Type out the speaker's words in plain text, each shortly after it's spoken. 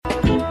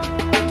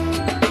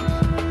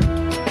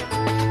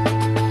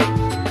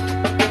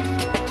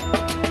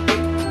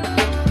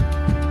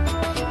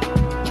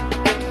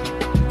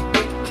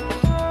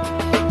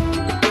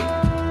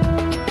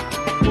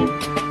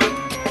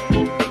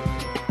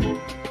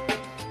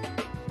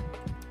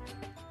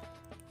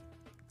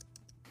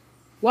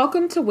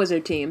Welcome to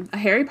Wizard Team, a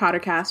Harry Potter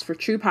cast for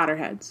true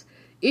Potterheads.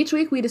 Each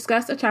week we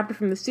discuss a chapter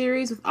from the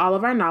series with all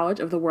of our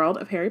knowledge of the world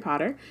of Harry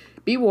Potter.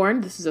 Be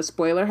warned, this is a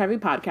spoiler-heavy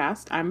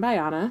podcast. I'm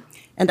Bayana.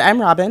 And I'm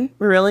Robin.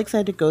 We're really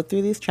excited to go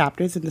through these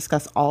chapters and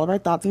discuss all of our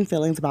thoughts and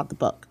feelings about the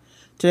book.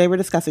 Today we're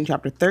discussing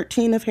Chapter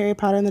 13 of Harry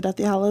Potter and the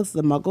Deathly Hallows,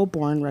 the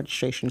Muggle-Born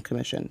Registration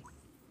Commission.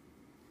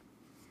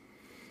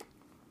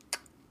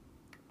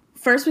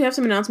 First, we have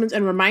some announcements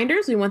and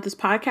reminders. We want this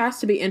podcast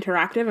to be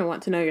interactive and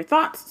want to know your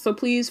thoughts, so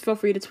please feel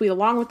free to tweet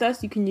along with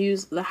us. You can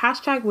use the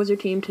hashtag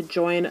Wizard Team to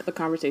join the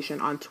conversation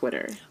on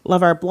Twitter.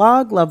 Love our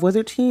blog, love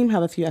Wizard Team,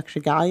 have a few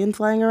extra galleons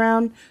lying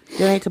around.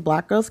 Donate to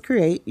Black Girls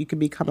Create. You can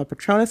become a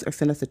Patronus or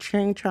send us a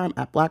cheering charm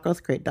at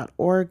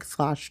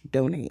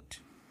blackgirlscreate.org/donate.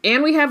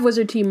 And we have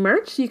Wizard Team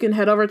merch. You can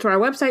head over to our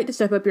website to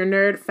step up your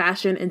nerd,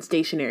 fashion, and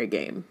stationery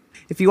game.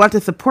 If you want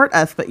to support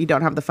us but you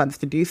don't have the funds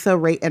to do so,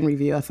 rate and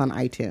review us on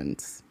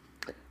iTunes.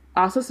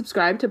 Also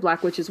subscribe to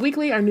Black Witches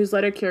Weekly, our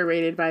newsletter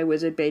curated by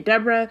Wizard Bay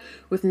Deborah,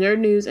 with nerd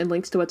news and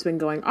links to what's been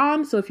going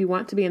on. So if you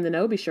want to be in the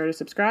know, be sure to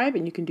subscribe,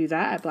 and you can do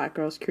that at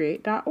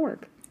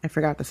blackgirlscreate.org. I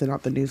forgot to send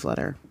out the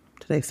newsletter.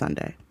 Today's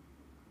Sunday.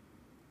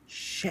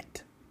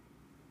 Shit.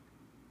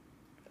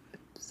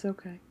 It's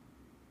okay.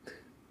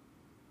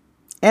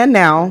 And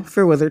now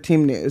for Wizard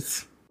Team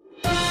news.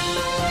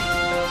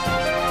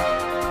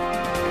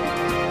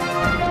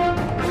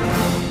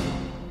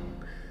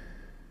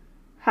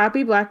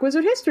 Happy Black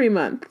Wizard History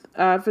Month.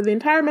 For the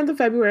entire month of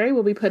February,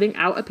 we'll be putting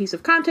out a piece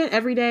of content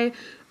every day,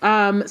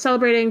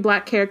 celebrating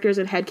Black characters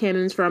and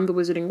headcanons from the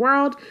wizarding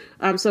world.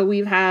 So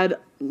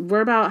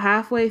we're about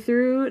halfway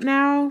through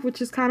now,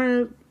 which is kind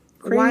of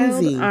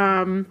crazy.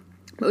 Wild.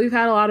 But we've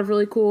had a lot of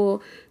really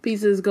cool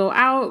pieces go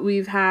out.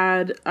 We've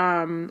had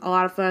a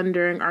lot of fun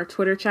during our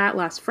Twitter chat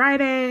last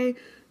Friday.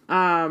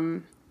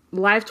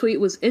 Live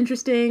tweet was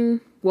interesting.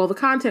 Well, the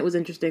content was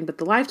interesting, but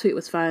the live tweet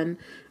was fun.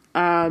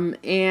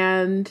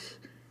 And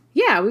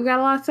yeah, we've got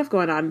a lot of stuff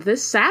going on.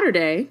 This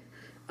Saturday,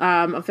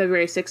 on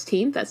February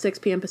 16th at 6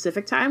 p.m.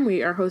 Pacific time,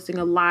 we are hosting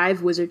a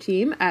live Wizard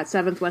Team at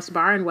 7th West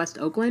Bar in West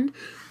Oakland.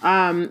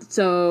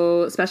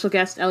 So special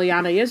guest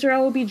Eliana Yisrael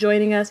will be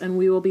joining us, and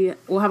we'll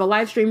have a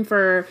live stream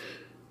for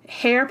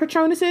hair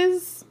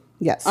Patronuses.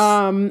 Yes.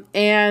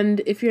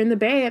 And if you're in the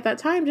Bay at that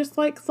time, just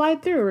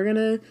slide through. We're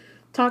gonna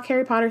talk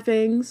Harry Potter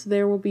things.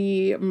 There will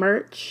be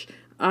merch.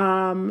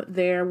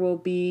 There will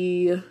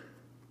be.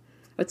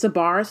 It's a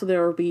bar, so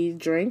there will be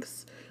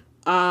drinks.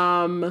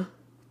 And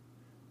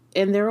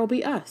there will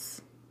be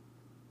us.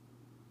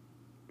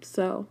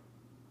 So,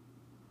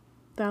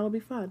 that'll be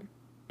fun.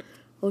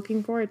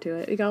 Looking forward to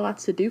it. We got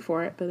lots to do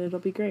for it, but it'll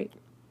be great.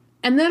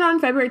 And then on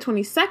February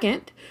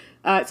 22nd,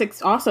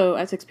 also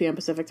at 6 p.m.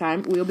 Pacific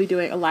time, we'll be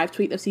doing a live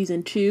tweet of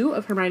Season 2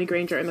 of Hermione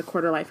Granger and the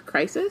Quarter-Life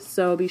Crisis.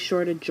 So be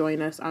sure to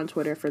join us on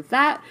Twitter for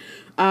that.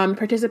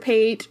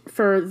 Participate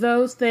for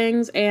those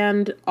things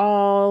and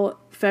all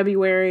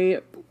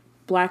February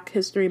Black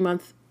History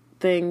Month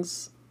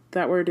things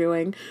that we're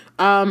doing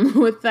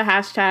with the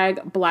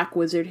hashtag Black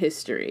Wizard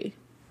History.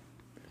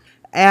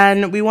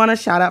 And we want to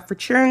shout out for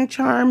Cheering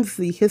Charms,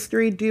 the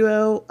history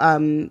duo,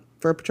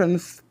 for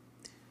Patronus,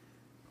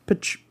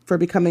 for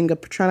becoming a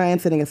Patrona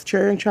and sending us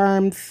Cheering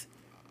Charms,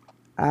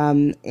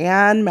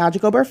 and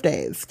magical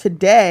birthdays.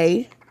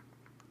 Today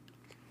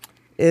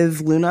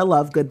is Luna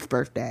Lovegood's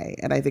birthday,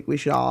 and I think we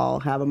should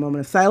all have a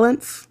moment of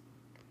silence.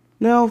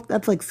 No,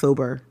 that's like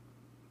sober.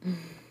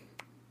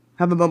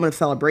 Have a moment of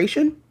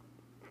celebration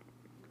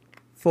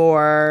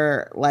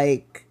for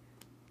like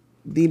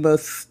the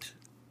most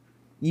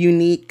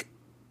unique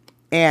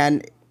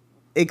and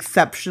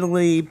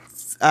exceptionally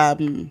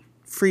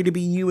free to be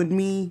you and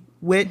me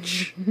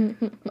witch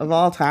of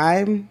all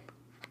time.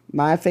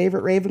 My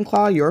favorite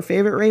Ravenclaw, your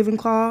favorite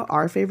Ravenclaw,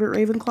 our favorite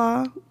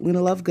Ravenclaw, Luna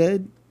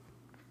Lovegood.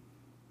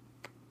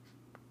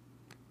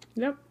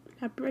 Yep.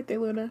 Happy birthday,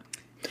 Luna.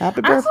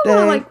 Happy birthday. I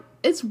also want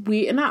it's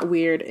weird, not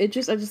weird. I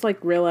just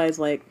realized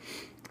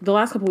the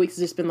last couple weeks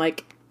has just been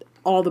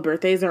all the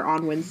birthdays are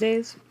on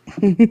Wednesdays,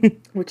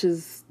 which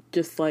is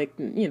just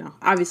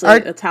obviously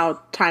that's how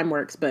time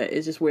works, but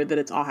it's just weird that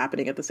it's all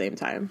happening at the same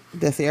time.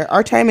 This year,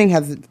 our timing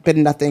has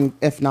been nothing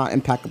if not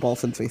impeccable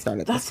since we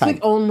started this time.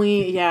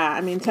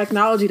 That's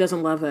technology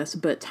doesn't love us,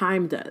 but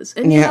time does.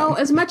 And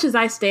as much as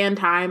I stand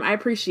time, I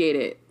appreciate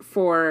it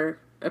for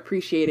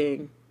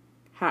appreciating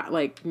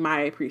my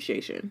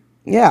appreciation.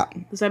 Yeah.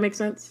 Does that make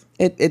sense?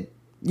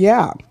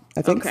 Yeah,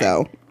 I think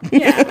so.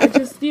 Yeah, I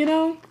just,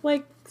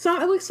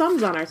 at least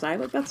some's on our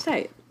side. That's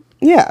tight.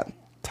 Yeah.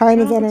 Time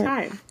is on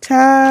our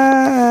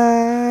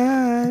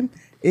time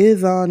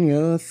is on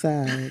your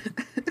side.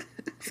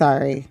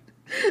 Sorry.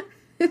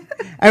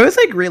 I was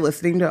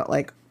re-listening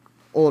to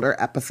older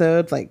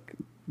episodes,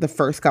 the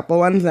first couple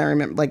ones, and I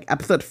remember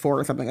episode 4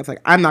 or something. It's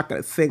I'm not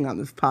gonna sing on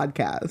this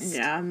podcast.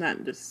 Yeah, I'm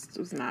not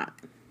was not.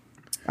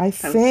 I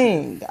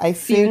sing.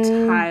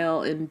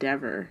 Futile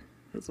endeavor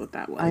is what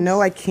that was. I know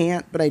I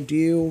can't, but I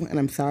do, and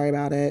I'm sorry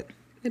about it.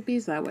 It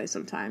bees that way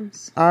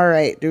sometimes. All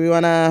right. Do we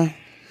want to?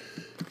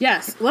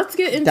 Yes. Let's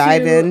get into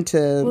dive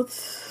into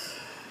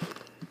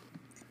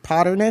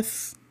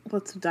Potterness.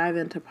 let's dive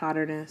into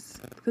Potterness,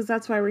 because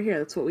that's why we're here.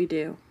 That's what we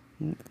do.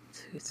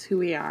 It's who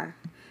we are.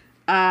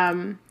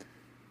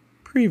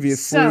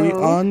 Previously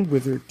on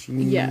Wizard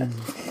Team. Yeah.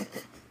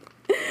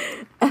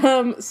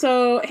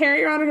 So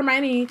Harry, Ron, and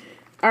Hermione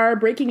are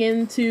breaking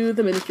into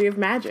the Ministry of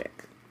Magic.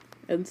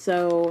 And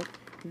so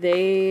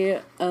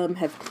they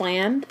have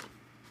planned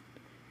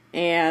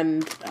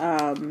and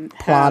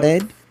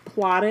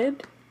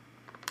plotted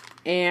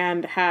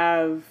and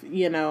have,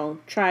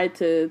 tried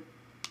to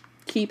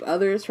keep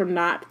others from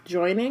not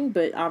joining,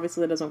 but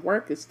obviously that doesn't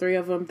work. It's 3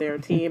 of them. They're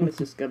a team. It's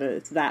just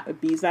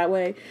it bees that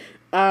way.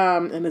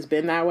 And it's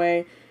been that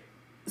way.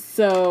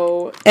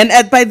 So, and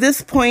by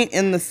this point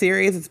in the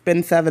series, it's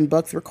been 7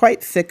 books. We're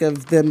quite sick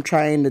of them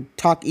trying to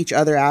talk each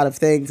other out of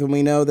things, and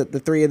we know that the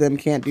 3 of them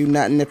can't do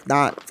nothing if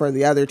not for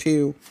the other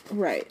 2.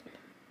 Right.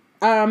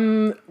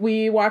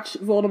 We watch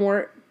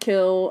Voldemort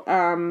kill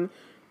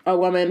a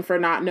woman for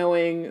not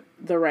knowing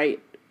the right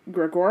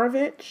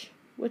Gregorovitch,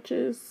 which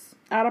is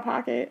out of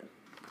pocket.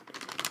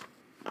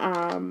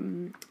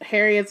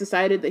 Harry has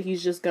decided that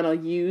he's just gonna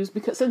use,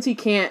 because since he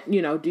can't,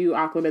 do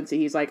occlumency,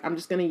 he's like, I'm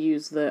just gonna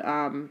use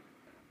the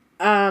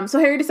so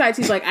Harry decides,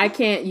 he's like, I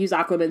can't use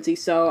occlumency,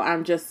 so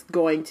I'm just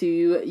going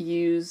to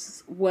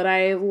use what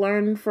I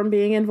learned from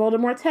being in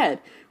Voldemort's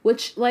head,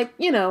 which,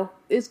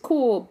 is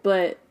cool,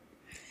 but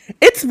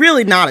it's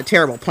really not a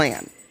terrible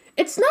plan.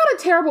 It's not a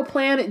terrible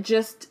plan. It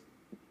just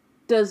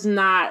does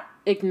not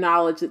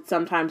acknowledge that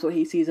sometimes what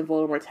he sees in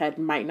Voldemort's head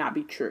might not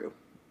be true.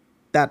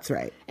 That's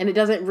right. And it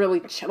doesn't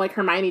really,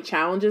 Hermione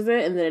challenges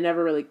it, and then it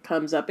never really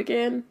comes up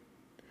again.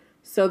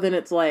 So then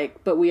it's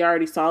like, but we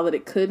already saw that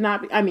it could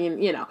not be. I mean,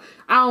 I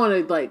don't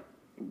want to,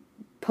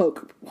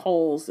 poke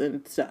holes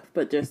and stuff,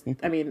 but just,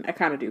 I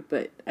kind of do,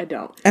 but I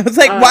don't. I was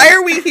like, why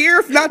are we here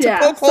if not to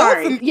poke holes?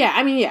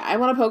 I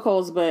want to poke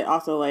holes, but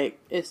also,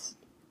 it's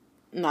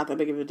not that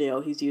big of a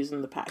deal. He's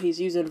using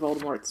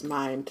Voldemort's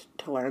mind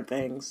to learn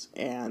things,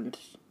 and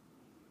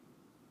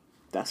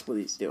that's what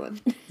he's doing.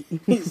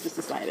 He's just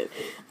decided.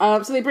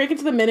 So they break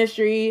into the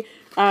Ministry.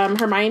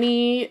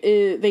 Hermione,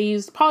 they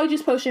used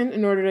Polyjuice Potion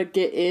in order to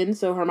get in.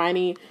 So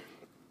Hermione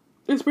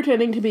is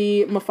pretending to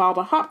be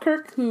Mafalda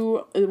Hopkirk,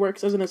 who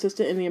works as an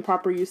assistant in the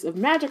Improper Use of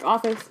Magic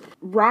office.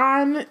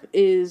 Ron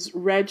is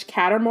Reg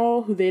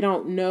Cattermole, who they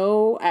don't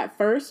know at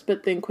first,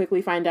 but then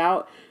quickly find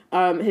out.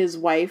 His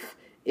wife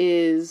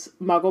is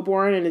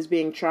Muggleborn and is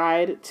being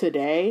tried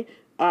today.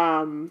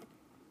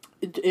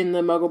 In the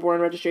Muggleborn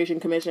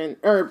Registration Commission,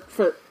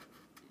 before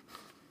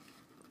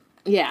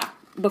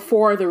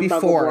the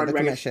Muggleborn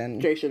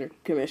Registration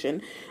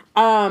Commission.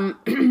 And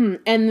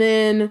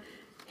then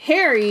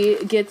Harry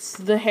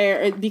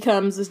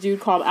becomes this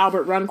dude called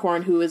Albert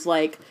Runcorn, who is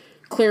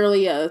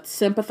clearly a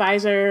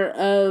sympathizer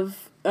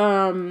of.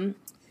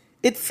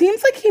 It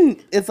seems like he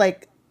is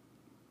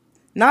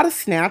not a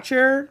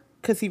snatcher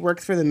because he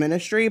works for the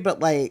Ministry, but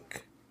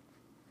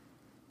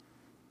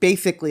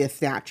basically a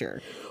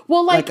snatcher.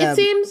 Well,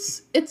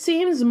 it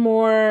seems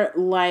more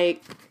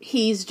like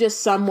he's just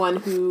someone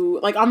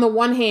who, on the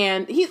one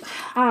hand,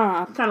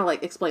 I'm kind of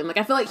explaining.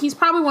 I feel like he's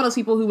probably one of those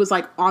people who was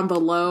on the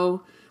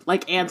low,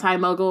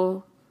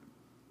 anti-Muggle,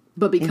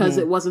 but because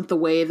it wasn't the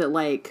way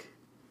that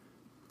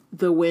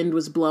the wind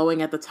was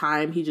blowing at the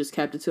time, he just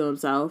kept it to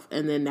himself.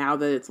 And then now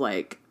that it's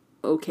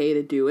okay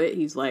to do it,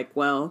 he's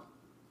well,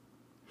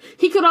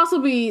 he could also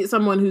be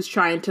someone who's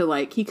trying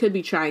to he could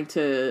be trying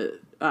to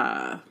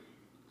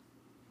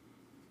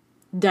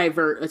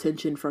divert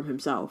attention from from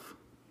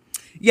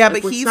Yeah,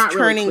 but he's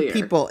turning really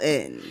people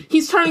in.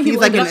 He's turning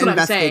people in. That's an what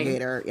I'm saying.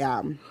 Investigator.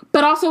 Yeah.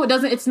 But also,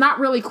 it's not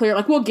really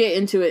clear. We'll get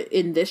into it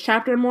in this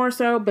chapter more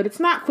so, but it's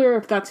not clear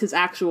if that's his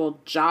actual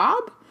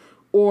job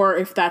or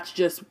if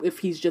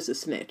he's just a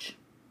snitch.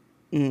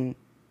 Mm.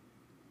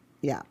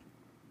 Yeah.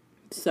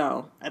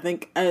 So I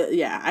think,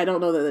 I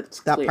don't know that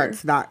it's clear. That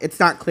part's it's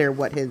not clear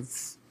what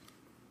his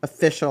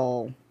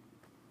official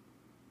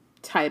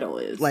title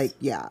is.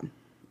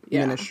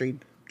 Ministry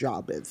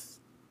job is.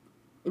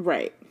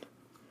 Right.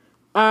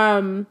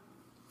 So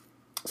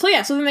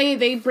then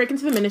they break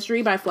into the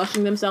Ministry by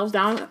flushing themselves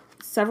down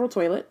several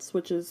toilets,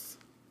 which is,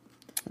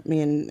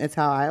 it's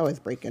how I always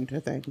break into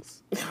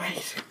things.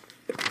 Right.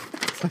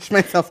 Flush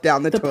myself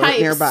down the toilet pipes.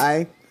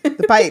 Nearby.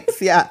 The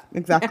pipes, yeah,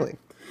 exactly.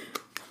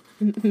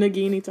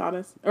 Nagini taught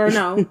us. Or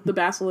no, the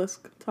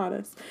basilisk taught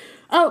us.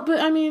 Oh,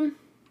 but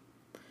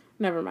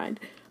never mind.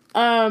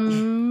 So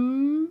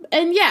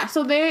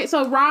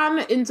Ron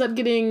ends up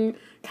getting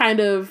kind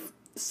of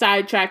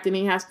sidetracked, and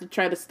he has to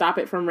try to stop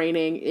it from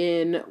raining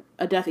in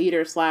a Death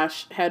Eater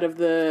 / head of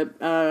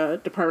the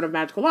Department of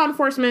Magical Law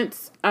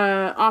Enforcement's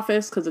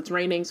office, because it's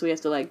raining, so he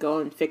has to go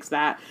and fix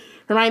that.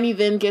 Hermione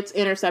then gets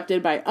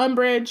intercepted by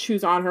Umbridge,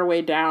 who's on her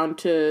way down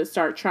to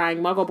start trying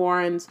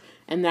Muggleborns,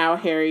 and now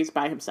Harry's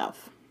by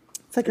himself.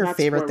 It's her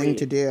favorite thing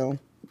to do.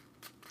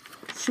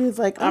 She was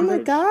like, oh my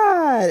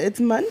god, it's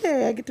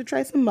Monday, I get to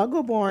try some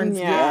Muggleborns.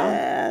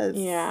 Yeah. Yes.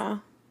 Yeah.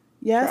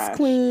 Yes, Trash.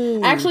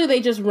 Queen. Actually,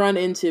 they just run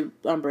into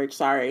Umbridge,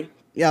 sorry.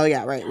 Oh,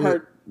 yeah, right.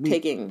 Her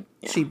taking...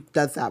 Yeah. She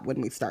does that when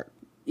we start.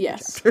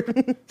 Yes.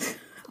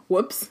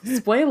 Whoops.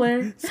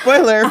 Spoiler.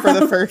 Spoiler for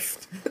the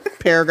first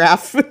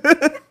paragraph.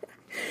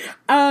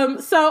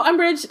 So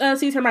Umbridge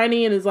sees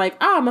Hermione and is like,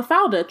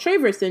 Mafalda,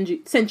 Travers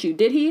sent you,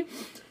 did he?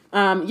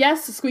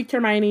 Yes, squeaked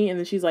Hermione, and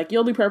then she's like,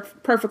 you'll do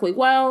perfectly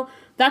well.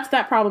 That's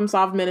that problem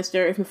solved,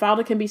 Minister. If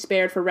Mafalda can be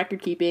spared for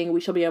record keeping,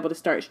 we shall be able to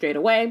start straight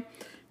away.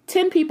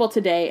 10 people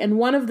today, and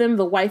one of them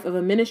the wife of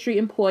a ministry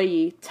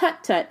employee.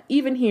 Tut tut,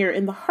 even here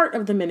in the heart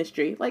of the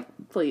ministry. Like,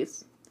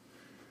 please.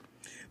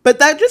 But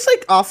that just,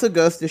 like, also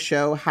goes to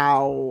show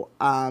how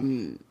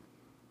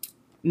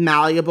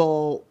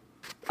malleable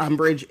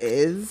Umbridge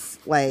is.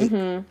 Like,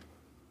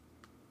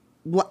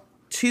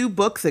 2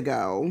 books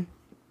ago,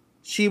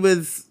 she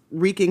was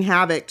wreaking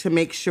havoc to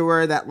make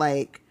sure that,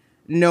 like,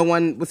 no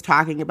one was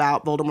talking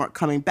about Voldemort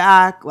coming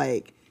back,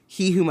 like,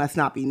 he who must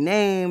not be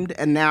named,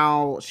 and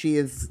now she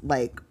is,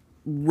 like,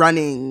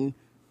 running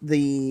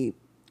the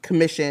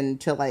commission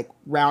to, like,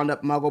 round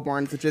up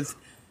Muggleborns, which is,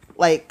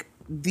 like,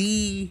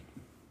 the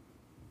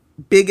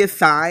biggest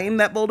sign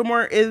that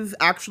Voldemort is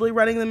actually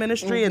running the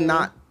ministry and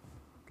not,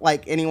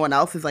 like, anyone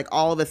else. Is like,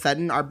 all of a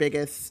sudden, our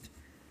biggest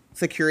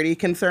security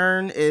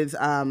concern is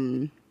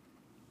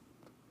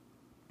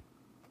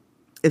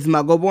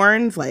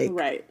Muggleborns, like,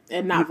 right,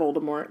 and not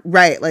Voldemort,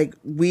 right? Like,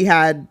 we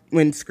had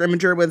when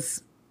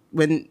Scrimgeour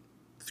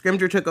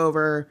took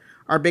over,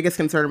 our biggest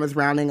concern was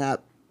rounding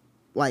up,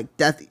 like,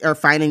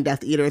 finding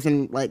Death Eaters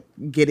and, like,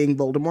 getting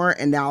Voldemort,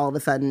 and now all of a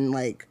sudden,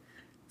 like,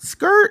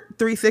 skirt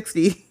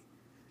 360,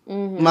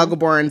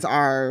 Muggleborns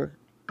are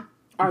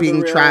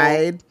being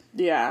tried.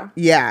 Yeah,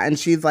 and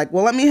she's like,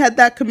 well, let me head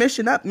that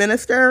commission up,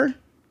 Minister.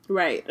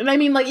 Right. And I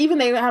mean, like, even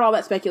they had all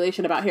that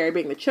speculation about Harry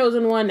being the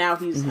chosen one. Now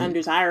he's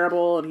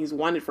undesirable and he's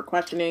wanted for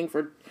questioning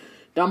for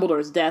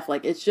Dumbledore's death.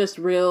 Like, it's just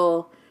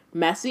real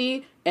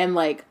messy and,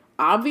 like,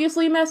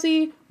 obviously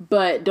messy,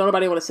 but don't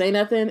nobody want to say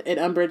nothing. And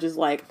Umbridge is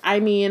like, I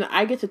mean,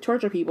 I get to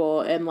torture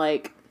people and,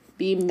 like,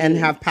 be mean. And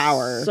have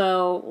power.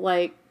 So,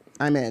 like,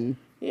 I'm in.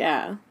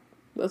 Yeah.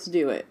 Let's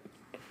do it.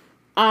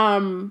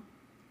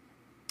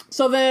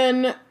 So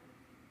then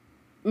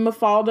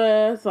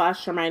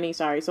Mafalda / Hermione,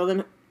 sorry. So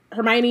then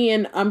Hermione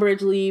and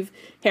Umbridge leave.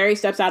 Harry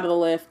steps out of the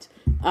lift.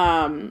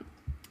 And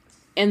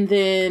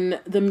then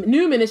the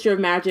new Minister of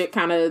Magic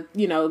kind of,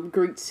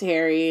 greets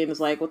Harry and is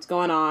like, what's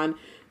going on?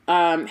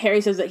 Harry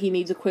says that he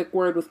needs a quick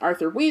word with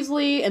Arthur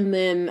Weasley. And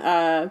then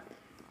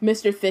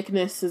Mr.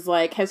 Thickness is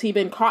like, has he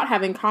been caught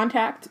having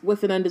contact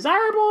with an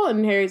undesirable?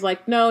 And Harry's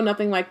like, no,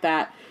 nothing like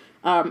that.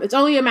 It's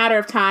only a matter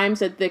of time,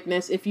 said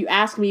Thickness. If you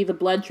ask me, the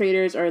blood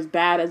traders are as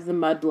bad as the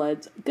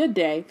mudbloods. Good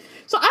day.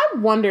 So I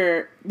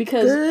wonder,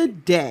 because...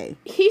 Good day.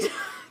 He's...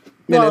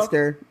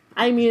 Minister. Well,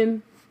 I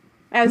mean,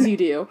 as you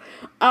do.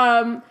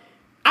 I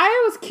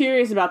was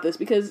curious about this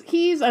because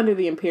he's under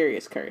the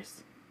Imperius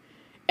Curse.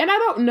 And I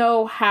don't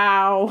know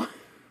how...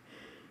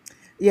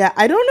 Yeah,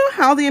 I don't know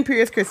how the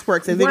Imperius Curse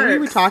works. I think we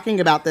were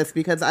talking about this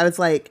because I was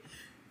like,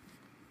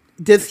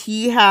 does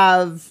he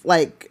have,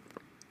 like...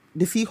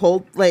 Does he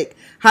hold, like,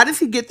 how does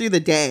he get through the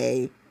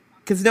day?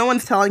 Because no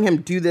one's telling him,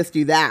 do this,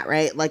 do that,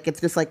 right? Like,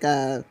 it's just like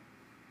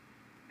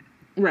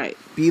right.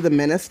 Be the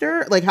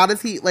minister? Like, how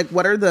does he, like,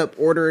 what are the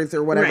orders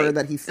or whatever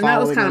that he's following?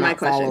 And that was kind of my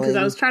question, because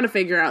I was trying to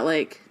figure out,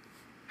 like...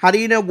 How do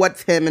you know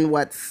what's him and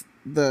what's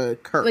the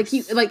curse?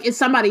 Like, is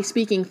somebody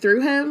speaking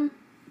through him?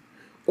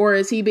 Or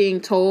is he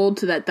being told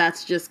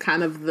that's just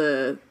kind of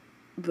the,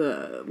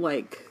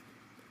 like...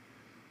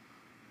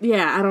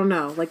 Yeah, I don't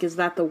know. Like, is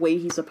that the way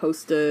he's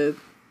supposed to...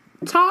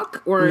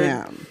 talk, or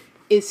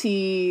is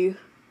he,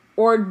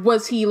 or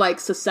was he, like,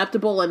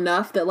 susceptible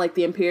enough that, like,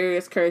 the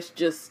Imperius Curse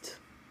just,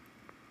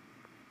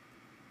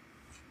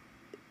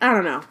 I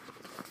don't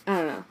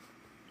know.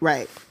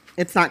 Right.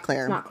 It's not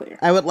clear. It's not clear.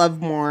 I would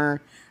love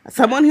more.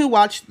 Someone who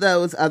watched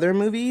those other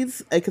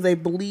movies, because I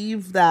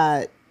believe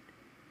that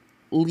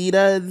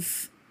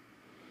Lita's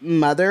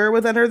mother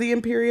was under the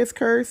Imperius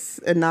Curse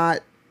and not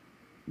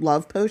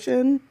Love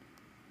Potion.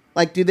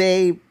 Like, do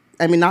they,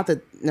 I mean, not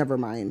that, never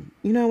mind.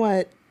 You know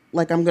what?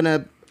 Like, I'm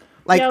gonna,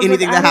 like,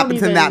 anything that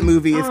happens in that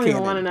movie is canon. I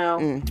don't want to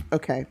know.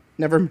 Okay,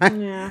 never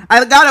mind. Yeah.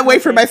 I got away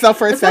from myself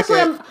for a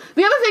second.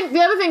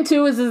 The other thing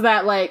too is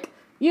that, like,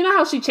 you know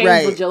how she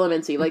changed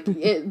legitimacy, like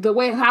the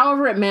way,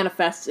 however it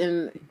manifests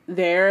in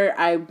there,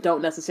 I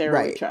don't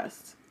necessarily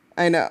trust.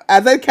 I know.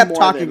 As I kept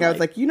talking, I was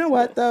like, you know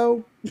what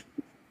though,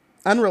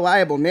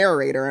 unreliable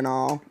narrator and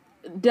all.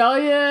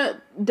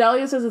 Delia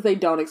says that they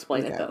don't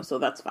explain it though, so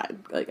that's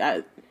fine. Like,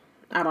 I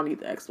don't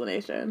need the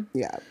explanation.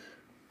 Yeah.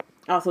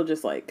 Also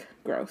just, like,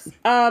 gross.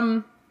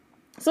 So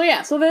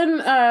then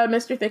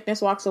Mr.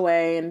 Thickness walks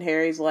away and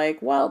Harry's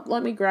like, well,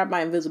 let me grab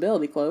my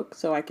invisibility cloak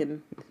so I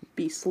can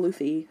be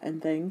sleuthy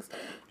and things.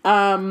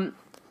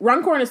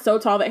 Runcorn is so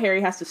tall that Harry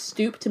has to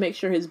stoop to make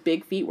sure his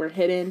big feet were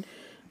hidden.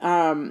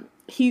 As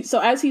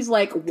he's,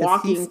 like,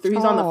 walking through,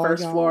 he's on the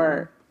first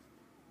floor.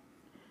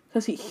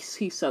 Because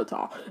he's so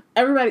tall.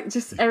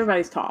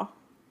 Everybody's tall.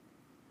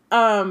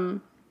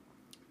 But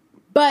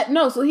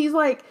no, so he's,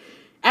 like...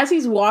 As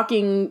he's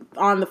walking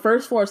on the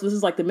first floor, so this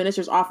is, like, the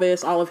minister's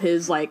office, all of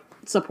his, like,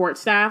 support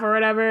staff or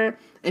whatever,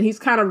 and he's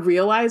kind of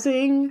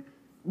realizing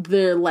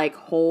the like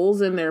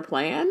holes in their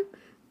plan.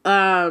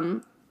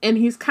 And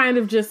he's kind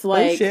of just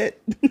like, oh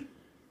shit.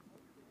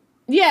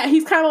 Yeah,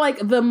 he's kind of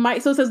like the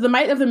might. So it says the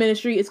might of the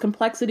ministry, its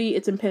complexity,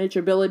 its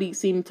impenetrability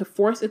seemed to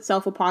force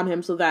itself upon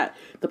him, so that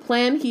the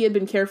plan he had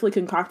been carefully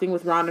concocting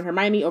with Ron and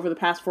Hermione over the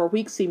past 4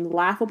 weeks seemed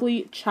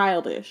laughably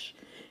childish.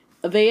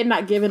 They had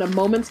not given a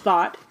moment's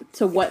thought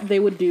to what they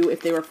would do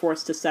if they were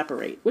forced to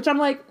separate. Which I'm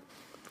like,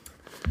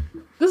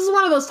 this is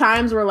one of those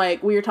times where,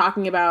 like, we were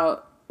talking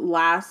about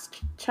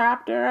last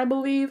chapter, I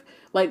believe,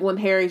 like when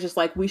Harry's just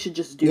like, we should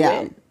just do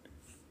it.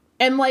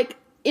 And like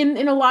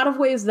in a lot of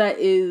ways that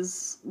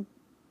is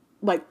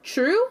like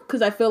true,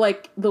 because I feel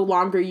like the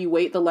longer you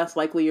wait, the less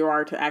likely you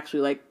are to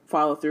actually like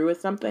follow through with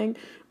something.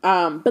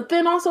 But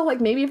then also like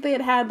maybe if they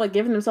had like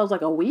given themselves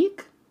like a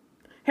week,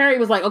 Harry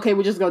was like, okay,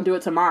 we're just gonna do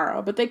it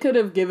tomorrow. But they could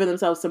have given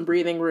themselves some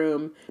breathing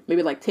room,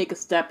 maybe like take a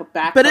step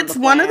back. But it's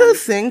one of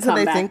those things that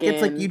I think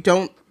it's like you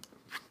don't.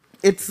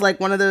 It's like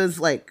one of those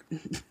like.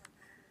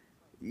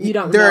 You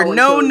don't. There are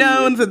known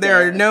knowns and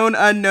there are known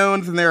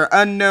unknowns and there are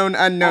unknown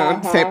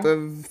unknowns type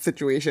of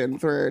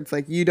situations where it's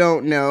like you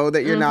don't know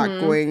that you're not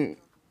going.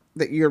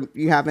 That you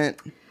haven't,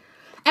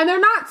 and they're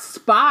not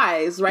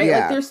spies, right? Yeah.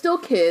 Like they're still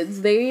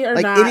kids. They are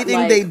like not anything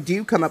like, they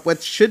do come up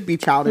with should be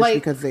childish like,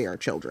 because they are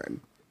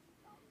children.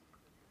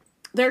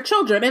 They're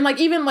children, and like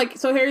even like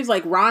so Harry's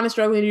like Ron is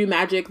struggling to do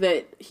magic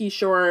that he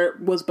sure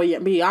was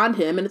beyond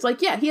him, and it's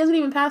like yeah, he hasn't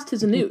even passed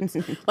his newts.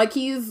 Like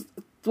he's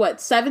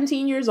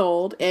 17 years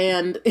old,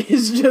 and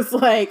is just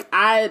like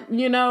I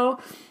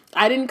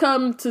didn't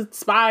come to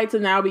spy to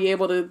now be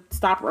able to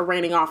stop a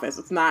reigning office.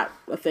 It's not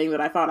a thing that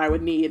I thought I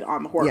would need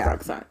on the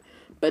Horcrux side.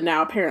 But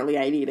now apparently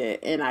I need it,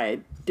 and I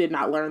did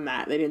not learn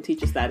that. They didn't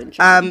teach us that in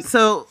Charms.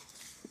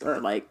 Or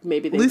like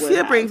maybe they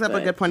Lucia brings up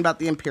a good point about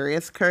the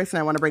Imperius Curse, and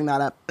I want to bring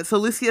that up. So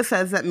Lucia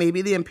says that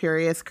maybe the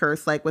Imperius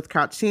Curse, like with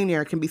Crouch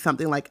Senior, can be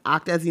something like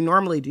act as you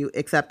normally do,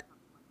 except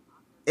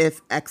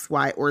if X,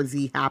 Y, or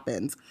Z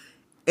happens.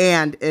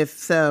 And if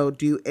so,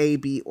 do A,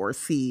 B, or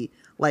C.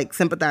 Like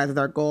sympathize with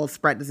our goals,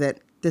 spread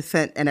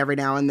dissent, and every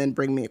now and then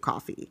bring me a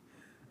coffee.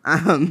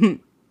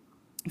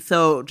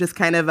 So just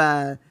kind of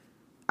a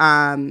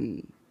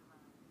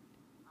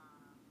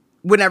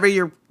whenever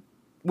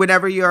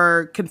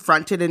you're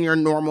confronted in your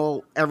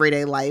normal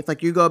everyday life,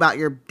 like you go about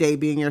your day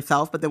being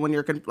yourself, but then when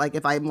you're like,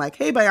 if I'm like,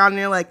 hey, Bayon, and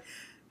you're like,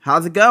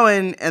 how's it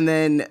going? And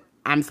then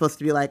I'm supposed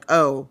to be like,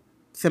 oh,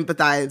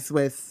 sympathize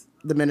with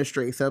the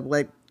ministry. So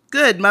like,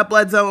 good,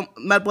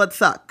 mudbloods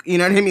suck. You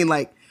know what I mean?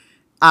 Like,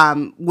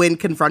 when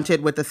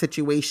confronted with a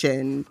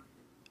situation,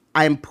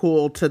 I'm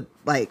pulled to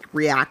like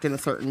react in a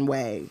certain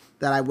way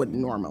that I wouldn't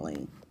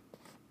normally.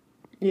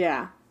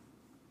 Yeah,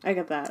 I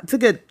get that. It's a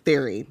good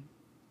theory.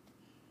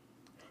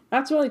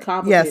 That's really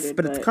complicated. Yes,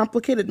 but it's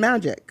complicated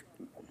magic.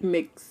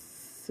 Makes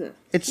sense.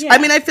 It's. Yeah. I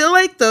mean, I feel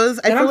like those.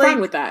 And I'm fine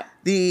with that.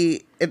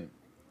 The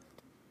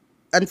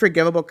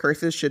unforgivable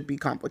curses should be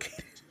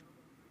complicated.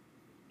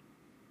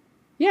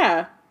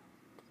 Yeah.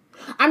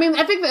 I mean,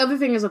 I think the other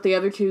thing is that the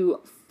other two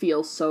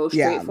feel so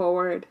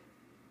straightforward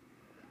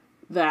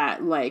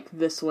that, like,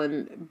 this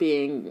one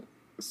being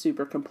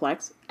super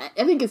complex,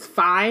 I think it's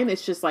fine.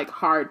 It's just, like,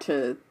 hard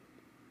to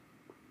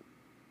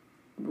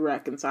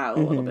reconcile a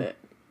little bit.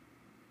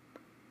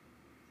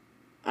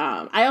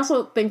 I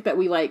also think that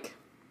we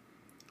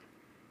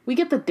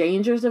get the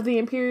dangers of the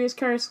Imperius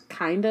Curse,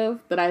 kind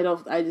of, but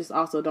I just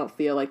also don't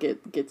feel like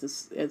it gets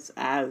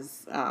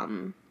as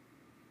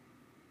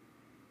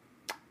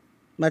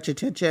much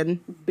attention,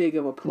 big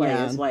of a play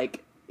as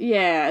like,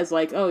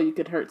 oh, you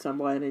could hurt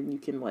someone and you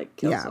can like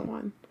kill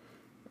someone.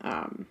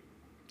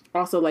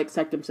 Also, like,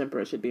 Sectum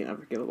Sempra should be an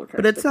unforgivable curse,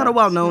 but it's not a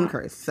well-known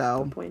curse,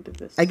 so the point of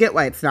this. I get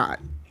why it's not.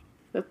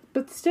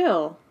 But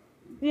still,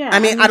 yeah. I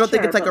mean, I don't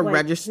think it's like a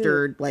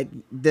registered like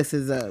this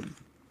is a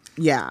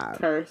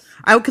curse.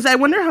 Because I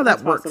wonder how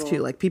that works too.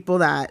 Like people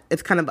that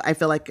it's kind of, I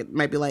feel like it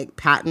might be like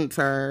patents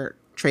or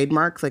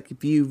trademarks. Like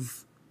if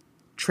you've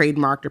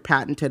trademarked or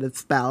patented a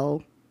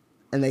spell,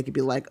 and they could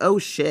be like, "Oh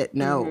shit,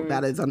 no,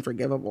 that is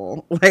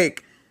unforgivable."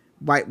 Like,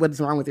 what's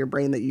wrong with your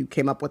brain that you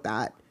came up with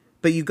that?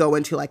 But you go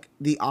into like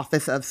the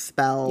Office of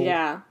Spell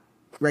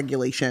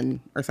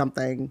Regulation or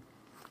something,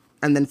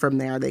 and then from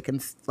there they can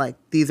like,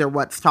 these are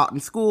what's taught in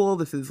school.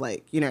 This is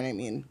like, you know what I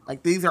mean?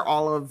 Like these are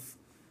all of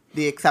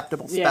the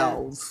acceptable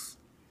spells,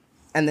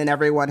 and then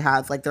everyone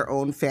has like their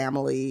own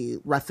family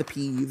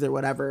recipes or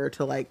whatever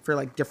to like for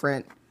like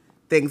different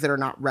things that are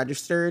not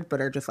registered but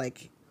are just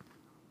like,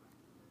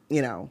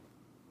 you know,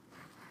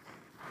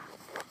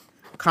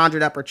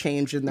 conjured up or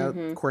changed in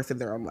the course of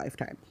their own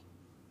lifetime.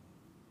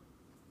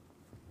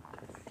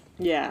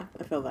 Yeah,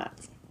 I feel that.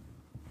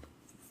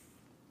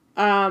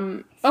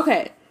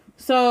 Okay,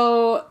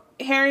 so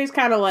Harry's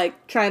kind of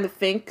like trying to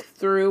think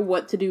through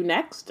what to do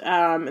next,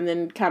 and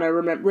then kind of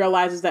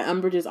realizes that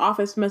Umbridge's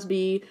office must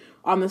be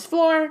on this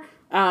floor.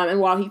 And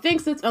while he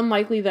thinks it's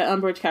unlikely that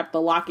Umbridge kept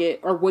the locket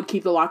or would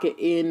keep the locket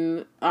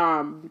in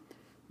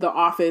the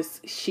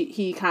office,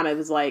 he kind of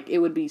is like, it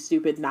would be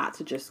stupid not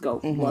to just go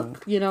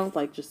look, you know,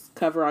 like just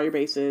cover all your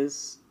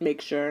bases,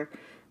 make sure.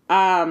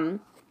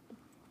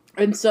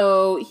 And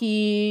so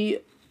he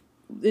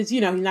is,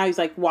 now he's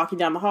like walking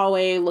down the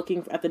hallway,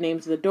 looking at the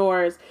names of the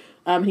doors.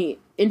 He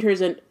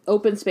enters an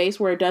open space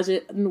where a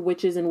dozen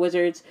witches and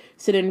wizards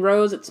sit in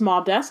rows at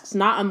small desks,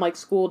 not unlike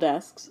school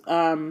desks.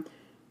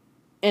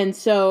 And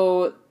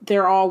so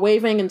they're all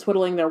waving and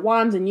twiddling their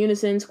wands in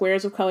unison.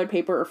 Squares of colored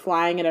paper are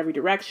flying in every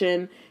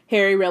direction.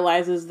 Harry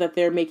realizes that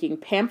they're making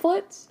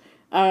pamphlets.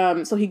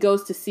 So he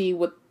goes to see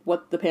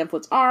what the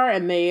pamphlets are,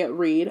 and they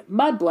read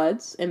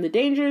Mudbloods and the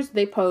dangers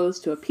they pose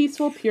to a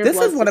peaceful, pure blood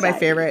This is one of my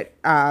society.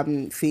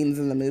 favorite scenes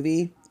in the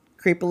movie,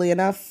 creepily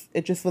enough.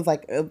 It just was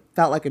like, it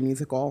felt like a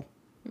musical.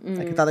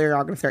 Like I thought they were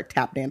all going to start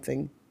tap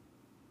dancing.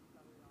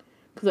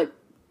 Because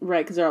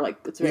they're like,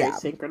 it's very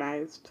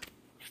synchronized.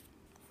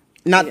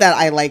 Not that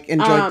I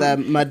enjoyed the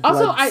Mudbloods.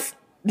 Also,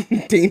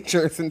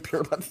 Dangerous and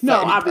pure blood. No,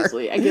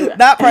 obviously, I get that.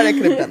 That part I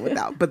could have done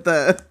without, but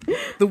the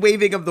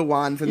waving of the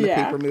wands and the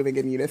Yeah. paper moving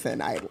in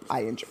unison, I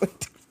enjoyed.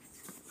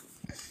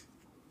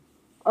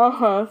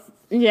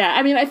 Yeah,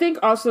 I mean, I think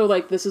also,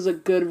 this is a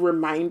good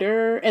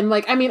reminder, and,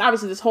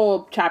 obviously this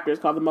whole chapter is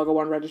called the Muggle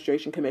One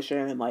Registration Commission,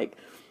 and,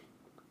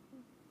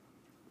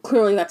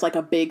 clearly that's,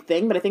 a big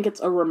thing, but I think it's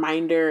a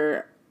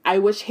reminder. I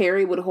wish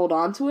Harry would hold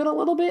on to it a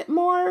little bit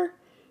more,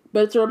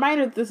 but it's a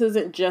reminder that this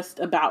isn't just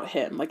about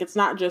him. It's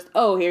not just,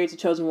 oh, Harry's the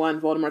chosen one,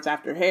 Voldemort's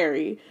after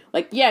Harry.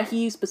 Yeah,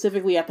 he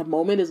specifically at the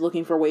moment is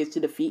looking for ways to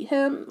defeat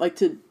him,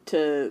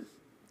 to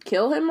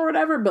kill him or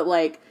whatever,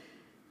 but,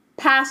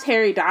 past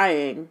Harry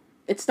dying,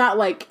 it's not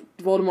like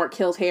Voldemort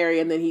kills Harry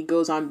and then he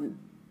goes and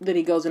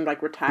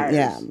retires.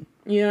 Yeah.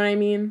 You know what I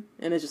mean?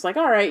 And it's just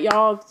all right,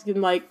 y'all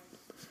can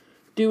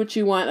do what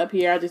you want up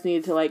here. I just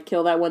need to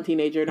kill that one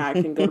teenager and I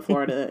can go to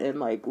Florida and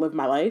live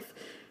my life.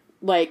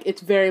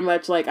 It's very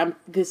much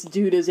this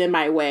dude is in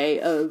my way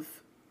of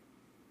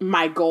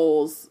my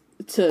goals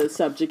to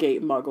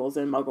subjugate Muggles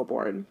and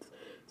Muggleborns.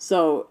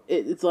 So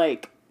it's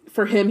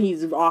for him,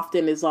 he's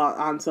often is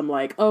on some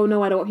oh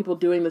no, I don't want people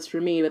doing this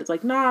for me, but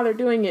it's nah, they're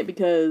doing it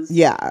because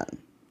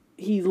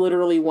he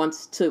literally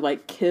wants to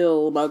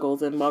kill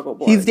Muggles and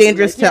Muggleborns. He's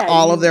dangerous to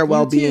all of their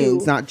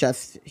well-beings, not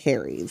just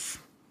Harry's.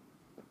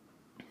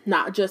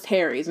 Not just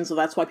Harry's, and so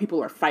that's why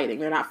people are fighting.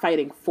 They're not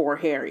fighting for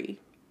Harry.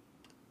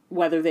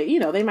 Whether they,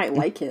 they might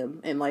like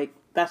him and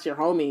that's your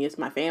homie, it's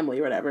my family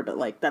or whatever,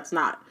 but that's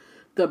not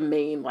the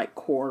main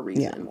core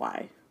reason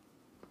why.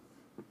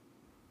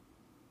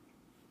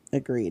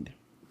 Agreed.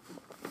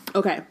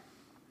 Okay.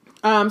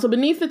 So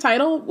beneath the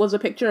title was a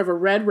picture of a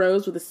red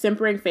rose with a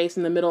simpering face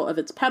in the middle of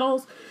its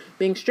petals,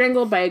 being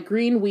strangled by a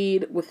green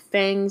weed with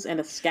fangs and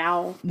a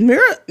scowl.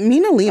 Mina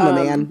Lima,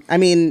 man. I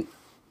mean,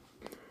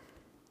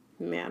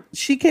 man,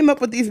 she came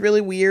up with these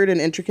really weird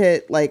and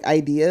intricate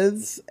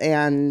ideas,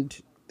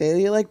 and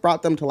they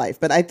brought them to life.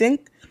 But I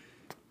think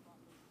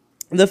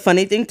the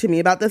funny thing to me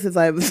about this is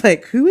I was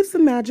who is the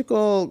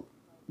magical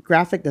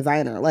graphic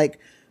designer?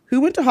 Who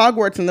went to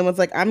Hogwarts and then was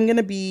I'm going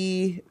to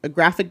be a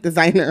graphic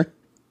designer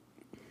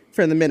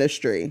for the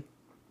Ministry?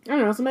 I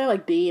don't know, somebody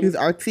like Dean. Who's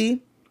artsy?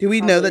 Do we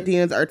know that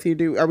Dean is artsy?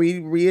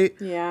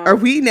 Are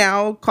we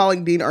now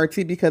calling Dean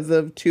artsy because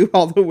of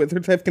All the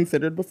Wizards I've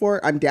considered before?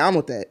 I'm down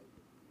with it.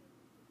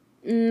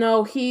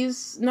 No,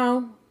 he's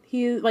in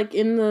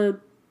the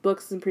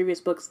books and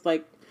previous books,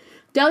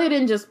 Delia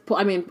didn't just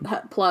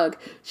plug.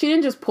 She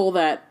didn't just pull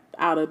that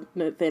out of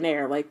thin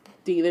air.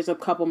 Dean, there's a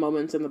couple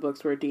moments in the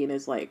books where Dean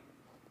is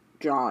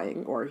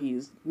drawing, or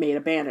he's made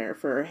a banner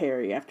for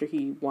Harry after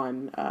he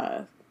won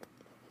I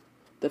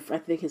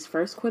think his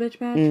first Quidditch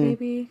match,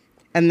 maybe.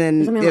 And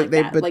then something like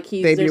that.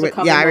 There's a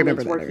couple I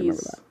remember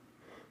moments that.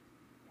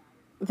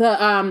 where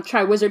the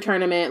Triwizard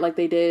Tournament,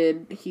 they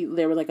did.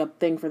 There was a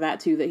thing for that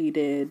too that he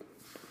did.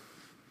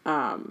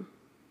 So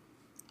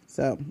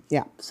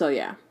yeah.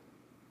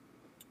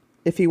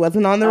 If he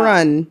wasn't on the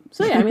run.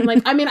 So yeah,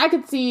 I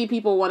could see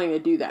people wanting to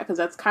do that because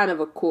that's kind of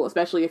a cool,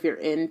 especially if you're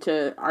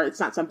into art. It's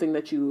not something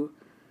that you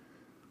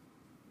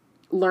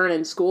learn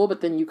in school, but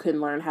then you can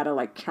learn how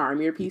to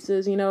charm your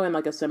pieces, in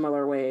a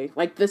similar way.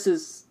 This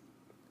is,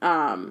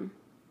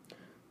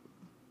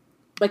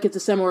 it's a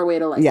similar way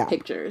to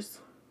pictures.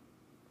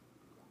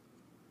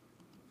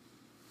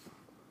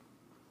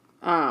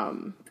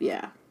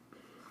 Yeah.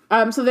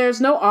 So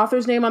there's no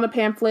author's name on the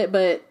pamphlet,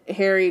 but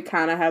Harry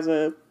kind of has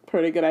a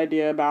pretty good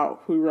idea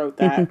about who wrote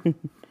that.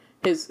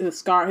 the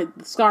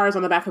scars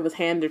on the back of his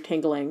hand are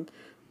tingling.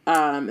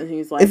 And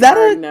he's like, is that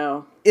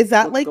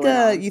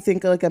you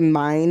think a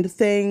mind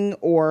thing,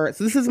 or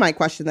so this is my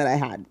question that I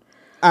had.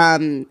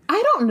 I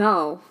don't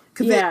know.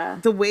 Yeah.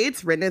 The way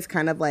it's written is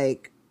kind of when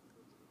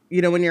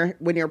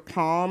your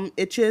palm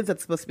itches,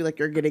 it's supposed to be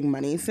you're getting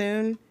money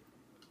soon.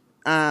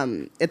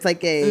 It's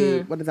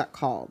what is that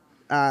called?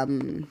 A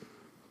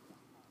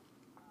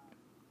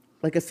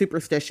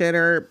superstition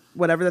or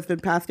whatever that's been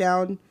passed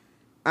down.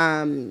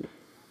 Or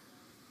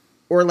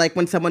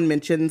when someone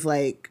mentions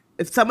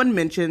if someone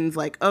mentions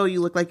oh,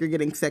 you look like you're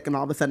getting sick, and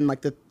all of a sudden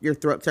your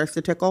throat starts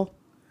to tickle.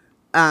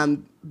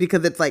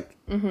 Because it's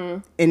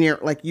in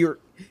your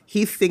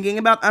he's thinking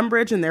about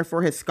Umbridge, and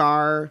therefore his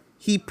scar,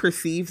 he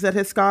perceives that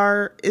his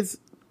scar is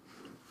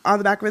on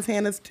the back of his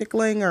hand is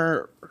tickling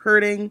or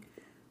hurting,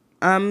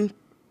 or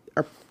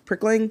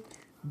prickling.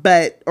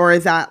 But, or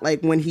is that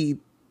like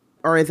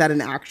or is that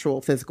an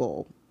actual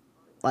physical,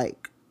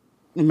 like,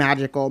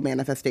 magical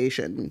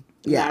manifestation?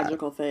 Yeah.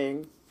 Magical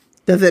thing.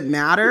 Does it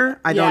matter?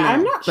 I don't know.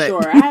 I'm not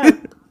sure.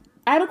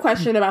 I had a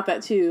question about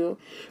that too,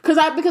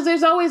 because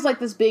there's always like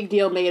this big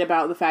deal made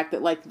about the fact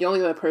that like the only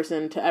other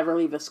person to ever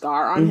leave a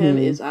scar on him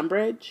is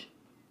Umbridge,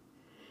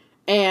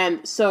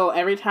 and so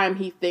every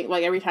time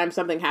every time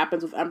something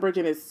happens with Umbridge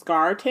and his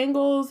scar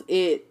tingles,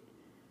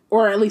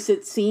 or at least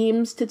it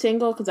seems to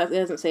tingle, because it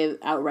doesn't say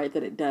outright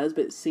that it does,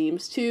 but it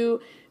seems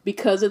to,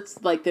 because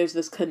it's like there's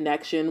this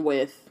connection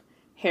with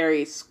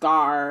Harry's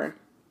scar.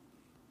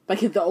 Like,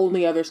 the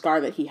only other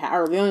scar that he has,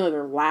 or the only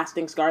other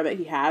lasting scar that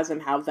he has,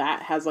 and how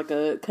that has, like,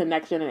 a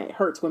connection, and it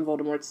hurts when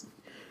Voldemort's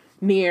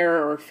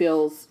near or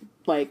feels,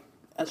 like,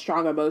 a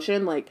strong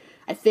emotion. Like,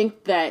 I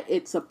think that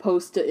it's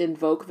supposed to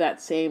invoke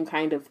that same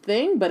kind of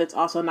thing, but it's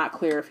also not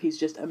clear if he's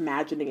just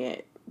imagining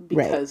it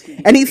because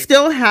and he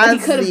still has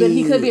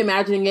he could be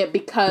imagining it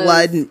because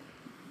blood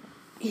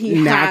he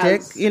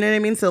magic, has, you know what I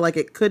mean? So, like,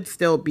 it could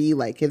still be,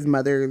 like, his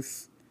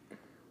mother's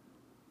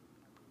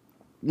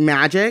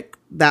magic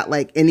that,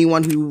 like,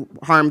 anyone who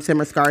harms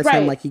him or scars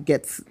him, like, he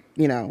gets,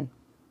 you know,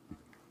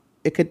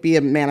 it could be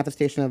a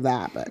manifestation of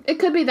that. But it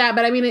could be that,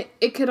 but I mean,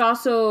 it could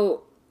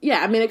also,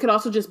 yeah, I mean, it could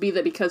also just be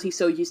that because he's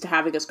so used to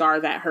having a scar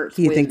that hurts,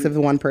 he thinks of the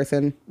one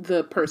person,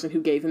 the person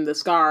who gave him the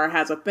scar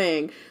has a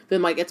thing,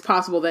 then, like, it's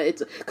possible that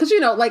it's, because,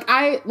 you know, like,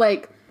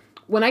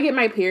 when I get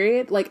my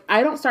period, like,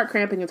 I don't start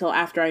cramping until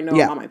after I know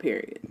I'm on my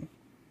period.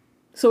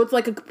 So it's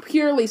like a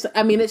purely,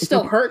 I mean, it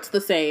still hurts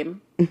the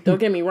same, don't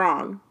get me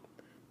wrong.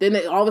 Then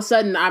all of a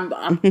sudden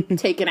I'm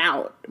taken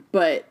out,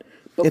 but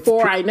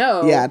before I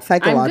know, it's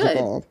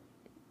psychological. I'm good.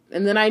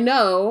 And then I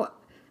know,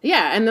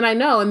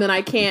 and then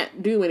I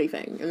can't do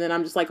anything, and then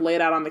I'm just like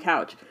laid out on the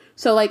couch.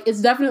 So like it's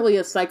definitely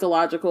a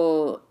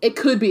psychological. It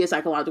could be a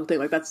psychological thing.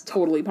 Like that's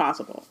totally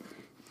possible.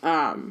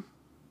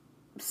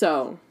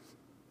 So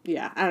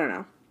yeah, I don't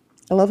know.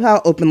 I love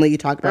how openly you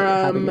talk about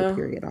having a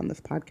period on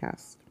this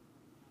podcast.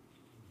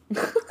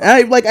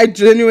 I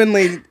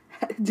genuinely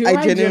do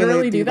I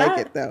genuinely do that?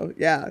 Like it though.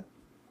 Yeah.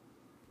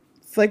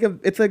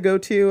 It's a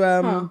go-to.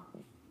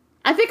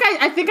 I think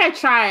I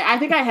try. I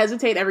think I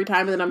hesitate every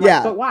time, and then I'm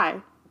like, but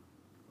why?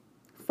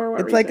 For what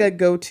reason? It's like a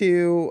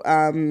go-to.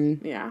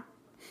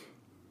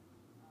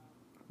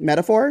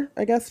 Metaphor,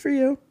 I guess, for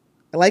you.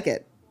 I like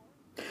it.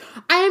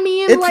 I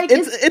mean,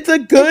 it's a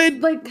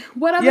good, like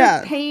what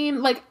other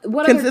pain, like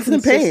what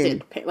consistent other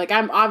consistent pain. Like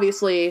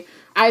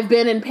I've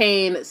been in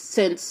pain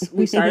since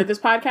we started this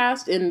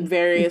podcast in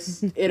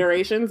various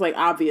iterations, like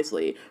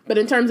obviously, but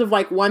in terms of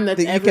like one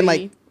that's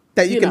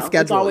that you can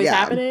schedule. It's always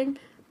happening.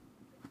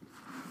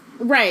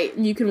 Right.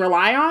 You can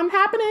rely on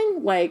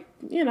happening. Like,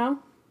 you know,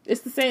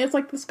 it's the same. It's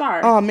like the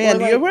scar. Oh, man.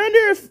 Do you wonder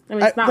if... I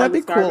mean, that'd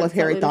be cool if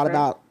Harry thought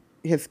about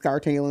his scar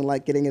tingling,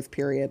 like getting his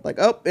period. Like,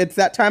 oh, it's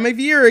that time of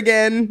year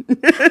again.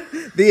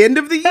 The end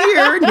of the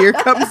year. And here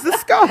comes the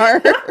scar.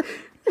 Right,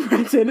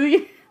 the end of the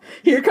year.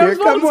 Here comes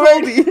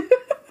Voldy.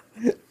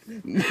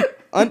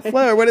 Aunt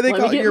Fleur, what do they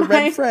call it? Your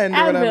red friend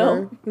or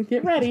whatever.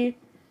 Get ready.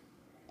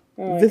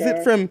 Oh a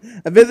visit from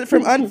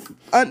Aunt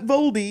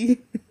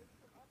Voldy.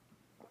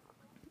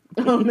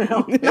 Oh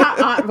no, not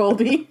Aunt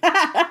Voldy.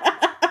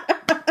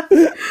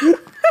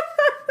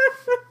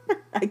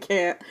 I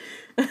can't.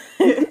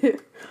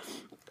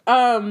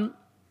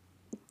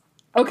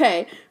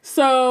 Okay,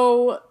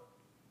 so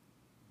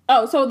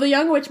the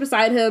young witch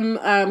beside him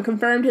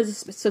confirmed his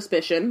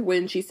suspicion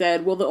when she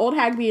said, "Will the old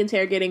hag be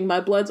interrogating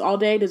mudbloods all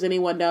day? Does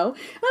anyone know?"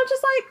 And I'm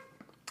just like,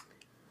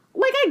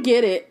 I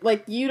get it.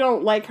 Like, you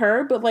don't like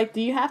her, but, like,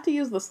 do you have to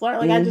use the slur?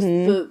 Like,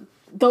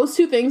 those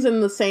two things in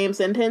the same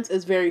sentence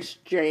is very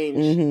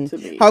strange to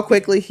me. How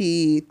quickly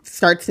he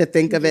starts to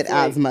think of it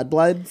as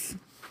mudbloods.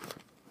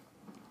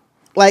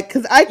 Like,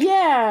 because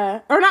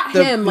or not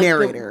the him.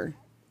 Narrator.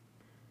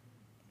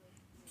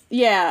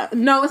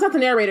 No, it's not the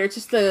narrator. It's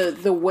just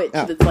the witch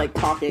that's, like,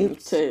 talking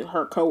to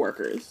her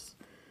coworkers.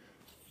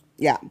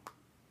 Yeah.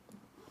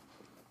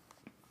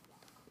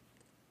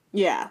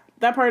 Yeah,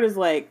 that part is,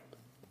 like,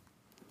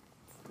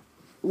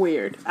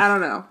 weird. I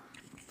don't know.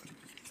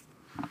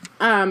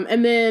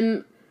 And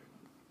then,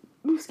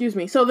 excuse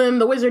me. So then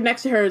the wizard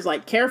next to her is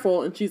like,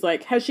 careful. And she's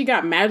like, has she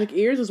got magic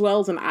ears as well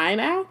as an eye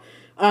now?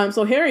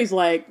 So Harry's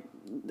like,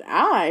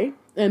 eye?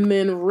 And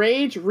then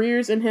rage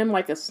rears in him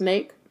like a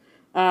snake.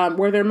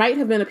 Where there might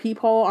have been a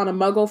peephole on a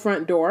muggle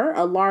front door,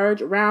 a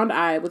large round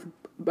eye with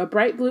a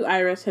bright blue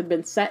iris had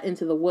been set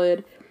into the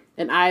wood.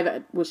 An eye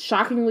that was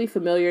shockingly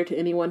familiar to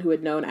anyone who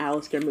had known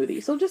Alastor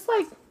Moody. So just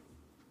like,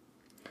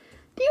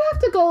 do you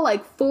have to go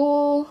like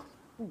full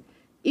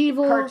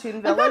evil?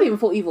 Cartoon villain? Like, not even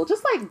full evil,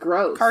 just like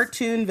gross.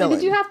 Cartoon villain. Like,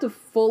 did you have to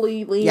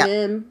fully lean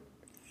in?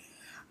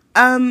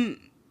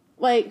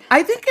 Like,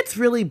 I think it's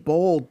really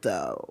bold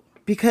though,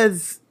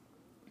 because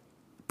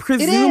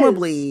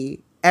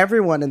presumably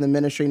everyone in the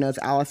Ministry knows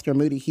Alastor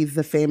Moody. He's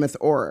the famous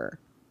Auror.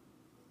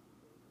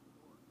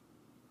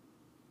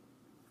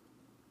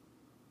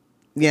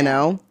 You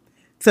know?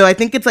 So I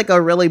think it's like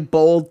a really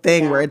bold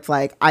thing where it's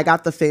like, I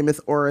got the famous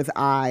Auror's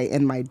eye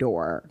in my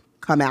door.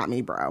 Come at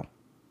me, bro.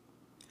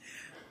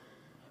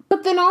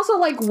 But then also,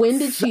 like, when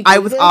did she do I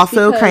was this?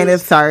 also kind of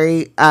Because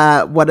sorry.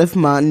 What if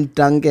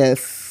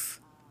Mundungus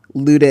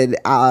looted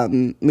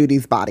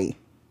Moody's body?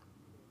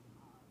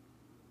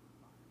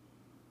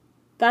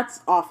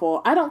 that's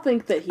awful. I don't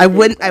think that he I did,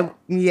 wouldn't. though.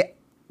 Yeah,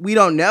 we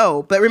don't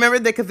know. But remember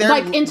that because they're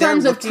Like, in they're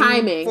terms of looking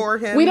timing. for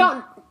him. We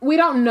don't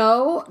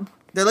know.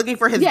 They're looking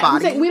for his Yeah, I'm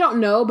body. saying we don't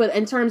know, but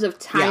in terms of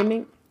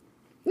timing.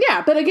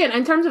 Yeah, but again,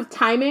 in terms of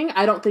timing,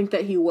 I don't think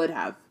that he would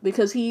have.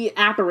 Because he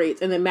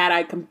apparates and then Mad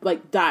Eye,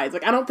 dies.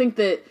 Like, I don't think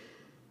that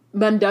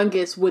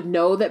Mundungus would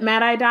know that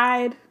Mad Eye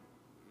died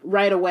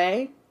right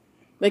away.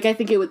 Like, I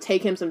think it would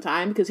take him some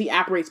time because he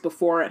apparates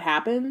before it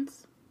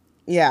happens.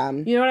 Yeah.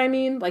 You know what I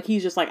mean? Like,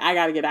 he's just like, I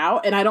gotta get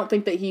out. And I don't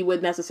think that he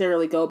would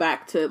necessarily go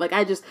back to, like,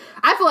 I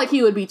feel like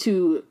he would be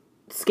too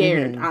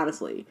scared,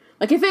 honestly.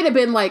 Like, if it had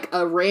been, like,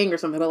 a ring or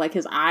something, but, like,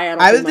 his eye,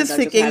 I was just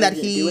thinking that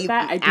he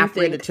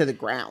apparated to the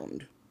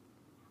ground.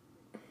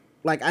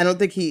 Like, I don't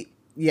think he,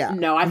 yeah.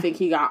 No, I think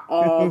he got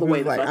all the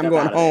way the like, fuck I'm up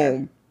going out of there.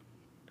 home.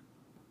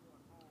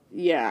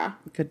 Yeah.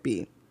 It could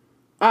be.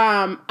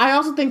 I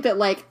also think that,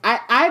 like,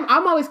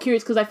 I'm always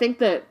curious because I think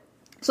that,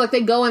 so, like,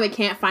 they go and they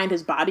can't find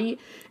his body,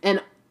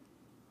 and,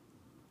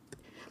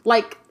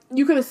 like,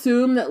 you could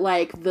assume that,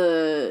 like,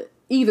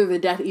 either the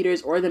Death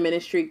Eaters or the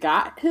Ministry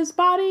got his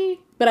body,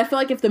 but I feel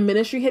like if the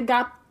Ministry had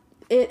got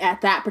it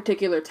at that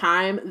particular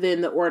time,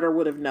 then the Order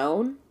would have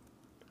known.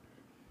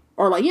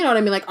 Or, like, you know what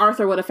I mean? Like,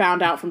 Arthur would have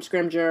found out from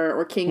Scrimgeour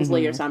or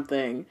Kingsley or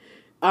something.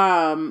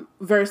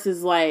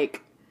 Versus,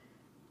 like,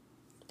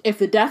 if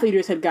the Death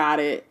Eaters had got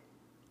it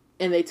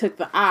and they took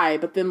the eye,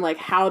 but then, like,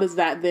 how does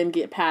that then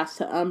get passed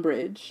to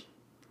Umbridge?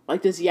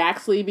 Like, does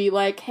Yaxley be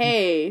like,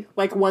 hey,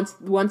 like, once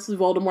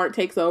Voldemort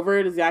takes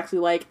over, does Yaxley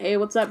like, hey,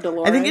 what's up,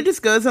 Dolores? I think it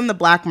just goes on the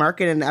black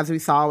market, and as we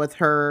saw with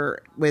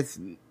her, with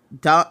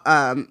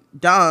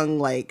Dung,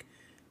 like,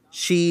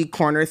 she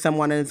corners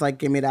someone and is like,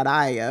 give me that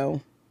eye,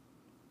 yo.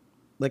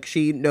 Like,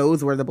 she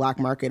knows where the black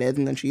market is,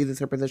 and then she uses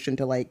her position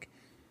to, like,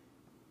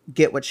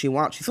 get what she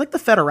wants. She's like the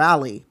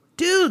Federale.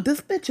 Dude,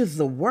 this bitch is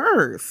the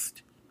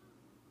worst.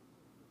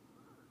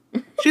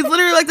 She's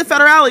literally like the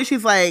Federale.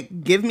 She's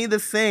like, give me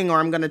this thing or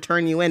I'm going to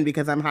turn you in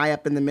because I'm high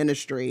up in the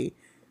Ministry.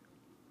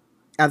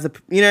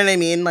 You know what I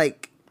mean?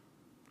 Like,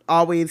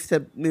 always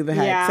to move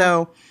ahead. Yeah.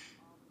 So,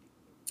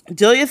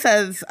 Julia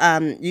says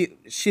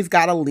she's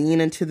got to lean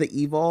into the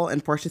evil,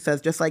 and Portia says,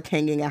 just like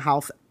hanging a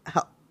house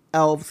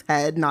elf's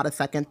head, not a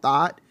second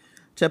thought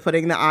to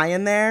putting the eye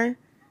in there.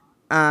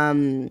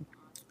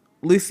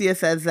 Lucia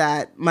says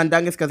that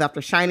Mundungus goes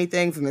after shiny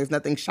things, and there's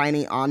nothing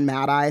shiny on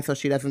Mad Eye, so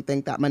she doesn't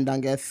think that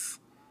Mundungus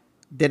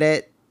did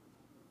it.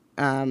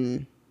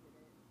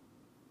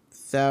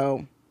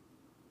 So,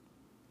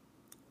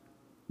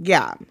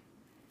 yeah.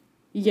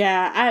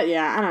 Yeah,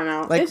 I don't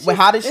know. Like,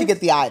 how did she get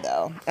the eye,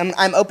 though?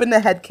 I'm open to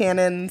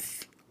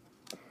headcanons.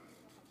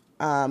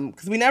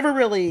 Because we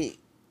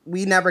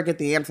never get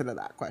the answer to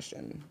that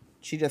question.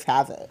 She just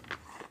has it.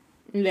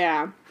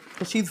 Yeah.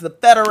 Because she's the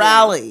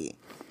Federale. Yeah.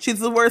 She's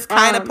the worst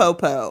kind of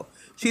popo.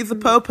 She's the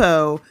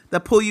popo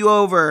that pull you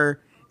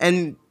over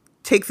and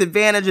takes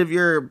advantage of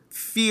your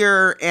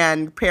fear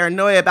and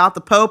paranoia about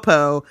the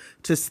popo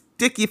to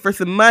stick you for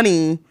some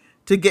money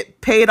to get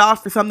paid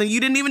off for something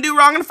you didn't even do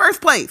wrong in the first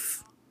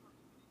place.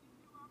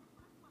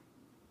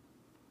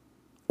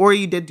 Or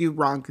you did do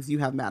wrong because you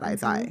have Mad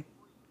Eye's eye.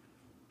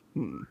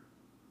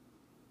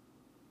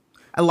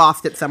 I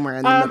lost it somewhere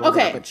in the middle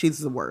there, but she's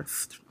the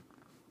worst.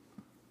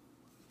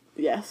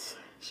 Yes,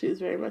 she's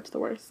very much the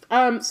worst.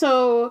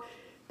 So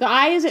the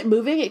eye isn't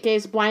moving. It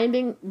gazes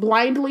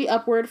blindly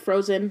upward,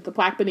 frozen. The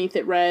plaque beneath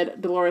it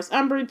read, Dolores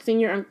Umbridge,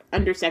 Senior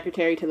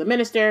Undersecretary to the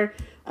Minister.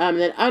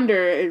 And then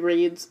under it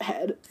reads,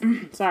 Head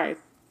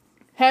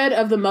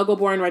of the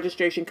Muggleborn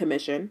Registration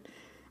Commission.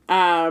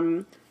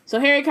 So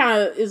Harry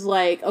kind of is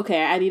like,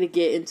 okay, I need to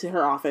get into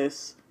her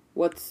office.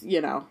 What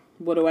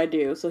do I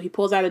do? So he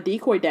pulls out a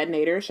decoy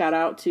detonator, shout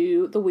out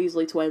to the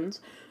Weasley twins,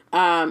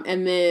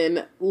 and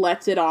then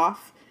lets it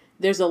off.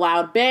 There's a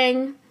loud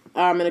bang,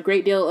 and a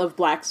great deal of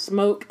black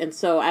smoke, and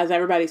so as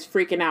everybody's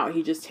freaking out,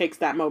 he just takes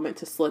that moment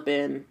to slip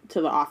in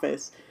to the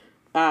office.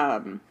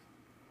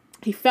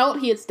 He felt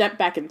he had stepped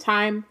back in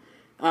time,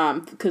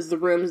 because the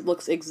room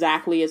looks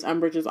exactly as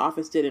Umbridge's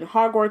office did in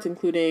Hogwarts,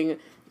 including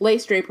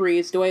lace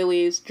draperies,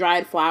 doilies,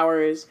 dried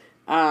flowers,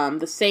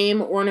 the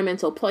same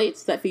ornamental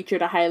plates that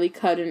featured a highly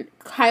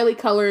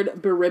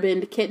colored,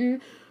 beribboned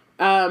kitten.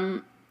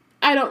 Most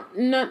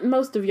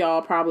of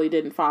y'all probably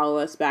didn't follow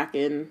us back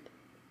in,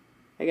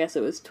 I guess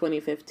it was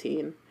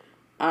 2015,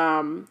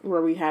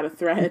 where we had a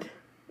thread.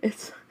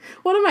 It's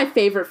one of my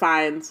favorite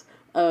finds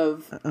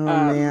of,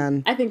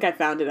 man. I think I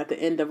found it at the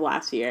end of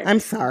last year. I'm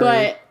sorry.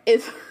 But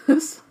it's,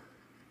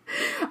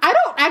 I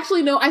don't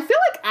actually know. I feel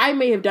like I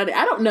may have done it.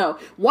 I don't know.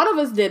 One of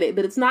us did it,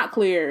 but it's not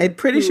clear. I'm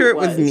pretty sure it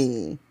was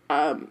me.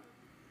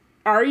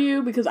 Are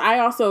you? Because I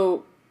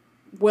also,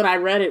 when I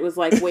read it, was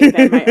like, wait,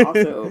 that might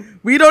also.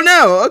 We don't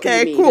know.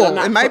 Okay, cool.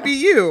 It might be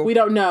you. We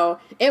don't know.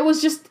 It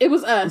was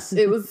us.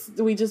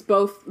 We just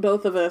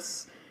both of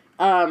us,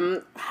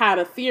 had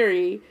a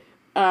theory,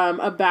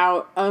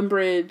 about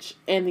Umbridge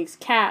and these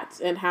cats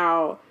and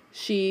how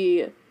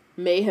she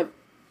may have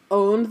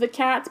owned the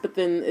cats, but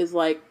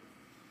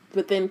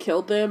then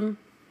killed them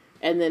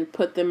and then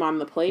put them on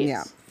the plates.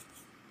 Yeah.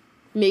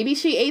 Maybe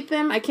she ate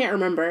them. I can't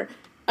remember.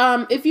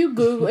 If you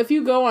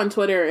go on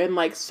Twitter and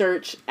like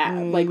search at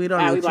like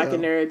Abby Black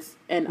and Nerds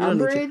and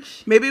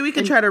Umbridge, maybe we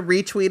can try to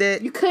retweet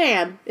it. You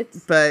can.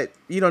 But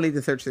you don't need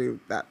to search through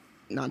that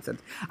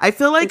nonsense. I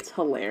feel like it's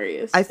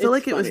hilarious. I feel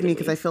like it was me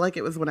because I feel like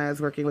it was when I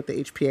was working with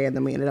the HPA and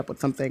then we ended up with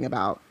something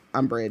about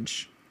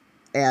Umbridge,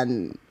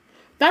 and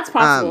that's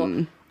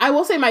possible. I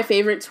will say my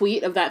favorite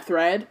tweet of that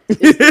thread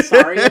is the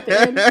sorry at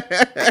the end.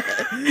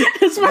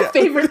 It's my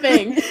favorite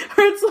thing.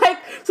 Where it's like,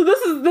 so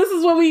this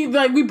is what we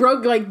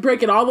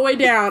break it all the way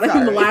down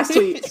in the last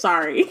tweet.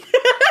 Sorry.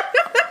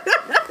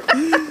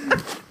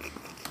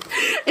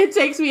 It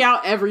takes me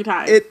out every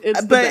time. It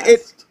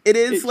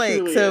is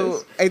like,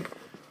 so I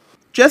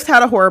just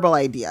had a horrible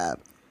idea.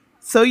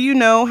 So you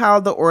know how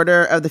in the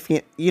Order of the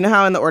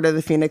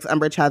Phoenix,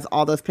 Umbridge has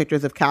all those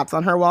pictures of cats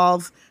on her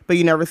walls, but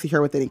you never see her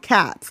with any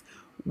cats.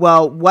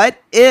 Well, what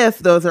if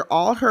those are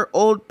all her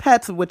old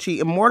pets, which she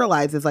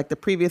immortalizes like the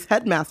previous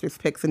headmaster's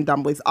pics in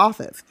Dumbledore's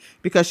office,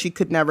 because she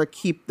could never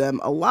keep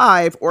them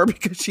alive or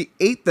because she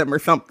ate them or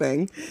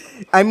something?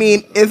 I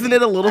mean, isn't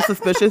it a little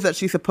suspicious that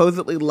she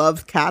supposedly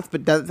loves cats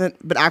but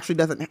actually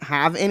doesn't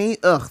have any?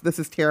 Ugh, this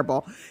is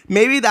terrible.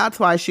 Maybe that's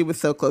why she was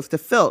so close to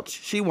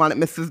Filch. She wanted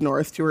Mrs.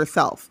 Norris to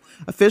herself.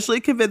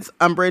 Officially convinced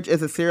Umbridge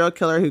is a serial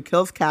killer who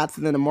kills cats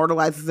and then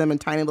immortalizes them in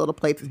tiny little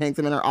plates and hangs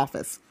them in her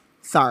office.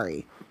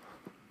 Sorry.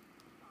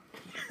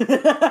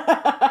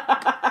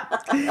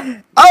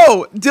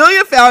 Oh,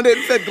 Delia found it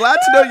and said, glad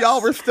to know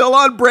y'all were still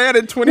on brand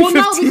in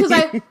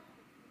 2015.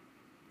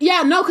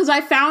 Well, no, because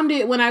I found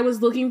it when I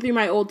was looking through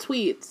my old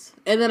tweets,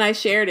 and then I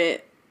shared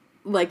it,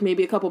 like,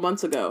 maybe a couple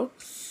months ago.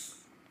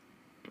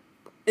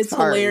 It's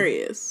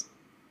hilarious.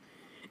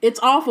 It's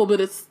awful,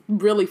 but it's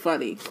really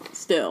funny,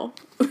 still.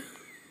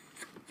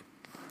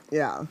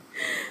 Yeah.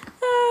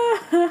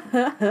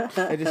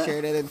 I just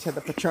shared it into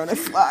the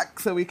Patronus Slack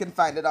so we can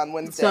find it on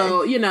Wednesday.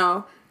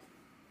 So,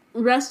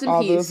 rest in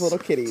all peace those little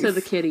kitties. To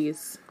the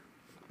kitties.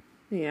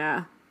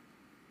 Yeah.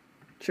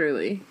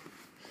 Truly.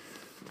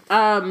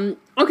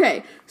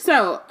 Okay,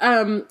 so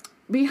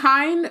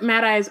behind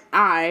Mad Eye's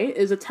eye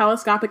is a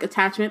telescopic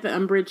attachment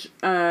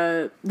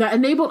that that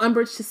enabled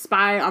Umbridge to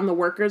spy on the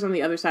workers on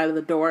the other side of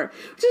the door.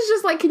 Which is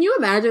just like, can you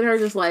imagine her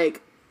just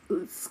like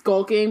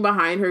skulking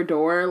behind her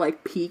door,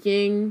 like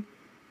peeking?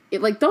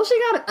 Don't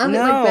she got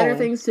better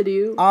things to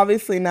do?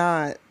 Obviously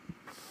not.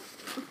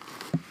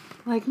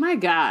 Like, my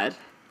God.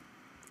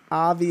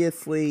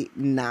 Obviously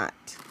not.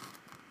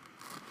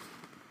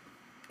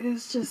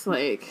 It's just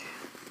like,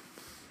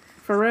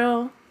 for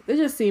real, it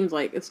just seems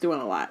like it's doing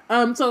a lot.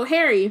 So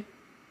Harry,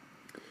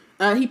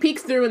 he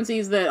peeks through and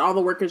sees that all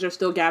the workers are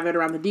still gathered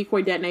around the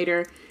decoy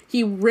detonator.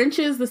 He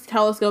wrenches this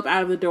telescope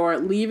out of the door,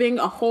 leaving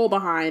a hole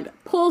behind,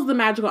 pulls the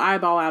magical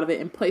eyeball out of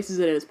it, and places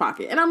it in his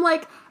pocket. And I'm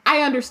like,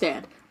 I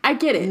understand. I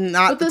get it.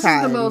 But this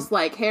is the most,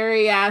 like,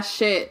 Harry-ass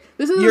shit.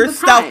 This is the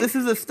stealth. time. This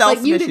is a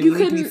stealth mission. You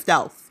need to be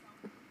stealth.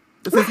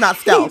 This is not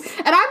stealth.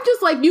 And I'm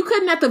just like, you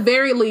couldn't at the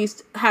very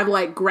least have,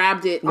 like,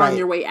 grabbed it on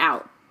your way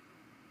out.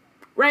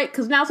 Right?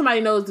 Because now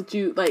somebody knows that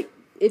you, like,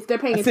 if they're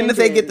paying attention. As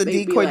soon as they get the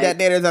decoy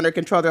detonators under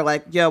control, they're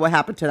like, yo, what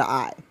happened to the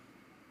eye?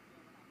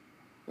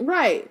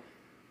 Right.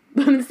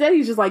 But instead,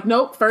 he's just like,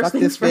 nope, first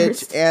things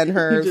first. Bitch and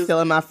her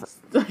still in my...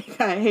 Like,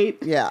 I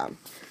hate... Yeah.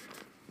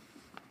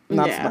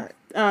 Not smart.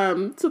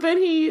 So then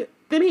he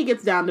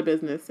gets down to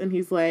business, and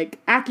he's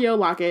like, Accio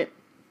Locket.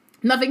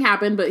 Nothing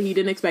happened, but he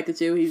didn't expect it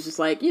to. He's just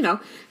like,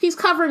 he's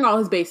covering all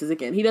his bases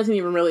again. He doesn't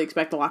even really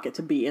expect the locket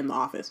to be in the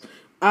office.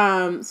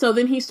 So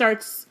then he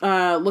starts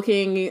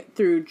looking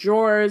through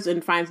drawers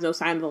and finds no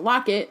sign of the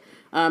locket.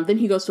 Then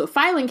he goes to a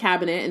filing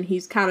cabinet, and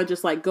he's kind of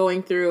just like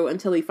going through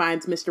until he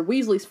finds Mr.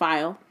 Weasley's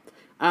file.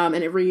 And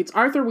it reads,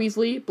 Arthur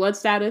Weasley, blood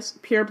status,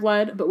 pure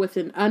blood, but with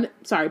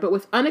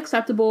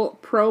unacceptable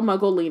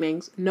pro-Muggle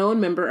leanings, known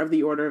member of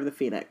the Order of the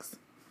Phoenix.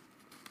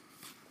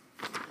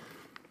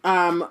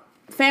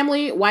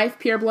 Family, wife,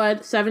 pure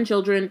blood, 7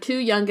 children, 2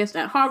 youngest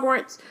at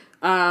Hogwarts.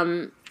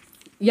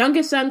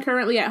 Youngest son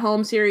currently at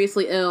home,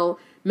 seriously ill.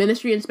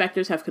 Ministry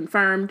inspectors have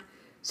confirmed.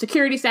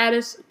 Security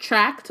status,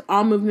 tracked.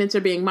 All movements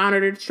are being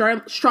monitored.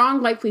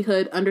 Strong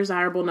likelihood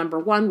undesirable number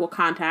 1 will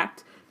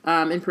contact.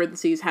 In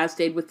parentheses, has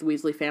stayed with the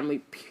Weasley family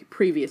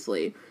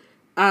previously.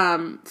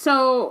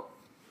 So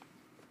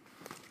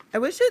I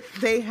wish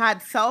they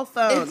had cell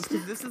phones,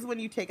 because this is when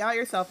you take out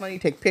your cell phone, you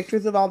take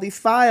pictures of all these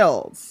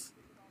files.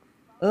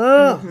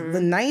 Ugh, the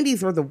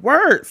 90s were the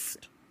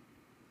worst.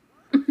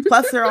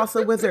 Plus, they're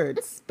also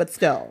wizards, but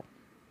still.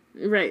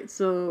 Right,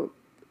 so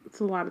it's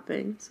a lot of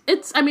things.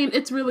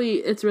 It's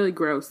really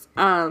gross.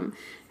 And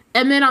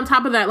then on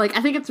top of that, like,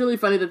 I think it's really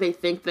funny that they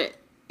think that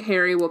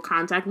Harry will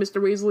contact Mr.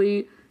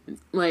 Weasley.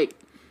 Like,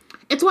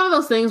 it's one of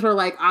those things where,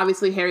 like,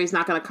 obviously Harry's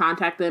not going to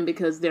contact them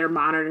because they're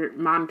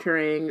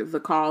monitoring the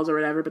calls or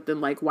whatever, but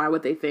then, like, why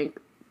would they think?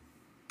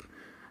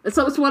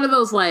 So it's one of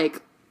those,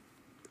 like,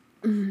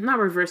 not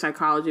reverse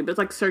psychology, but it's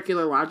like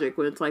circular logic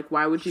when it's like,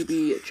 why would you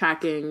be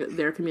tracking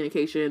their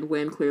communication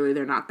when clearly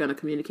they're not going to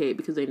communicate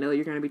because they know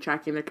you're going to be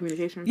tracking their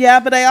communication? Yeah,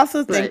 but I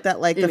also think that,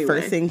 like, anyway. the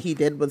first thing he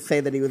did was say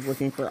that he was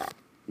looking for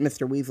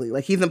Mr. Weasley.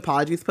 Like, he's in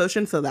Podgy's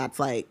potion, so that's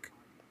like...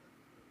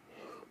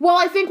 Well,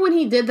 I think when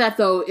he did that,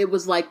 though, it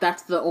was like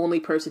that's the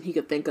only person he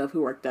could think of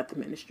who worked at the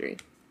Ministry.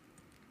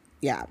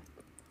 Yeah.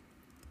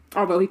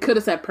 Although he could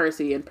have said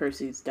Percy, and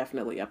Percy's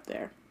definitely up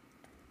there.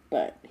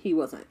 But he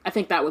wasn't. I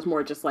think that was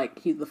more just like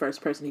he's the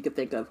first person he could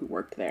think of who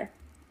worked there.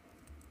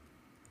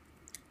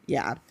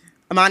 Yeah.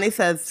 Amani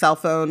says cell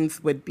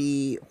phones would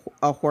be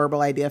a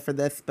horrible idea for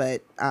this,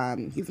 but he's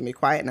going to be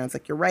quiet. And I was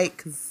like, you're right,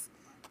 because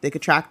they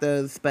could track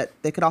those, but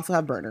they could also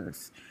have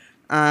burners.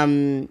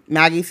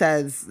 Maggie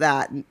says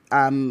that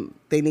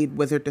they need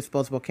wizard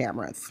disposable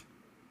cameras.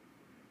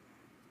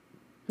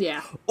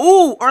 Yeah.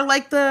 Ooh, or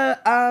like the,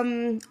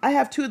 I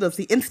have two of those,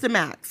 the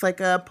Instamax, like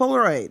a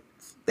Polaroid.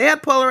 They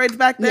had Polaroids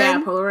back then.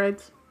 Yeah,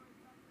 Polaroids.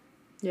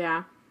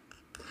 Yeah.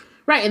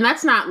 Right, and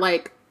that's not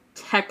like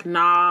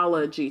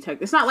technology.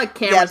 It's not like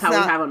cameras how we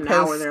have them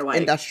now where they're like...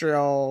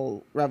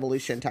 Industrial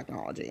Revolution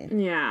technology.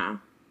 Yeah.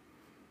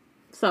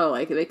 So,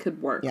 like, they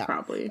could work,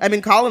 probably. I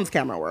mean, Colin's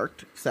camera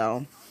worked,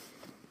 so...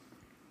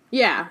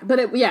 Yeah, but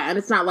and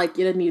it's not like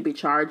it didn't need to be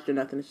charged or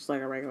nothing. It's just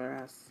like a regular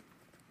ass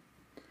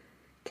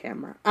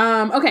camera.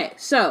 Okay,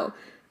 so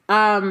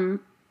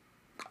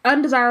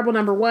undesirable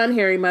number 1,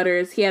 Harry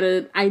mutters. He had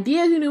an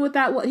idea he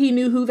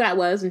knew who that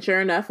was, and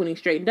sure enough, when he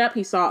straightened up,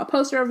 he saw a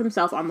poster of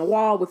himself on the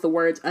wall with the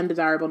words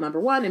undesirable number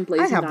 1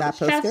 emblazoned on his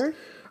chest.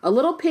 A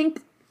little pink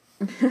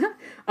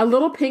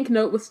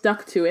note was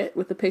stuck to it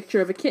with a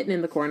picture of a kitten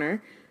in the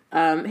corner.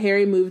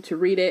 Harry moved to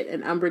read it,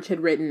 and Umbridge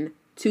had written,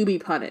 "To be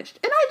punished."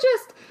 And I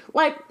just,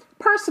 like,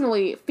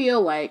 personally feel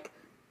like,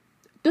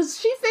 does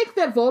she think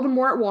that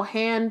Voldemort will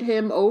hand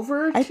him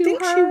over to her? I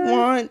think she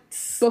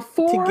wants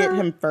to get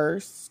him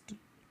first.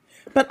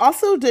 But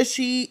also, is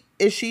she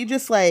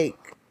just,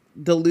 like,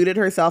 deluded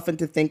herself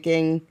into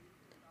thinking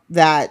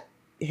that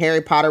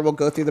Harry Potter will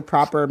go through the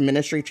proper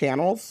ministry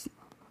channels?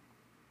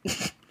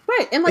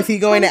 Right, and like, is he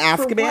going to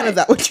Azkaban? Is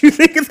that what you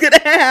think is going to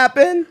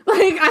happen?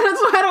 Like,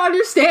 that's what I don't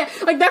understand.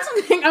 Like, that's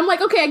the thing. I'm like,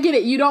 okay, I get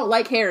it. You don't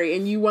like Harry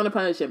and you want to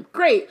punish him.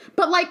 Great.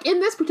 But, like, in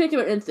this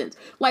particular instance,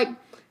 like,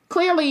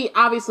 clearly,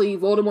 obviously,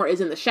 Voldemort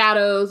is in the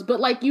shadows, but,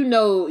 like, you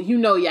know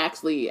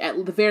Yaxley,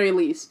 at the very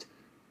least,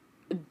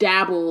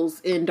 dabbles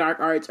in dark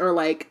arts, or,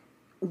 like,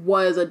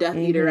 was a Death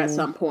Eater at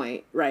some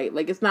point, right?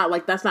 Like, it's not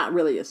like, that's not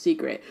really a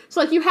secret.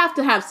 So, like, you have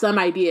to have some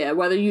idea,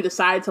 whether you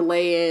decide to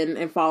lay in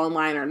and fall in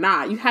line or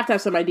not, you have to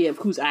have some idea of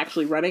who's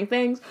actually running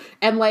things.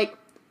 And, like,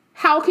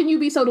 how can you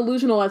be so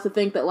delusional as to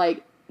think that,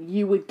 like,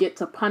 you would get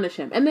to punish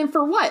him? And then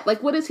for what?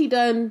 Like, what has he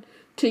done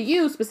to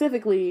you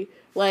specifically?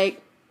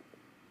 Like,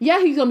 yeah,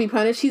 he's gonna be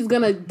punished. He's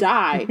gonna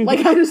die.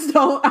 Like, I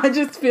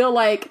just feel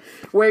like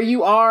where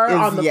you are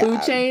on the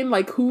food chain,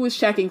 like, who is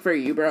checking for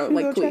you, bro?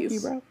 Like,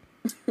 please. Bro.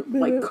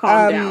 Like,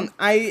 calm down.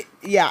 I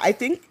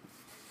think,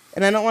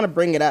 and I don't want to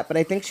bring it up, but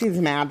I think she's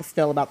mad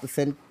still about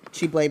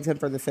she blames him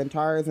for the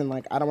centaurs, and,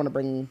 like, I don't want to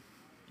bring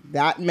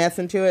that mess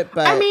into it,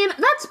 but... I mean,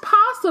 that's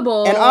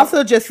possible. And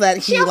also just that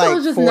he,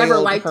 like, just foiled never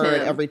liked her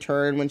him at every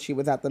turn when she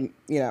was at the,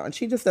 and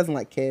she just doesn't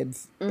like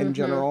kids in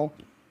general.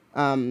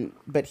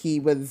 But he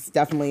was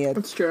definitely a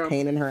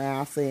pain in her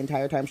ass the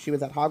entire time she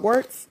was at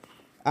Hogwarts,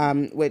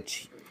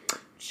 which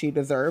she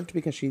deserved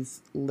because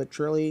she's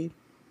literally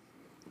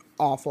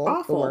awful.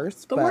 The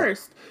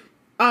worst.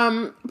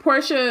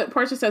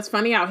 Portia says,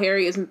 funny how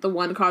Harry isn't the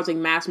one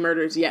causing mass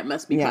murders yet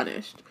must be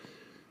punished.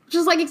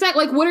 Just like,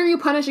 exactly, like, what are you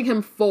punishing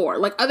him for?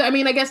 Like, I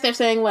mean, I guess they're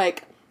saying,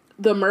 like,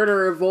 the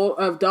murder of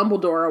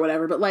Dumbledore or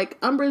whatever, but, like,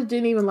 Umbridge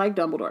didn't even like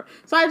Dumbledore.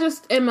 So I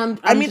just am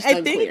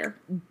unclear.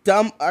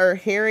 think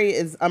Harry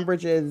is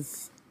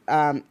Umbridge's,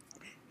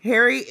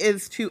 Harry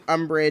is to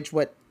Umbridge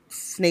what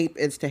Snape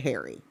is to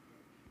Harry.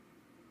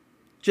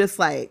 Just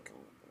like,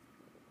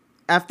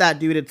 F that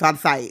dude, it's on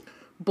sight.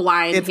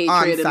 Blind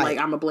hatred and, like,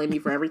 I'm gonna blame you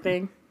for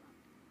everything.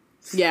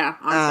 Yeah,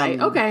 on sight.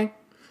 Okay.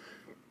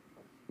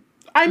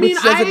 I mean,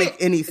 which doesn't make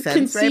any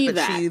sense, right?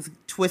 But she's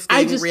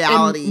twisting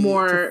reality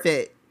to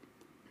fit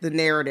the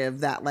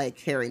narrative that, like,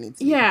 Harry needs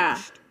to be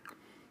punished.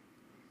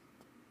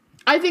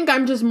 I think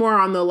I'm just more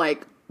on the,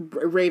 like,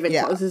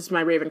 Ravenclaw. This is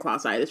my Ravenclaw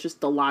side. It's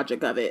just the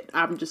logic of it.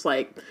 I'm just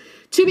like,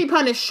 to be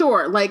punished,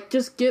 sure. Like,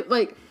 just give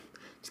him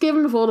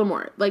to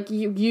Voldemort. Like,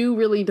 you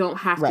really don't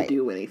have to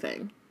do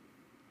anything.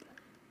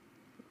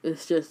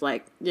 It's just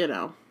like,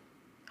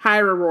 high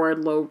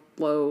reward,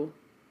 low.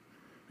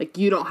 Like,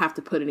 you don't have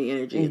to put any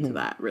energy into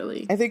that,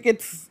 really. I think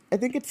it's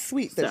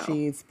sweet that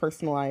she's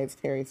personalized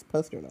Harry's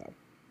poster, though.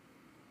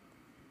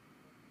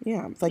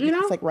 Yeah, it's like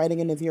it's like writing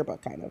in his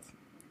yearbook, kind of.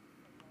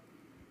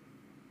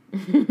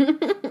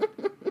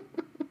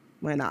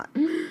 Why not?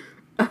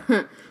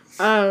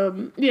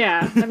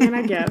 Yeah, I mean,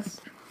 I guess.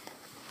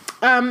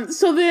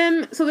 So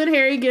then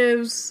Harry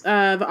gives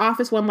the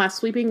office one last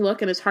sweeping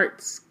look, and his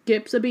heart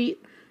skips a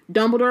beat.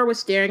 Dumbledore was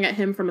staring at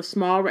him from a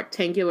small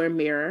rectangular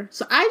mirror.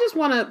 So I just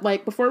want to,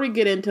 like, before we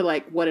get into,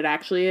 like, what it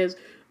actually is,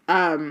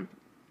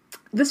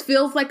 this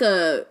feels like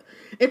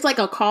it's like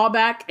a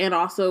callback and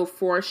also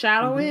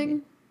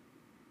foreshadowing,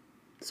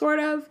 sort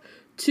of,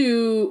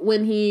 to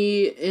when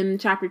he, in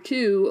chapter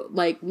 2,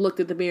 like, looked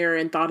at the mirror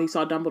and thought he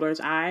saw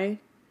Dumbledore's eye.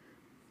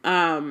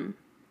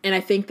 And I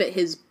think that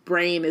his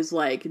brain is,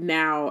 like,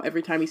 now,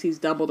 every time he sees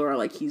Dumbledore,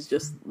 like, he's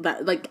just,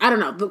 that, like, I don't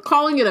know,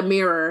 calling it a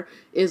mirror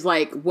is,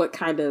 like, what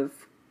kind of,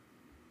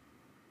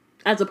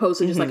 as opposed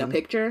to just, like, a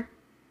picture,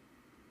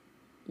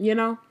 you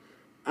know?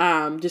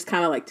 Just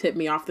kind of, like, tipped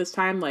me off this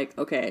time, like,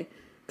 okay,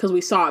 because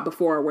we saw it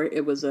before where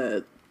it was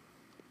the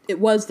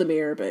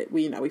mirror, but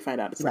we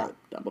find out it's not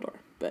Dumbledore,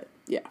 but,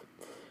 yeah.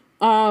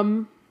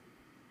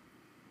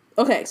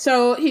 Okay,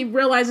 so he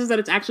realizes that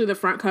it's actually the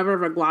front cover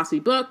of a glossy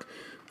book.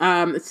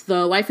 It's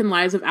The Life and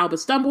Lives of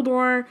Albus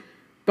Dumbledore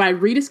by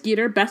Rita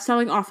Skeeter,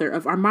 best-selling author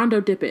of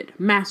Armando Dippet,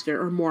 Master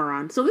or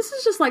Moron. So this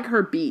is just like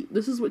her beat.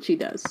 This is what she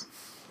does.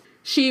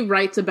 She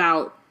writes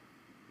about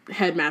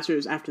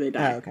headmasters after they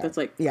die. Okay. That's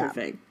like her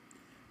thing.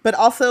 But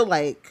also,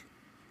 like,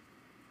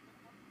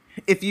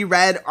 if you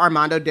read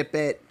Armando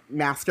Dippet,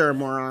 Master or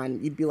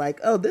Moron, you'd be like,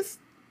 oh, this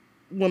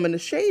woman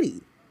is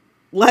shady.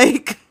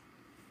 Like,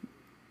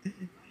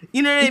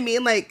 you know what I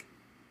mean? Like,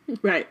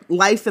 right.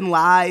 Life and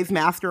Lies,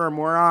 Master or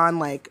Moron.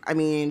 Like, I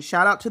mean,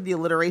 shout out to the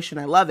alliteration.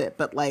 I love it.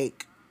 But,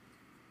 like,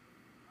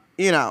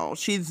 you know,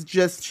 she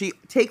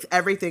takes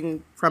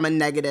everything from a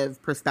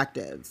negative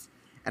perspective.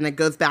 And it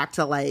goes back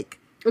to, like,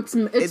 it's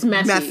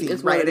messy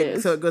is what right? it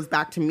is. So it goes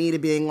back to me to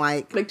being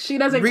like she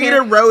doesn't Rita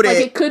care. wrote like,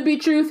 it. It could be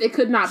truth. It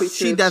could not be truth.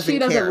 She doesn't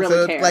care. Really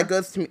so care. It, like,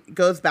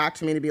 goes back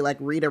to me to be like,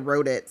 Rita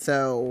wrote it.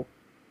 So,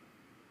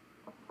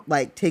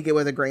 like, take it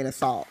with a grain of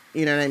salt.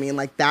 You know what I mean?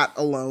 Like, that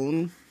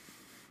alone.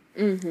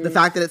 Mm-hmm. The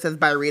fact that it says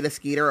by Rita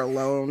Skeeter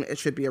alone, it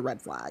should be a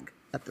red flag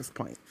at this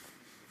point.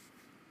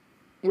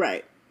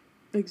 Right.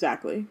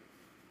 Exactly.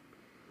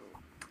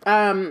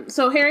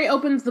 So Harry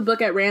opens the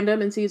book at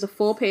random and sees a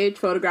full-page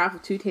photograph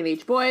of 2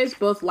 teenage boys,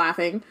 both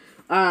laughing.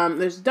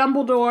 There's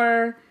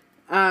Dumbledore,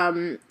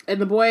 and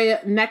the boy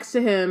next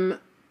to him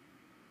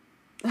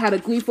had a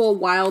gleeful,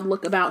 wild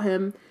look about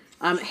him.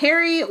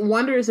 Harry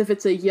wonders if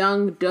it's a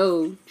young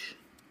Doge,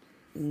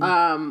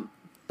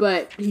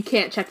 but he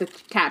can't check the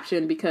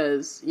caption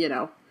because, you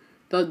know,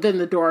 then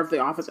the door of the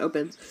office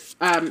opens.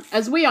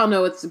 As we all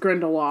know, it's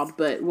Grindelwald,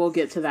 but we'll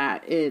get to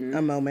that in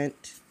a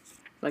moment.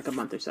 Like a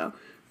month or so.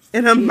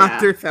 In a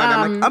month or so.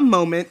 I'm like, a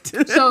moment.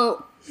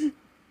 So,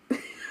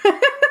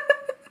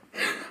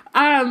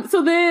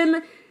 so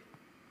then,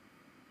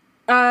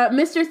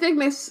 Mr.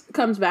 Thickness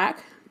comes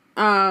back.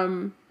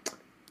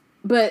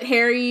 But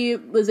Harry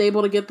was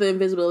able to get the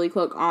invisibility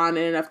cloak on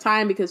in enough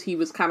time because he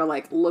was kind of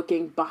like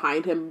looking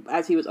behind him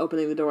as he was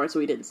opening the door, so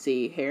he didn't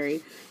see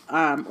Harry,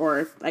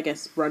 or I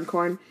guess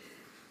Runcorn.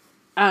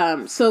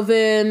 So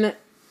then,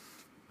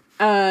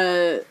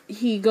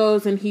 he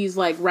goes and he's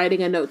like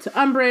writing a note to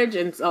Umbridge,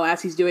 and so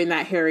as he's doing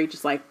that, Harry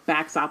just like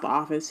backs out the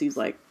office. He's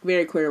like,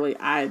 very clearly,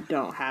 I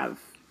don't have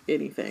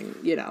anything,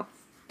 you know,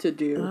 to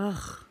do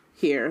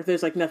here.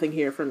 There's like nothing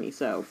here for me,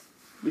 so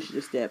we should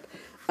just dip.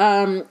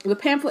 The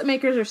pamphlet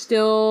makers are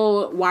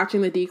still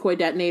watching the decoy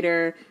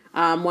detonator.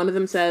 One of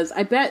them says,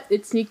 I bet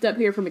it sneaked up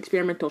here from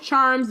experimental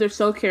charms. They're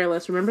so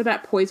careless. Remember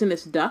that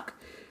poisonous duck?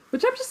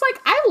 Which I'm just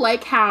like, I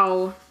like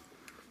how,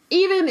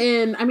 even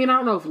in, I mean, I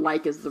don't know if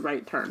like is the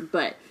right term,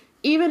 but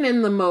even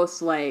in the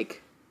most,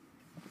 like,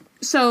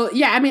 so,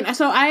 yeah, I mean,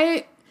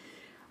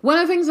 one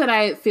of the things that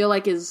I feel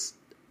like is,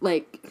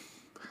 like,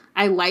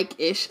 I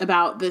like-ish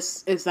about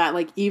this is that,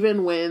 like,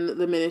 even when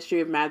the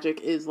Ministry of Magic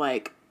is,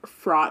 like,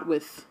 fraught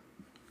with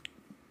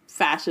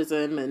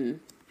fascism and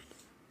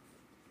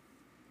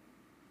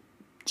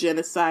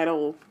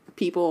genocidal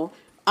people,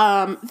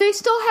 they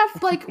still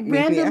have, like,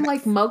 random,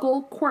 like,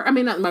 magical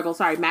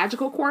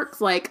quirks,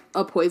 like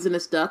a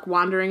poisonous duck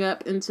wandering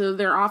up into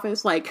their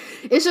office. Like,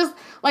 it's just,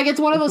 like, it's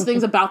one of those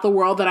things about the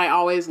world that I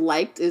always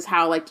liked, is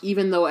how, like,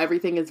 even though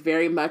everything is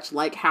very much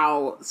like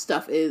how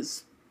stuff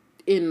is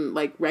in,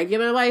 like,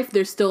 regular life,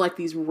 there's still, like,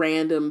 these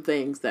random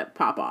things that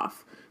pop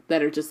off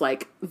that are just,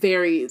 like,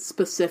 very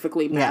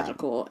specifically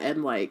magical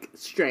and, like,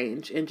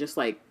 strange and just,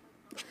 like...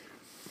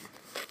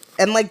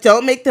 And, like,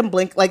 don't make them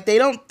blink. Like, they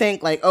don't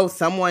think, like, oh,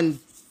 someone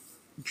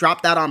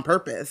dropped that on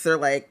purpose. They're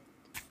like,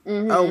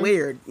 oh,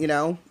 weird, you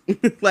know?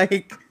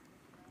 Like,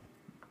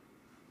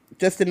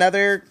 just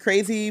another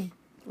crazy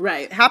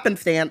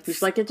happenstance.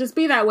 Just, like, it just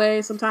be that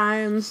way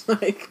sometimes.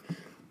 Like,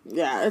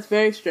 yeah, it's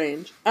very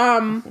strange.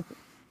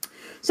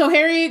 So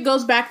Harry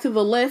goes back to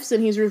the lifts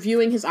and he's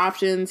reviewing his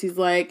options. He's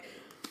like...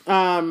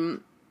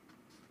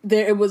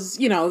 it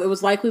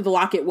was likely the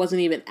locket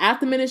wasn't even at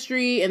the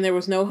Ministry, and there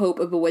was no hope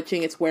of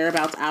bewitching its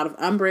whereabouts out of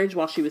Umbridge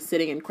while she was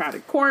sitting in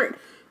crowded court.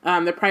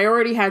 The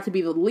priority had to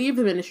be to leave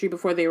the Ministry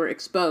before they were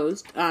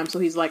exposed. So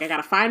he's like, I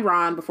gotta find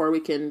Ron before we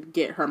can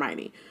get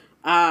Hermione.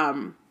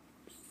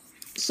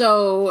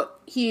 So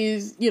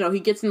he's, he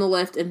gets in the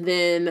lift, and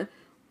then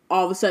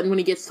all of a sudden when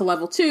he gets to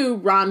level 2,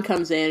 Ron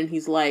comes in and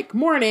he's like,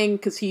 morning,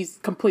 because he's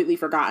completely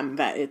forgotten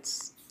that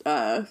it's,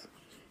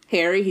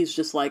 Harry. He's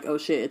just like, oh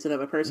shit, it's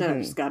another person.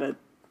 I just gotta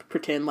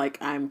pretend like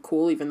I'm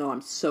cool even though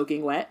I'm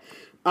soaking wet.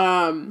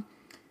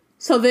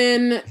 So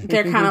then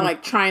they're kind of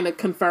like trying to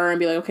confer and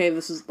be like, okay,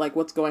 this is like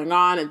what's going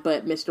on.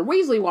 But Mr.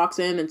 Weasley walks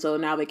in, and so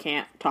now they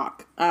can't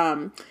talk.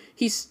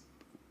 He's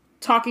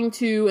talking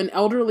to an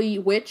elderly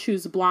witch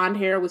whose blonde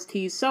hair was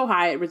teased so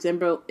high it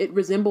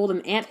resembled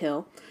an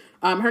anthill.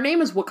 Her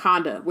name is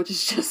Wakanda, which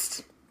is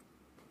just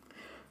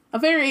a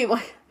very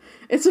like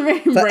it's a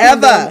very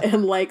random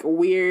and like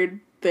weird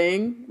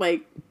thing.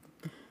 Like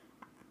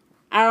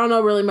I don't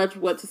know really much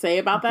what to say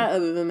about that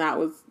other than that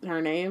was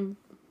her name.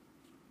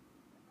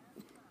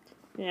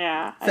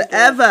 Yeah,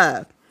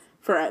 forever.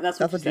 That's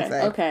what you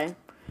say. Okay,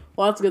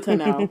 well that's good to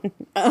know.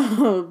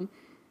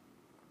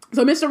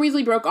 So Mr.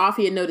 Weasley broke off.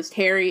 He had noticed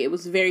Harry. It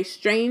was very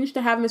strange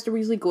to have Mr.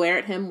 Weasley glare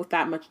at him with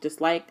that much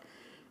dislike.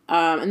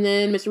 And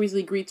then Mr.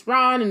 Weasley greets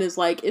Ron and is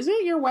like,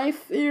 isn't your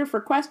wife here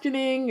for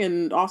questioning?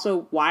 And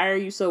also, why are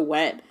you so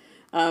wet?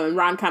 And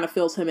Ron kind of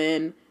fills him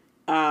in,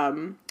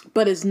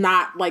 but is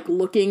not, like,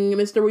 looking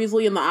Mr.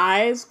 Weasley in the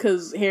eyes,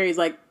 because Harry's,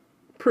 like,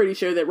 pretty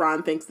sure that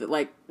Ron thinks that,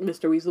 like,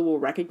 Mr. Weasley will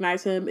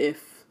recognize him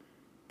if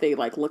they,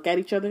 like, look at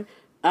each other.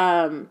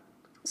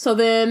 So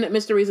then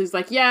Mr. Weasley's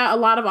like, yeah, a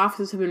lot of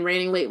offices have been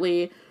raining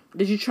lately.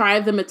 Did you try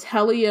the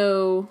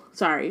Meteolo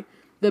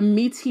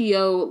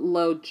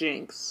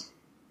Jinx?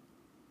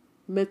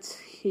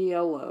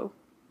 Meteolo.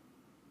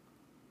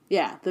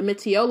 Yeah, the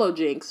Meteolo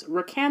Jinx,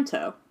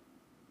 Recanto.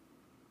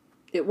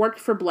 It worked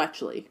for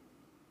Bletchley.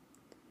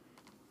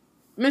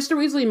 Mr.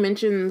 Weasley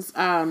mentions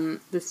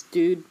this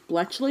dude,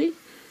 Bletchley,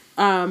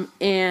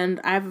 and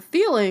I have a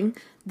feeling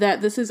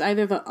that this is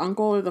either the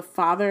uncle or the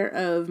father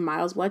of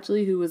Miles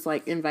Bletchley, who was,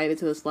 like, invited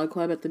to the Slug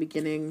Club at the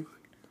beginning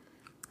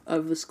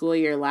of the school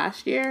year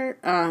last year.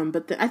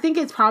 But I think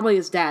it's probably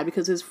his dad,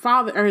 because his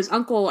father, or his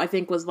uncle, I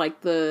think, was,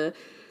 like, the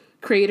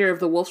creator of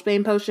the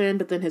Wolfsbane potion,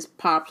 but then his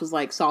pops was,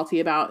 like, salty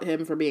about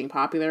him for being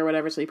popular or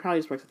whatever, so he probably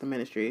just works at the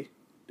Ministry.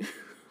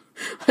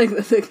 Like,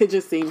 it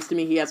just seems to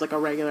me he has, like, a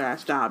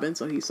regular-ass job, and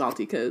so he's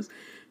salty because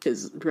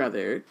his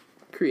brother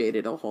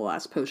created a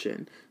whole-ass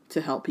potion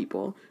to help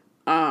people.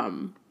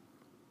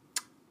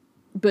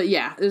 But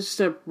yeah, it's just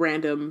a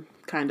random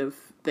kind of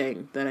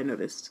thing that I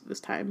noticed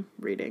this time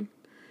reading,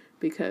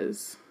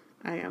 because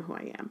I am who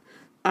I am.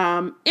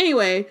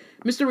 Anyway,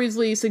 Mr.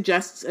 Weasley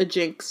suggests a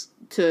jinx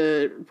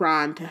to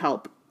Ron to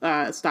help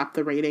stop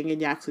the raiding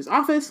in Yaxley's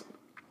office.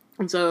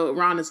 And so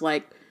Ron is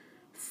like,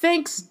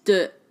 thanks,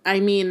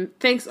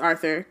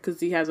 Arthur,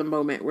 because he has a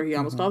moment where he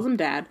almost calls him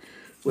Dad.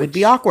 Which would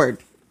be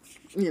awkward.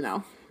 You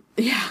know,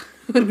 yeah.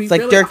 Would be it's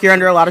like, really Dirk, awkward. You're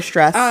under a lot of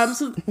stress.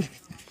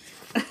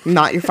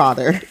 Not your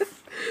father.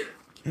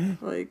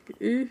 Like,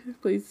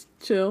 please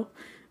chill.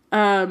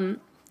 So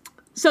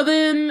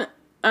then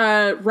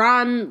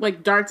Ron,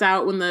 like, darts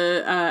out when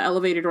the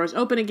elevator doors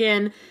open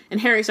again, and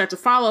Harry starts to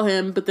follow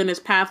him, but then his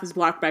path is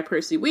blocked by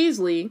Percy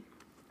Weasley,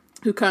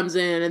 who comes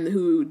in and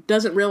who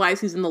doesn't realize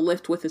he's in the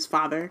lift with his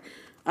father.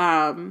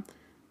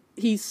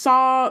 He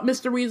saw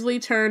Mr. Weasley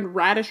turn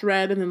radish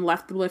red and then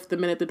left the lift the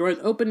minute the doors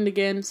opened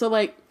again. So,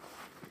 like,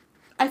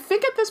 I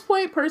think at this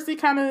point, Percy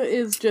kind of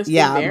is just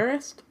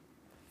embarrassed.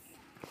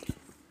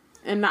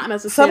 And not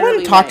necessarily.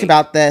 Someone talked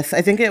about this.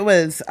 I think it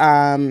was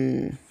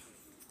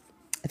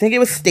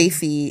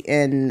Stacy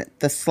in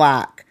the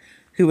Slack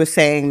who was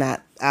saying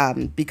that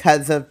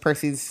because of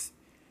Percy's,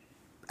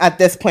 at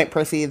this point,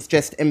 Percy is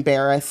just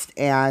embarrassed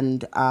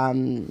and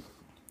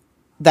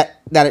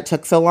that it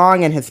took so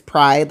long, and his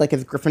pride, like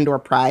his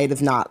Gryffindor pride,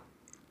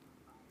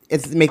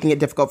 is making it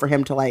difficult for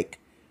him to, like,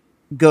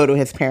 go to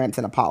his parents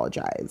and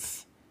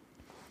apologize.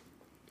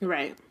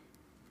 Right.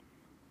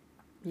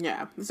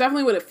 Yeah, it's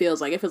definitely what it feels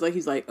like. It feels like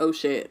he's like, oh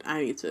shit,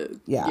 I need to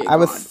get I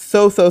was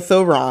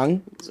so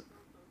wrong.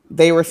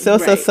 They were so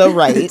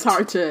right. It's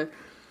hard to,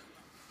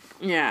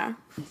 yeah.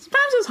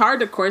 Sometimes it's hard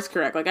to course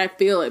correct. Like, I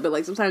feel it, but,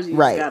 like, sometimes you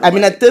just gotta, I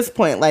mean, at this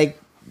point, like,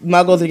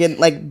 Muggles are getting,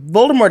 like,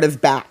 Voldemort is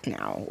back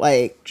now.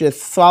 Like,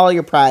 just swallow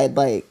your pride,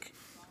 like,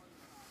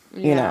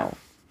 you know.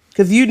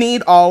 Because you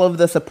need all of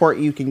the support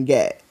you can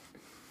get.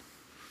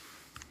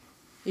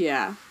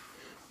 Yeah.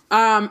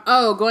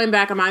 Going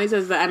back, Amani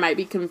says that I might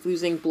be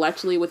confusing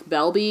Bletchley with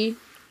Belby.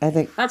 I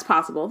think that's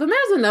possible. Then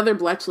there's another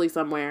Bletchley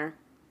somewhere.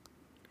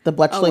 The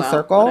Bletchley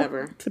Circle?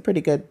 Whatever. It's a pretty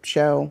good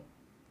show.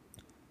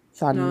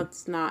 No,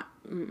 it's not.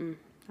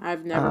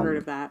 I've never heard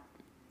of that.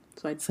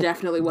 So I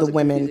definitely wasn't. The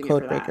Women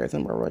Code Breakers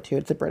in World War II.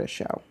 It's a British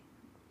show.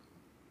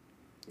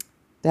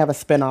 They have a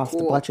spin-off, The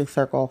Bletchley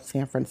Circle,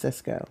 San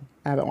Francisco.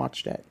 I haven't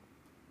watched it.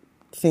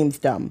 Seems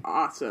dumb.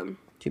 Awesome.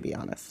 To be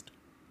honest.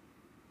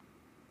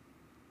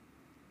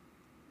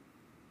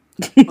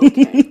 Okay.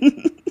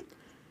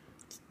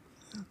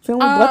 It's the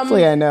only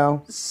Bletchley I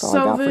know.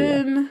 So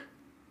then,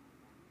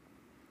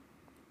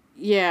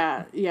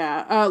 yeah.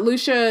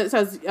 Lucia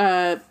says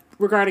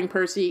regarding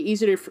Percy,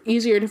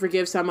 easier to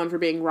forgive someone for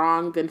being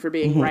wrong than for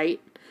being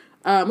right,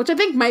 which I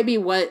think might be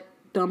what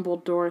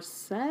Dumbledore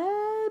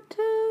said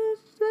to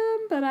them,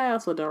 but I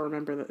also don't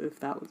remember if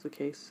that was the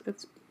case.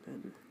 It's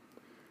been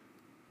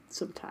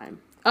some time.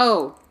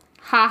 Oh,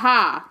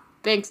 haha!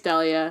 Thanks,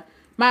 Delia.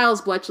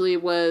 Miles Bletchley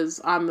was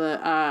on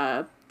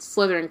the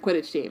Slytherin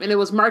Quidditch team, and it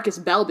was Marcus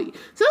Belby.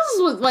 So this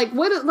is what,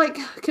 like,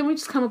 can we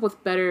just come up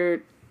with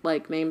better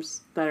like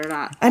names that are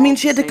not. I mean,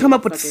 she had to come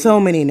up with so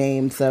many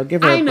names, so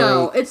give her a break. I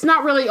know. It's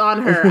not really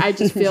on her. I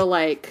just feel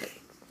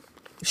like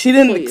she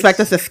didn't expect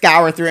us to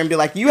scour through and be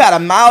like, you had a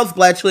Miles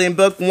Bletchley in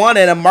book 1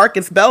 and a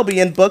Marcus Belby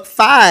in book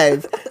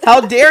 5.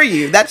 How dare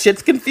you? That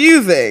shit's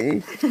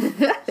confusing.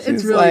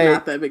 It's really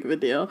not that big of a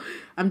deal.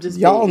 I'm just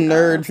y'all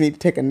nerds need to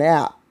take a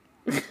nap.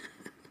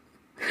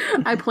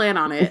 I plan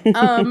on it.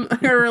 I'm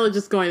really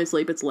just going to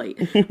sleep. It's late.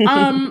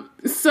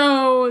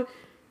 So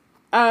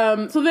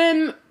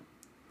then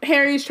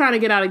Harry's trying to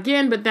get out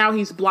again, but now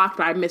he's blocked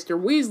by Mr.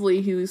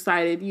 Weasley, who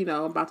decided,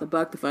 about to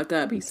buck the fuck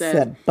up. He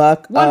said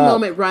buck one up.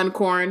 moment,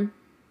 Runcorn.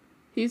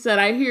 He said,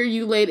 I hear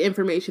you laid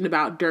information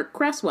about Dirk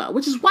Cresswell,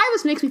 which is why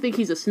this makes me think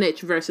he's a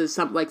snitch versus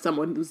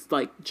someone whose,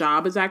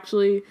 job is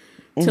actually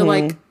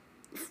to,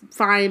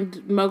 find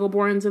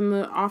Muggleborns in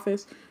the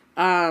office.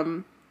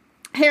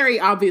 Harry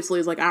obviously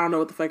is like, I don't know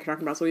what the fuck you're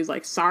talking about. So he's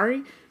like,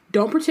 sorry.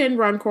 Don't pretend,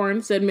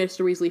 Runcorn, said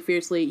Mr. Weasley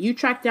fiercely. You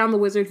tracked down the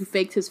wizard who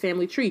faked his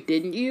family tree,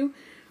 didn't you?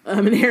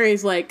 And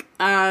Harry's like,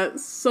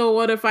 so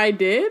what if I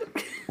did?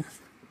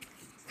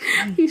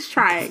 He's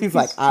trying. He's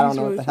like, I don't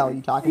know what the hell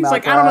you're talking about.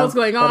 He's like, I don't know what's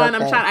going on. Okay.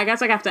 I'm trying. I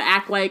guess I have to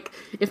act like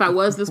if I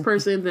was this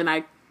person, then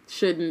I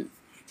shouldn't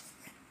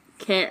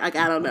care. Like,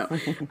 I don't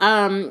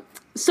know.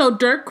 So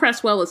Dirk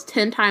Cresswell is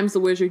 10 times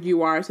the wizard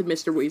you are, said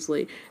Mr.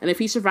 Weasley. And if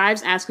he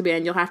survives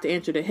Azkaban, you'll have to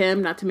answer to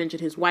him, not to mention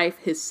his wife,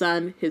 his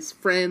son, his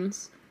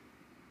friends.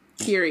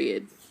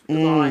 Period.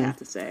 Is all I have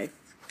to say.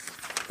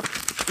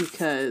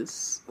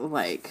 Because,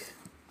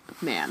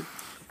 man.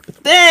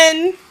 But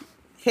then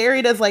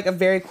Harry does a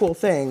very cool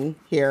thing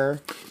here.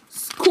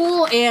 It's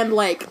cool and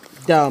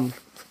dumb.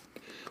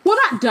 Well,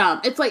 not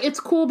dumb. It's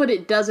cool, but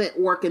it doesn't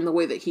work in the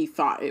way that he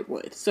thought it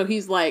would. So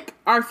he's like,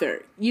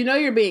 Arthur,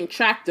 you're being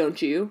tracked, don't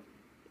you?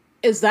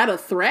 Is that a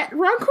threat,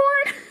 Runcorn?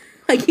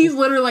 He's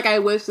literally like, I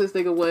wish this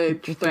nigga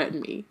would threaten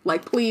me.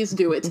 Please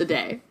do it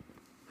today.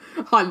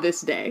 On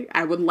this day.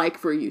 I would like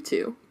for you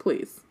to.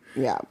 Please.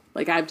 Yeah.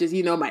 I've just,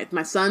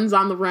 my son's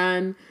on the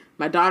run.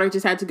 My daughter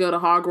just had to go to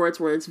Hogwarts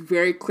where it's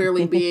very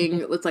clearly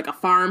it's like a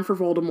farm for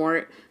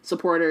Voldemort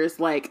supporters.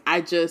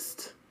 I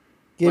just...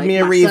 Give me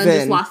a reason. My son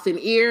just lost an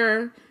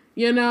ear.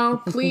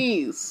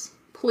 Please.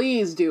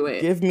 Please do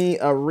it. Give me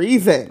a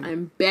reason.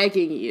 I'm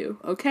begging you.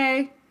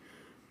 Okay?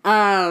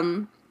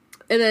 And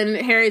then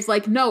Harry's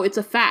like, no, it's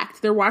a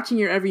fact. They're watching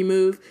your every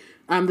move.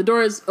 The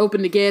doors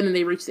opened again and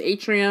they reached the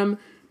atrium.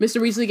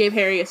 Mr. Weasley gave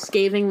Harry a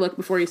scathing look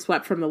before he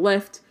swept from the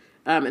lift.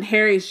 And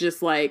Harry's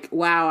just like,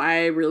 wow,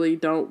 I really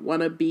don't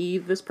want to be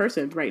this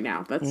person right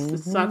now. It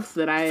sucks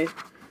that I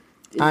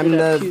ended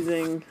up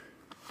choosing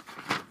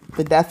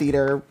the Death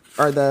Eater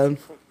or the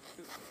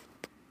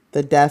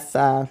death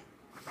or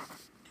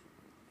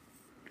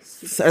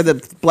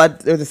the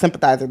blood or the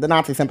sympathizer, the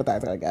Nazi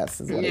sympathizer, I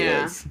guess is what it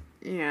is.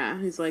 Yeah,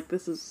 he's like,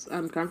 this is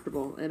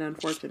uncomfortable and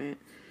unfortunate.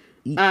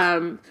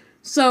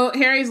 So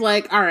Harry's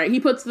like, all right,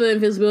 he puts the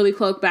invisibility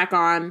cloak back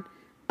on.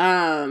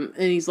 And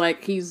he's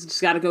like, he's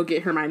just got to go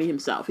get Hermione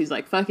himself. He's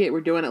like, fuck it,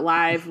 we're doing it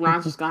live.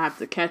 Ron's just gonna have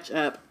to catch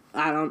up.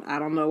 I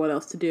don't know what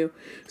else to do.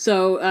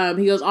 So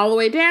he goes all the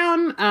way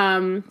down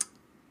and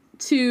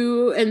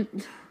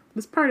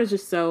this part is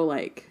just so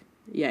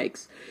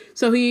yikes.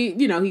 So he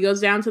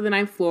goes down to the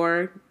 9th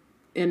floor,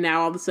 and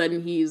now all of a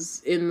sudden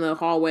he's in the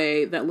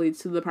hallway that leads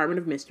to the Department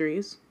of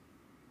Mysteries.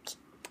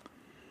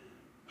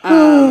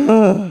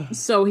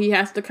 So he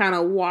has to kind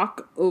of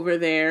walk over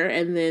there,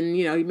 and then,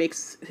 he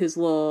makes his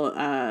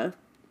little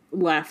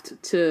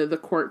left to the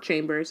court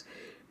chambers.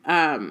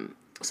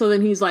 So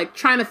then he's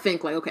trying to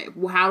think okay,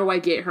 well, how do I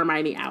get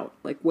Hermione out?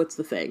 What's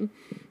the thing?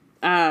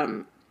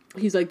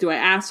 He's like, do I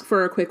ask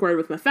for a quick word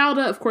with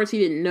Mafalda? Of course, he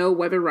didn't know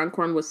whether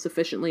Runcorn was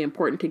sufficiently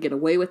important to get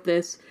away with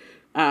this.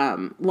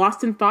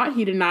 Lost in thought,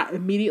 he did not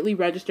immediately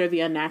register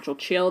the unnatural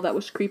chill that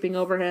was creeping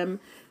over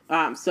him.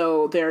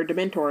 So there are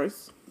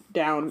Dementors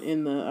down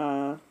in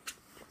the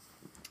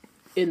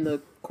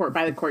court,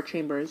 by the court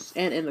chambers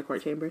and in the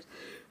court chambers.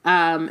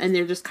 And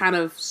they're just kind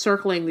of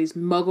circling these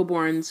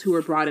Muggleborns who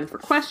were brought in for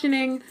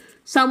questioning.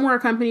 Some were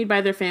accompanied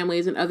by their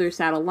families and others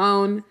sat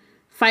alone.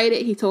 Fight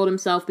it, he told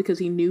himself, because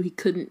he knew he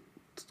couldn't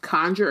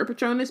conjure a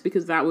Patronus,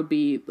 because that would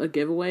be a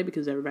giveaway,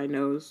 because everybody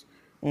knows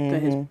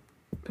that his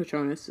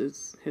Patronus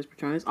is his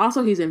Patronus.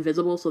 Also, he's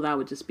invisible, so that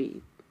would just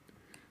be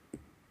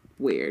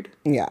weird.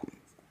 Yeah.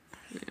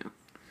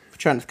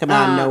 Patronus come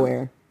out of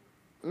nowhere.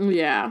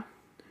 Yeah.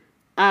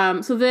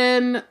 So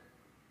then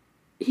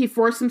he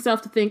forced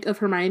himself to think of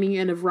Hermione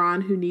and of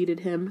Ron, who needed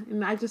him.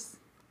 And I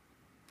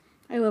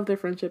love their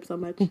friendship so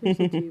much. They're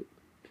so cute.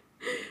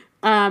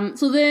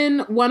 So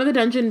then one of the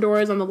dungeon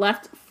doors on the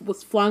left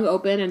was flung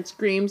open and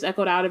screams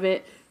echoed out of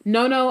it.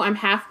 No, I'm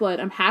half-blood.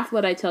 I'm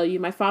half-blood, I tell you.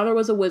 My father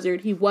was a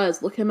wizard. He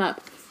was. Look him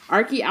up.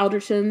 Archie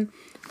Alderson.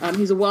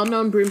 He's a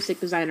well-known broomstick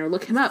designer.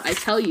 Look him up, I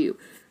tell you.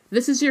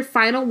 This is your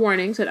final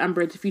warning, said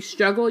Umbridge. If you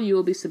struggle, you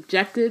will be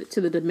subjected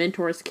to the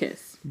Dementor's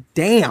kiss.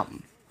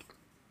 Damn.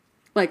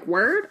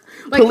 Word?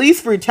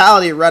 Police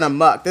brutality run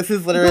amok. This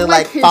is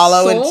literally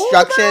follow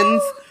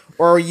instructions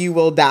or you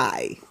will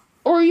die.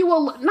 Or you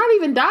will not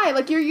even die.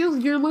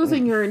 You're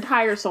losing your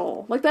entire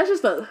soul. That's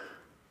just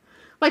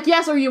Like,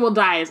 yes, or you will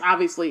die is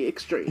obviously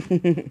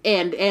extreme,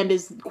 and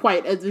is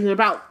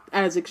about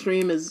as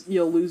extreme as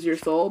you'll lose your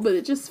soul. But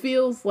it just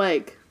feels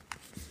like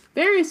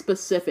very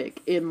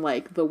specific in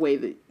like the way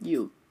that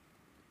you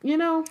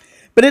know.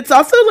 But it's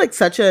also like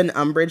such an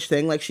Umbridge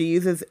thing. Like she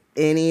uses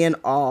any and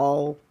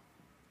all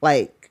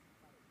like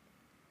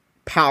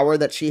power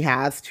that she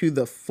has to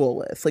the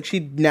fullest. Like she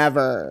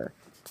never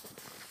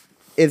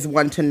is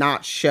one to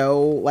not show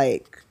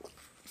like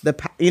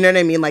you know what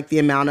I mean? Like the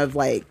amount of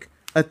like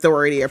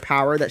authority or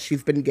power that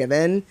she's been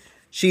given.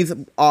 She's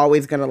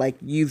always gonna like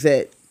use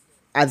it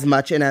as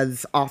much and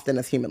as often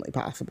as humanly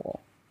possible.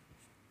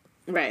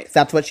 Right.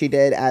 That's what she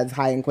did as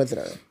High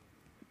Inquisitor.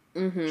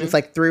 Mm-hmm. Just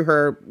like threw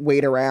her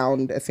weight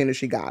around as soon as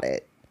she got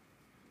it.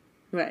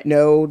 Right.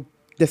 No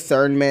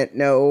discernment,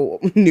 no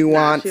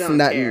nuance, nothing.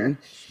 Care.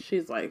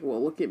 She's like,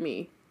 well, look at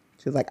me.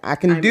 She's like,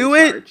 I'm do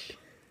it, charge.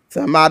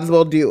 So I might as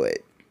well do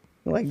it.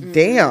 I'm like,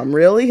 damn,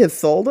 really? His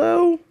soul,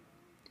 though?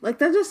 Like,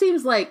 that just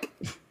seems like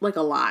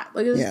a lot.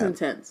 Like, it's just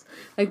intense.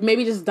 Like,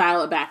 maybe just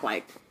dial it back,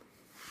 like,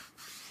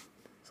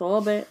 a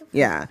little bit.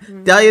 Yeah.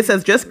 Mm-hmm. Delia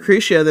says, just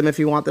Crucio them if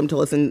you want them to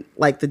listen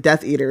like the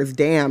Death Eaters.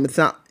 Damn,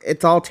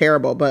 it's all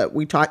terrible, but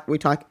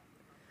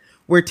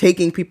we're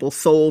taking people's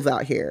souls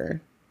out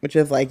here. Which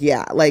is like,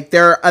 yeah, like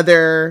there are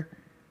other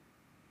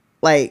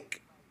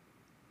like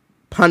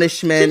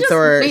punishments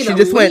she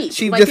just went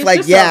straight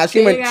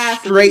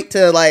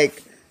to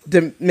like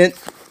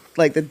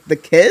like the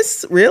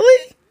kiss,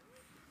 really?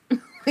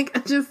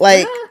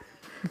 Like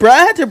Bruh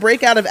had to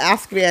break out of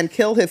Azkaban,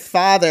 kill his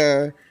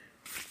father,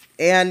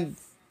 and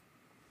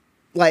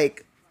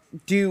like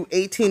do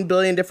 18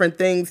 billion different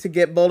things to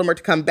get Voldemort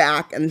to come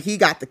back, and he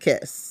got the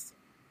kiss.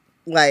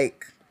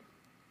 Like,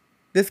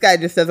 this guy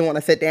just doesn't want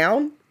to sit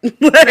down.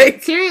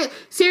 Like,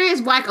 Sirius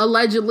Black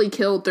allegedly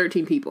killed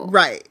 13 people.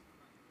 Right.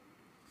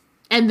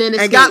 And then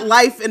escaped. And got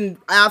life in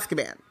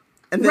Azkaban.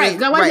 And then,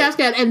 got life in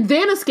Azkaban, and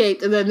then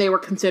escaped, and then they were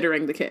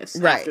considering the kiss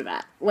after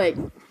that. Like,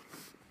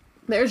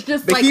 there's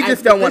just but like... he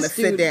just don't want to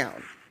sit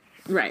down.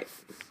 Right.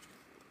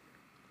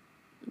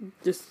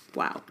 Just,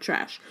 wow,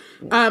 trash.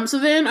 So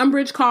then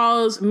Umbridge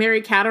calls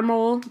Mary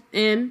Cattermole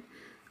in,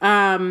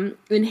 and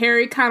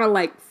Harry kind of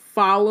like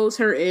follows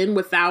her in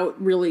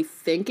without really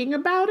thinking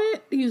about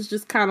it. He's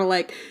just kind of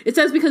like, it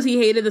says because he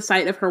hated the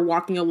sight of her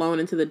walking alone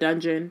into the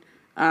dungeon.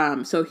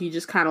 So he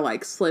just kind of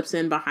like slips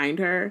in behind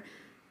her.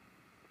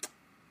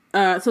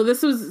 So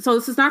this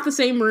is not the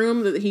same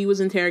room that he was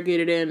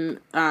interrogated in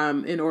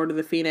Order of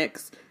the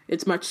Phoenix.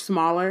 It's much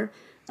smaller.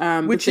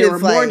 Which but there were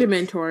more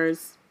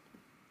Dementors.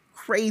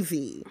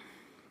 Crazy.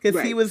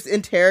 Because he was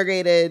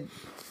interrogated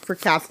for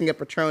casting a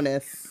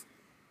Patronus.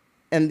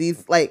 And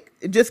these, like,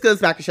 it just goes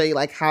back to show you,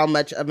 like, how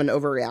much of an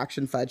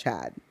overreaction Fudge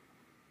had.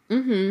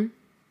 Mm-hmm.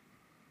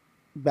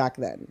 Back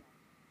then.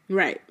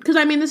 Right. Because,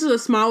 I mean, this is a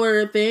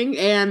smaller thing,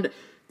 and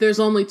there's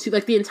only two,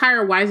 like, the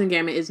entire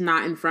Wisengamot is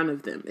not in front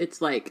of them.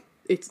 It's, like,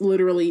 it's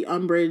literally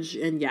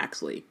Umbridge and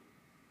Yaxley.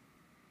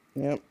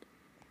 Yep.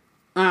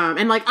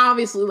 And, like,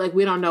 obviously, like,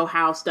 we don't know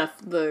how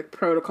the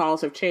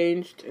protocols have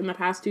changed in the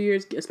past 2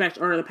 years,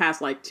 especially, or in the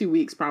past, like, 2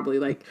 weeks, probably,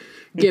 like,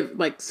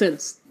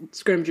 since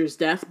Scrimgeour's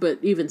death, but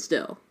even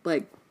still,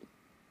 like...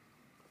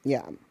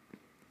 Yeah.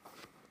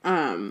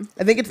 I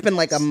think it's been,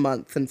 like, a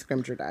month since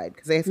Scrimgeour died,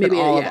 because they spent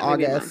all of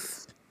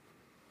August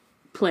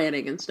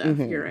planning and stuff,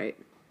 you're right.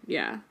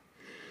 Yeah.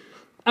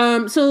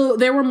 So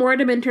there were more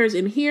Dementors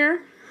in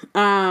here,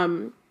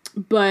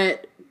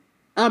 but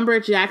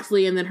Umbridge,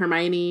 Yaxley, and then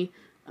Hermione...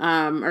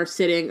 are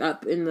sitting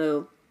up in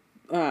the,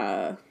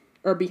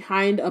 or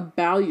behind a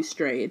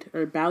balustrade,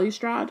 or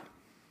balustrade?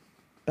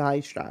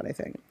 Balustrade, I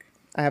think.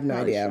 I have no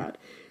idea.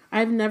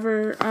 I've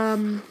never,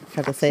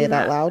 have to say it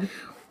out loud?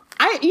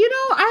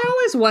 I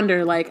always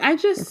wonder, like, I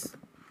just,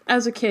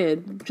 as a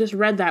kid, just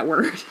read that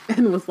word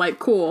and was like,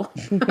 cool.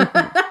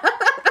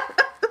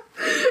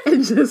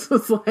 And just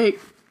was like,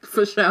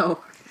 for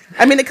show.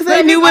 I mean, because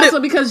I knew what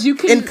also because you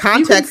can in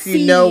context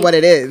you know what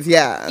it is.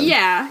 Yeah.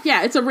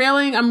 It's a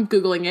railing. I'm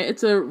googling it.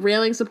 It's a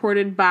railing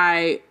supported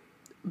by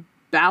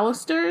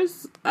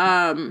balusters,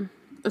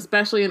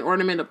 especially an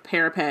ornamented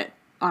parapet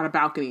on a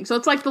balcony. So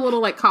it's like the little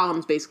like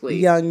columns, basically.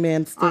 Young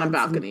man on a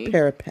balcony.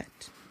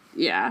 Parapet.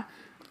 Yeah.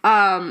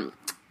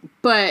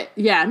 But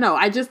yeah, no.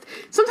 I just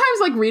sometimes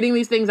like reading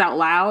these things out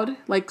loud,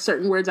 like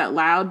certain words out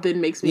loud,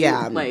 then makes me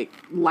like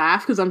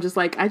laugh because I'm just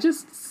like I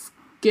just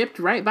skipped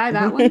right by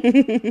that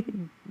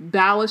one.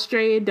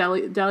 Balustrade,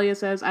 Delia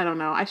says. I don't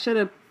know. I should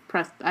have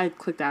I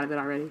clicked out of it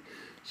already.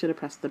 Should have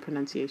pressed the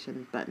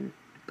pronunciation button,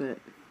 but...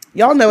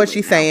 Y'all know what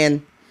she's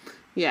saying.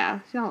 Yeah,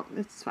 y'all,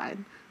 it's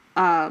fine.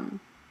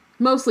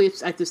 Mostly,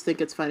 I just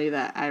think it's funny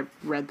that I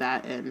read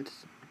that and,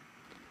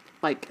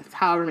 like,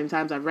 however many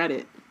times I've read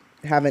it.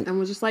 Haven't. And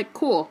was just like,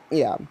 cool.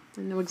 Yeah.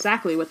 I know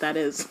exactly what that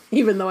is,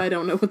 even though I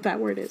don't know what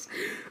that word is.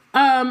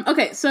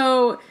 Okay,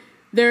 so...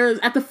 There's,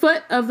 at the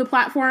foot of the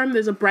platform,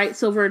 there's a bright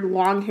silvered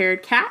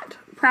long-haired cat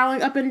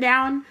prowling up and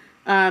down.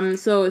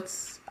 So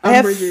it's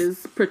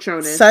Umbridge's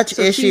Patronus. Such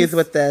issues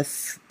with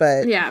this,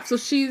 but... Yeah, so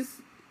she's...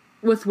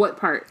 With what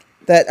part?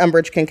 That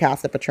Umbridge can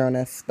cast a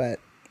Patronus, but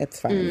it's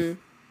fine.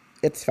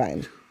 It's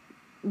fine.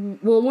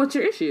 Well, what's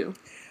your issue?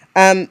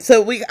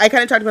 So I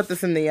kind of talked about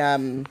this in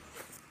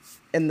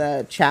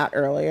the chat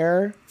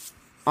earlier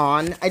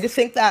on. I just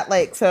think that,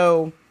 like,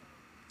 so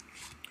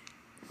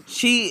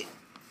she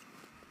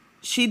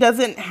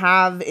doesn't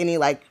have any,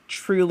 like,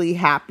 truly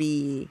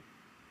happy,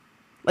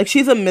 like,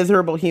 she's a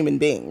miserable human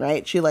being,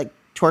 right? She, like,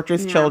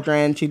 tortures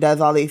children. She does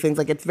all these things.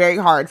 Like, it's very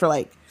hard for,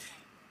 like,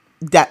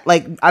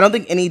 like, I don't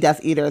think any Death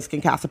Eaters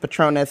can cast a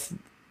Patronus.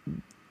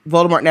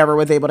 Voldemort never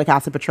was able to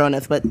cast a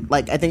Patronus, but,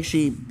 like, I think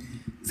she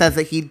says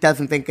that he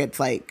doesn't think it's,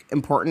 like,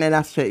 important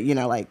enough to, you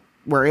know, like,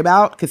 worry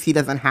about, because he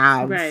doesn't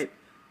have,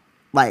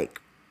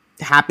 like,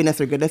 happiness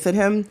or goodness in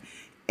him.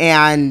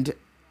 And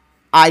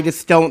I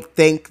just don't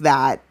think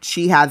that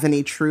she has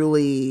any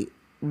truly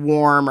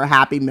warm or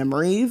happy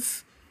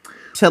memories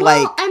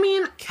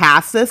to,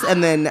 cast this.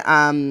 And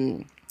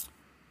then,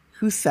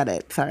 who said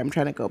it? Sorry, I'm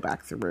trying to go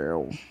back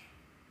through.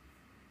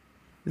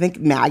 I think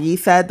Maggie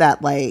said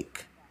that,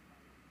 like,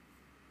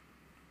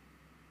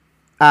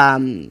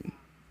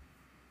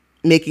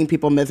 making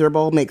people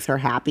miserable makes her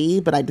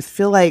happy, but I just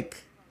feel like...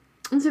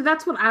 And see,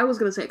 that's what I was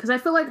going to say, because I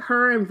feel like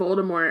her and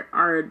Voldemort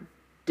are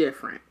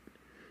different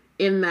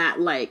in that,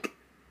 like,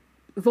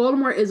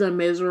 Voldemort is a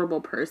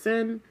miserable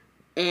person,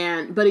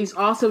 but he's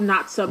also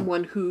not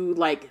someone who,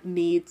 like,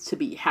 needs to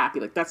be happy.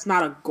 Like, that's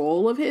not a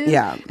goal of his.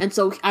 Yeah. And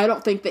so I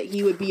don't think that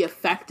he would be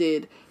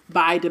affected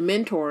by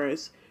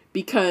Dementors,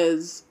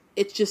 because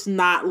it's just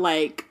not,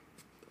 like...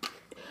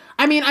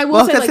 I mean, I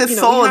will say, like, his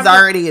soul is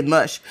already in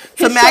mush.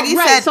 So Maggie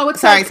said... So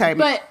it's sorry.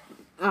 But...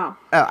 Oh,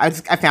 I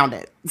found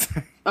it.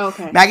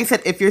 Okay. Maggie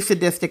said, if you're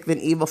sadistic, then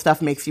evil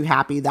stuff makes you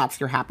happy. That's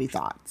your happy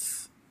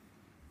thoughts.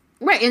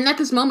 Right, and at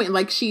this moment,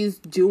 like, she's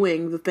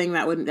doing the thing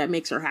that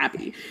makes her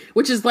happy,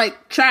 which is,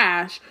 like,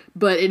 trash,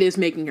 but it is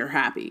making her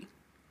happy.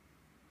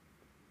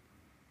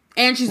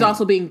 And she's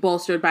also being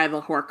bolstered by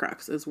the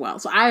Horcrux as well.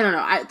 So I don't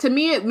know. To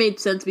me, it made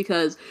sense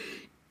because,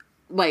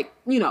 like,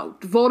 you know,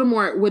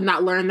 Voldemort would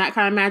not learn that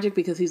kind of magic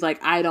because he's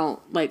like, I don't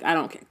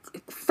care.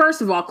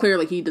 First of all,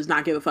 clearly he does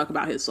not give a fuck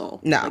about his soul.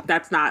 No. Like,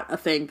 that's not a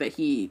thing that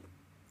he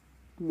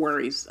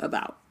worries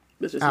about.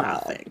 It's just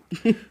not a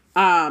thing.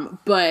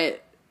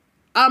 But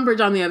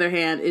Umbridge, on the other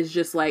hand, is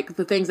just like,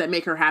 the things that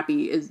make her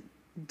happy is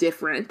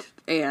different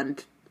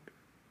and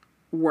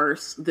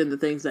worse than the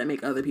things that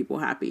make other people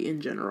happy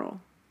in general.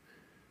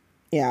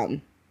 Yeah.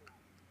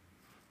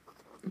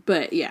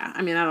 But yeah,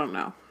 I mean, I don't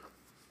know.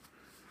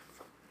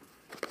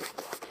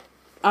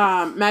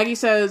 Maggie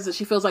says that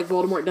she feels like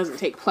Voldemort doesn't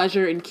take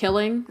pleasure in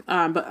killing,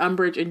 but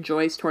Umbridge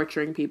enjoys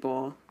torturing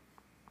people.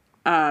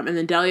 And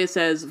then Delia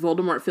says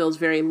Voldemort feels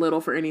very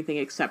little for anything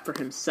except for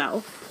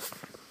himself.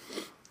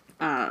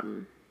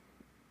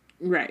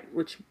 Right,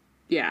 which,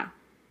 yeah,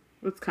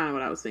 that's kind of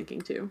what I was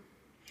thinking too.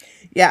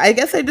 Yeah, I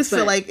guess I just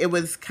feel like it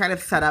was kind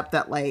of set up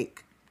that,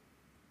 like,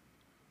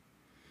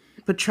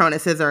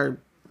 Patronuses are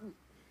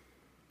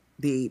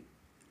the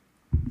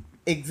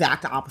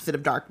exact opposite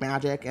of dark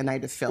magic, and I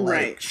just feel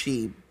like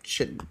she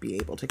shouldn't be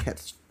able to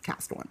cast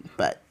one,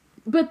 but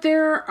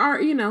there are,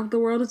 you know, the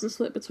world is a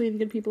split between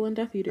good people and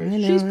Death Eaters.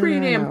 She's pretty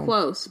damn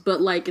close, but,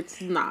 like,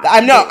 it's not.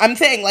 I'm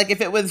saying, like,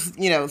 if it was,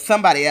 you know,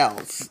 somebody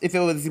else, if it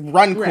was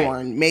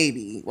Runcorn,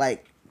 maybe,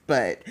 like,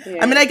 but,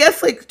 I mean, I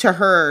guess, like, to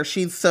her,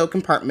 she's so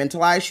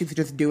compartmentalized, she's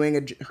just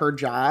doing her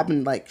job,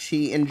 and, like,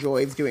 she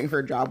enjoys doing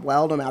her job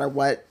well, no matter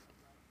what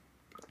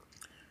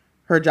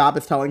her job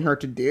is telling her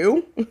to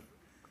do.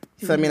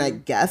 So, I mean, I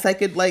guess I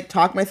could, like,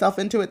 talk myself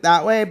into it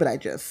that way, but I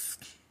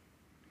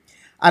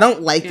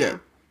don't like it.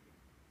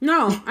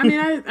 No, I mean,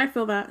 I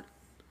feel that.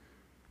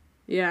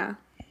 Yeah.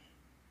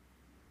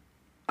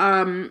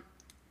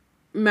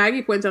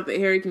 Maggie points out that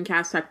Harry can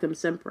cast Tectum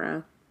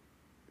Sempra,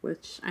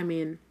 which, I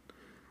mean,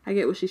 I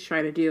get what she's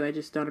trying to do. I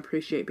just don't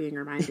appreciate being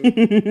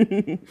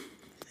reminded.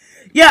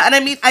 Yeah, and I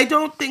mean, I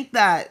don't think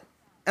that,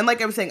 and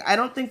like I was saying, I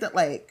don't think that,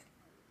 like,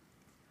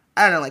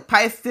 I don't know, like,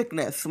 Pious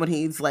Thickness, when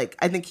he's, like,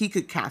 I think he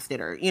could cast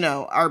it, or, you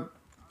know, or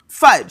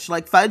Fudge.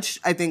 Like, Fudge,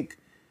 I think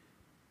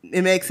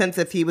it makes sense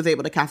if he was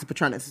able to cast a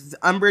Patronus. It's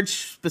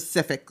Umbridge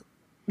specific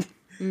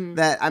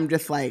that I'm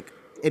just, like,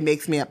 it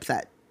makes me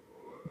upset.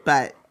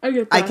 But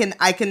I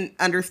can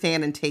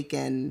understand and take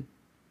in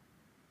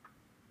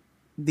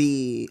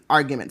the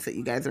arguments that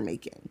you guys are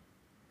making.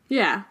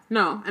 Yeah,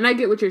 no, and I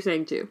get what you're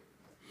saying, too.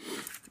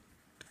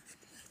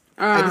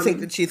 I just think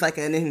that she's, like,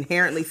 an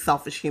inherently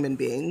selfish human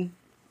being.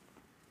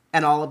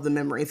 And all of the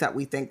memories that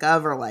we think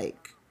of are,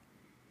 like,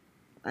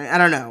 I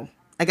don't know.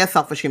 I guess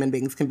selfish human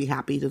beings can be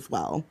happy as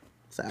well.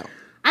 So,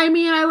 I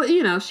mean,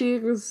 she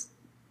was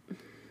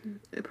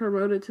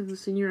promoted to the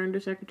senior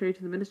undersecretary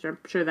to the minister. I'm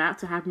sure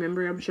that's a happy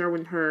memory. I'm sure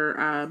when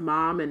her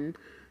mom and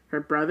her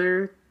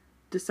brother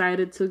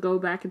decided to go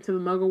back into the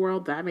Muggle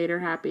world, that made her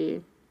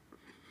happy.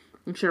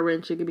 I'm sure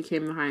when she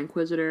became the High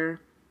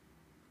Inquisitor,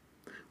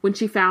 when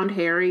she found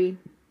Harry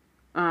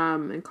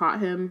and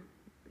caught him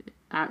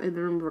in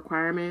the Room of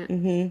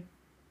Requirement.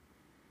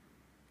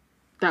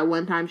 That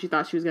one time she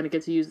thought she was going to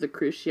get to use the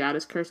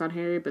Cruciatus Curse on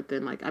Harry, but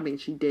then, like, I mean,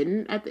 she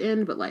didn't at the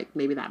end, but, like,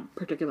 maybe that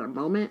particular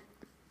moment.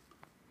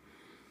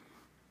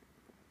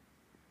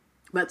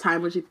 that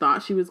time when she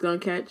thought she was gonna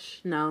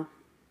catch. No.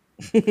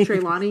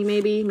 Trelawney,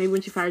 maybe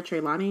when she fired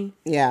Trelawney.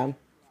 Yeah.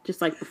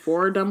 Just like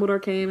before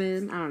Dumbledore came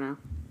in. I don't know.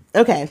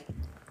 Okay.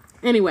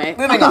 Anyway.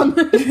 Moving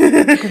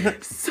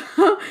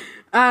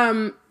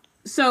on.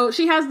 So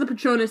she has the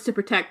Patronus to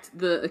protect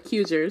the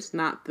accusers,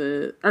 not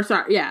the... Or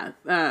sorry, yeah.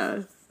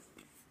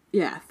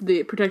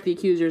 Protect the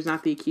accusers,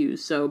 not the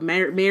accused. So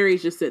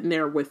Mary's just sitting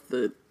there with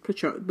the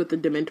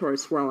Dementors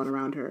swirling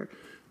around her.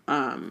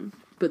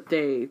 But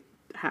they...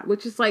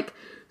 which is, like,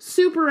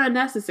 super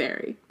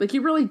unnecessary. Like,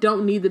 you really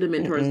don't need the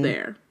Dementors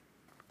there.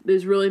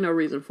 There's really no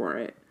reason for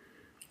it.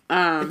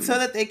 It's so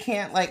that they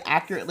can't, like,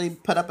 accurately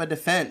put up a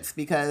defense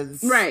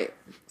because... Right.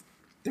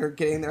 They're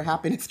getting their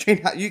happiness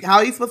trained out. How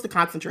are you supposed to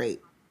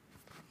concentrate?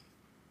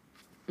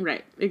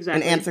 Right,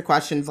 exactly. And answer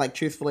questions, like,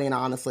 truthfully and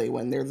honestly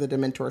when there's a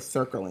Dementor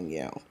circling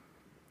you.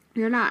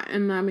 You're not.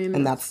 And, I mean...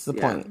 And that's the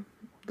point.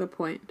 The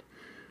point.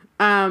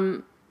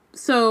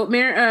 So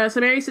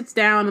Mary sits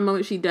down. The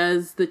moment she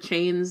does, the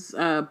chains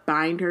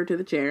bind her to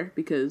the chair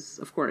because,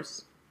 of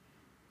course,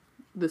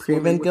 this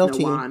proven woman with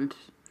guilty no wand,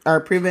 or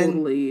proven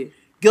totally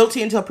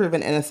guilty until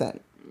proven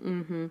innocent.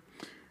 Mm-hmm.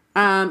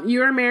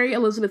 You are Mary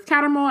Elizabeth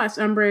Cattermole, asks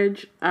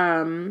Umbridge,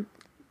 and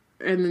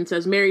then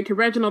says married to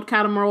Reginald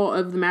Cattermole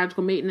of the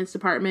Magical Maintenance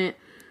Department.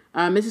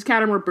 Mrs.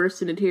 Cattermole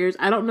bursts into tears.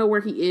 I don't know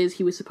where he is.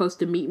 He was supposed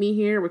to meet me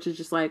here, which is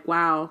just like,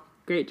 wow,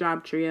 great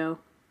job, trio.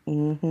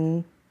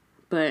 Mm-hmm.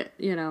 But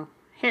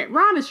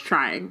Ron is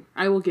trying.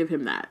 I will give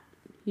him that.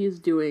 He is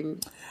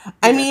doing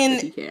I mean,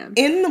 he can.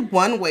 In the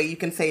one way you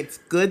can say it's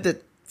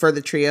good for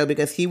the trio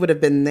because he would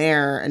have been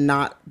there and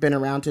not been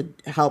around to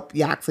help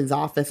Yaxley's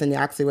office and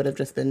Yaxley would have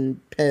just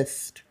been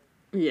pissed.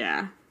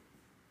 Yeah.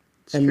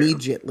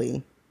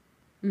 Immediately.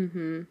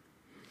 True.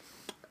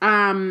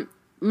 Mm-hmm.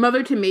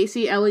 Mother to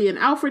Macy, Ellie, and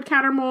Alfred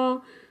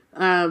Cattermole.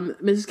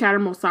 Mrs.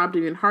 Cattermole sobbed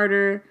even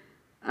harder.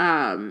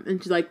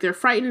 And she's like, they're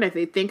frightened.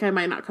 They think I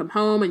might not come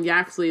home. And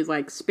Yaxley is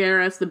like,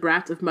 spare us. The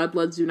brats of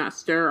mudbloods do not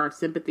stir our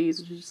sympathies.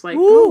 And she's just like,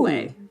 go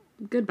away.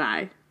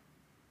 Goodbye.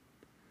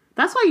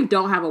 That's why you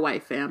don't have a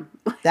wife, fam.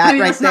 That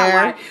right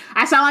there.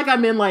 I sound like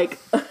I'm in like,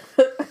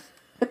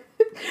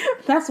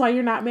 that's why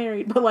you're not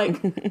married. But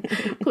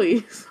like,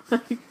 please,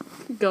 like,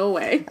 go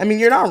away. I mean,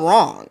 you're not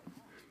wrong.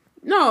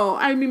 No,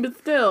 I mean, but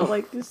still,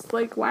 like, just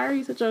like, why are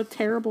you such a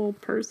terrible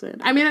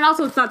person? I mean, and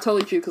also it's not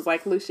totally true because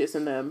like Lucius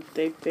and them,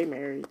 they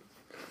married.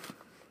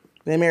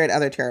 They married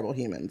other terrible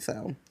humans,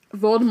 so.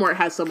 Voldemort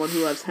has someone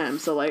who loves him,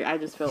 so, like, I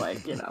just feel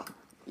like,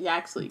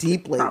 Yaxley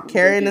deeply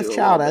carrying this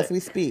child as we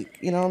speak.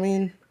 You know what I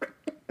mean?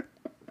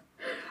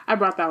 I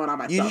brought that one on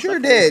myself. You sure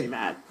did.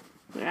 Mad.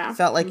 Yeah.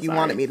 Felt like you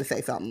wanted me to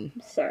say something.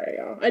 Sorry,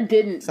 y'all. I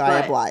didn't, so I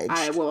obliged.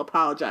 I will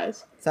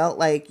apologize. Felt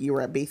like you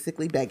were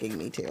basically begging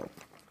me to.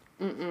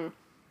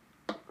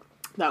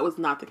 That was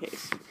not the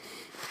case.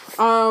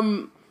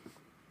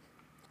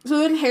 So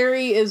then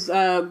Harry is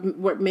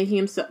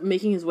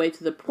making his way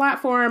to the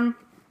platform.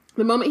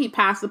 The moment he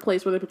passed the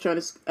place where the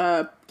Patronus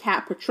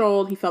cat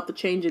patrolled, he felt the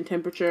change in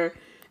temperature.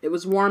 It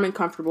was warm and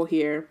comfortable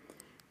here.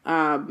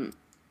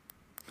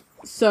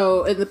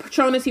 So in the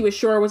Patronus he was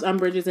sure was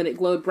Umbridge's, and it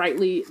glowed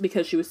brightly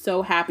because she was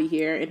so happy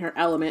here in her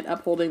element,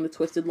 upholding the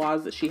twisted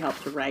laws that she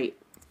helped to write.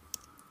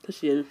 Because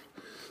she is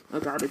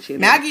a garbage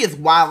human. Maggie is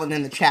wilding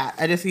in the chat.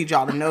 I just need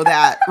y'all to know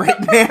that right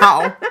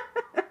now.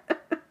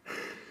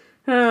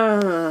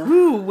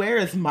 Ooh, where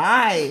is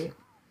my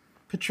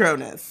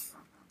Patronus?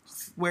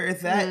 Where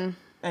is that?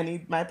 I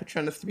need my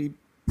Patronus to be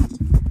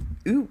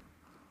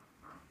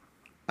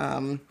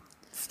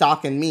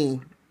stalking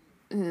me.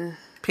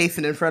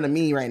 Pacing in front of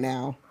me right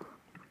now.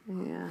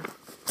 Yeah.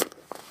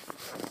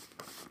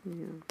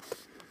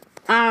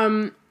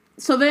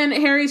 So then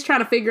Harry's trying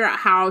to figure out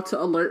how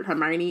to alert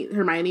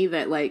Hermione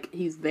that, like,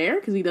 he's there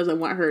because he doesn't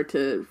want her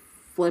to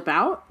flip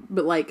out.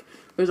 But, like,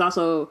 there's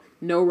also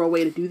no real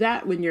way to do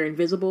that when you're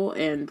invisible,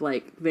 and,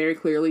 like, very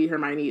clearly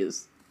Hermione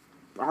is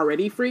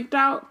already freaked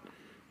out.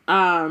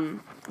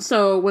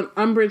 So when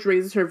Umbridge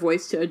raises her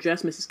voice to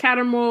address Mrs.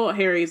 Cattermole,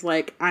 Harry's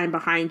like, I'm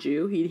behind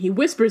you. He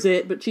whispers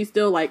it, but she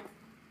still, like,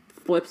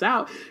 flips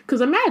out.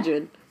 Because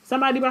imagine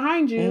somebody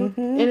behind you,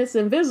 and it's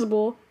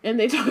invisible, and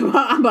they talk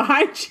about, I'm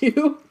behind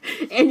you,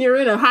 and you're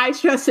in a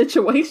high-stress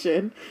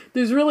situation.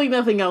 There's really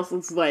nothing else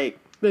that's, like,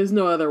 there's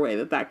no other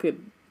way that could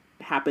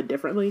happen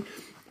differently.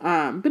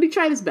 But he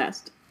tried his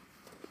best.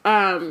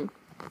 And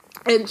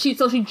she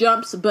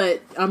jumps,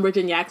 but Umbridge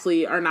and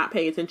Yaxley are not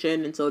paying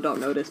attention, and so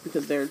don't notice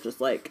because they're just,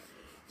 like,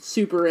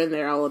 super in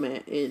their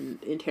element in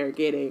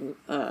interrogating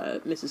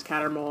Mrs.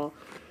 Cattermole.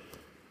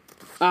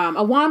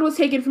 A wand was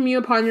taken from you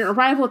upon your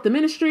arrival at the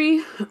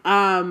Ministry.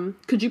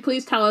 Could you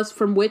please tell us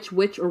from which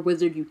witch or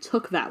wizard you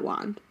took that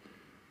wand?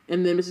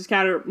 And then Mrs.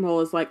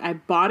 Cattermole is like, I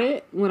bought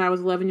it when I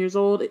was 11 years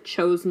old. It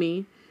chose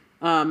me.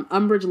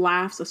 Umbridge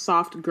laughs, a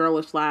soft,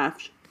 girlish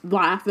laugh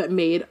that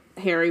made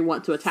Harry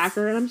want to attack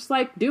her. And I'm just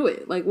like, do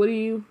it. Like, what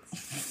you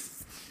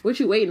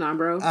waiting on,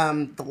 bro?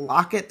 The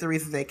locket, the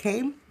reason they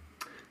came.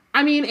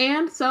 I mean,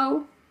 and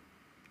so,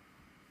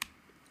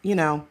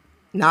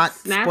 not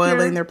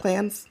spoiling their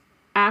plans.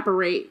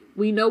 Apparate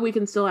We know we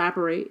can still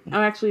apparate.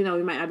 Oh, actually, no,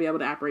 we might not be able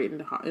to apparate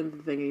into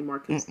the thing anymore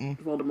because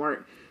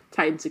Voldemort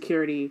tightened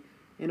security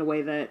in a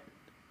way that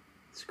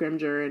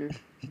Scrimger and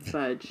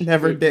Fudge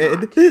never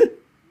did.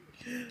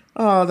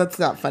 Oh, that's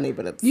not funny,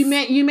 but it's... You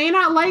may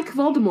not like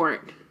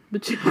Voldemort,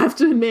 but you have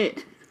to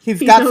admit he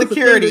got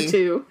security.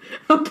 Too.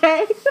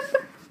 Okay?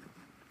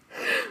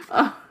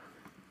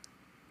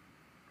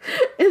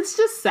 It's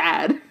just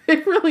sad.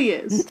 It really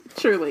is.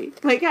 Truly.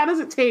 Like, how does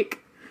it take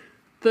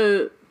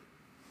the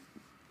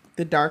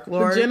Dark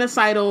Lord? The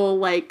genocidal,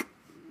 like...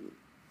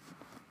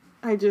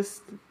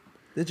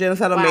 The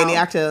genocidal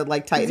maniac to,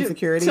 like, tighten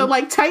security? To,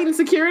 like, tighten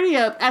security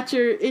up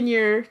in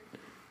your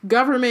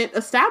government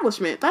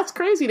establishment. That's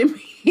crazy to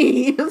me.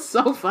 It's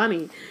so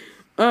funny.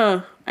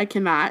 I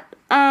cannot.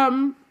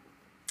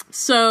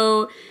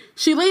 So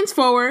she leans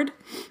forward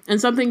and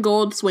something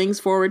gold swings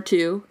forward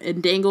too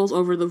and dangles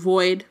over the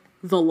void,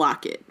 the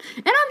locket.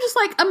 And I'm just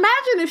like,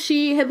 imagine if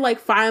she had like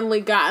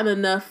finally gotten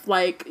enough,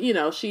 like, you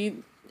know, she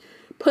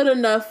put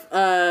enough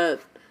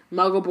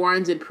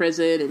Muggleborns in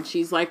prison and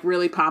she's like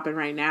really popping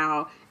right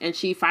now. And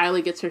she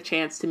finally gets her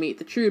chance to meet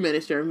the true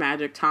Minister of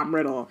Magic, Tom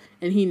Riddle.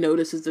 And he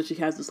notices that she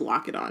has this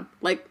locket on.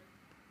 Like,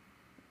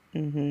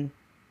 like,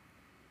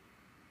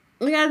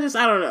 I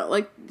don't know.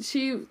 Like,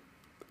 she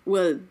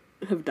would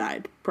have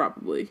died,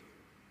 probably.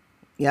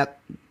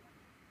 Yep.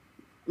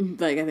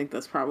 Like, I think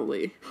that's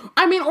probably...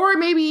 I mean, or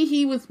maybe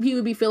he would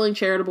be feeling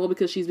charitable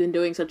because she's been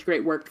doing such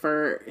great work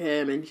for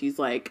him, and she's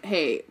like,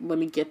 hey, let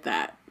me get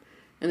that.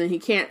 And then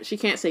she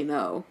can't say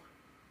no.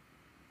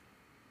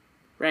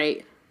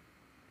 Right?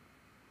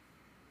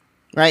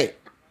 Right.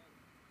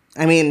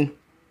 I mean...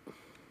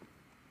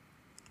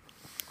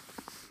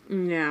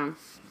 Yeah.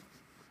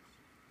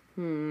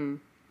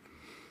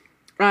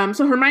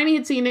 So Hermione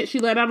had seen it. She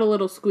let out a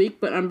little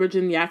squeak, but Umbridge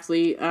and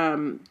Yaxley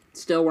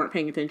still weren't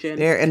paying attention.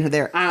 They're in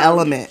their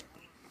element.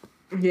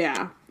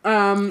 Yeah.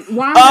 Wand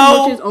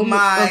oh and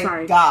Witch's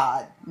my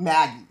God,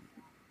 Maggie.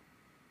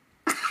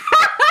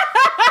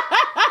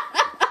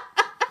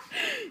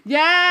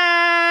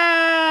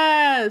 Yes!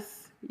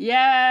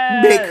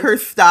 Yes! Make her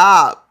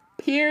stop.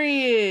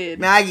 Period.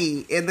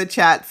 Maggie in the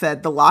chat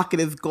said the locket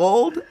is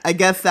gold. I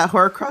guess that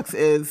Horcrux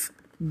is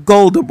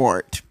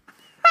Voldemort.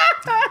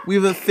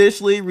 We've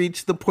officially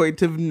reached the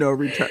point of no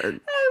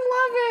return. I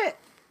love it.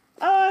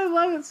 Oh, I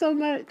love it so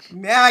much.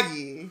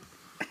 Maggie.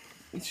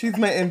 She's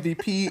my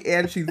MVP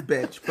and she's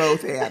bitch.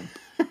 Both hand.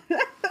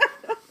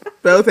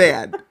 Both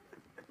hand.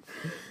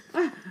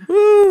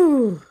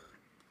 Woo.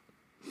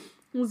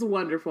 It was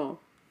wonderful.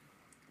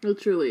 It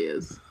truly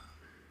is.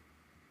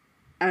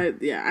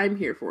 I'm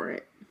here for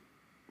it.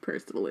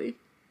 Personally.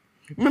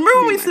 Remember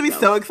when we used to be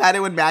so excited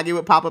when Maggie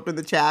would pop up in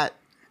the chat?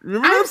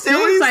 Remember I'm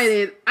so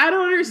excited. I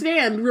don't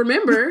understand.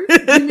 Remember?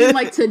 You mean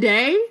like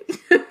today?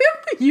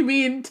 You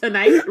mean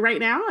tonight, right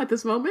now, at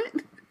this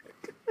moment?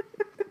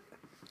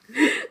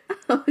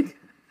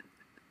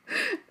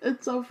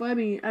 It's so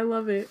funny. I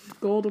love it.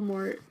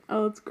 Voldemort.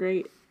 Oh, it's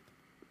great.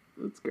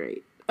 It's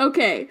great.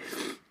 Okay.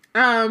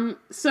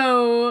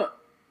 So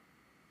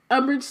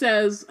Umbridge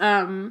says,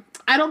 I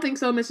don't think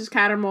so, Mrs.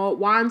 Cattermole.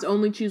 Wands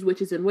only choose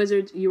witches and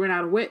wizards. You are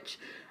not a witch.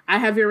 I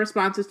have your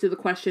responses to the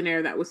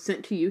questionnaire that was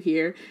sent to you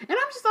here. And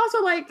I'm just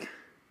also like,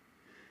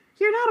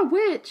 you're not a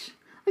witch.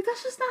 Like,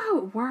 that's just not how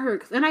it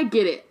works. And I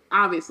get it,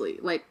 obviously.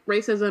 Like,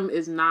 racism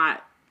is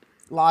not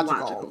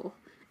logical.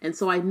 And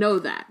so I know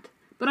that.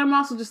 But I'm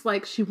also just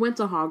like, she went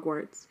to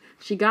Hogwarts.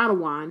 She got a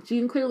wand. She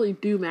can clearly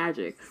do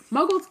magic.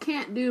 Muggles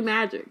can't do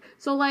magic.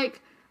 So,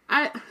 like,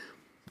 I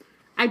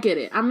get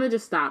it. I'm going to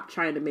just stop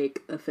trying to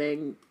make a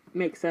thing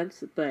make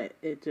sense. But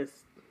it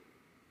just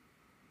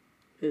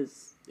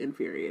is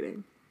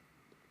infuriating.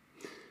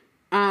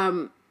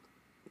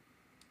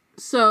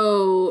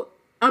 So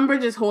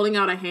Umbridge is holding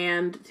out a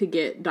hand to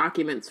get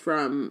documents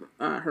from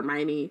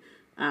Hermione,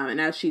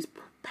 and as she's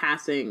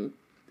passing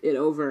it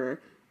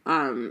over,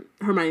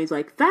 Hermione's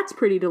like, "That's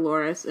pretty,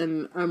 Dolores,"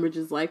 and Umbridge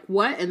is like,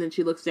 "What?" And then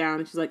she looks down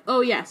and she's like,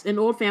 "Oh yes, an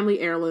old family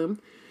heirloom.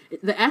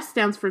 The S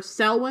stands for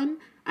Selwyn.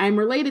 I am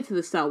related to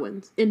the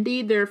Selwyns.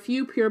 Indeed, there are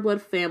few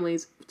pureblood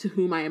families to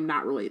whom I am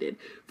not related."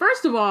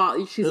 First of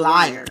all, she's a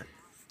liar.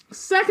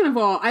 Second of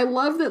all, I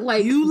love that,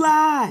 like, you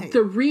lie.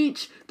 The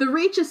reach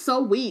is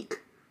so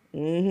weak.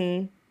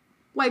 Mm-hmm.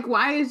 Like,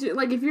 why is it,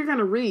 like, if you're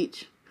gonna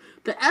reach,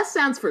 the S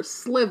stands for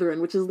Slytherin,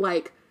 which is,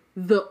 like,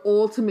 the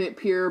ultimate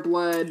pure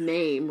blood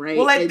name, right?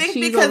 Well, I think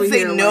because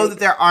they know that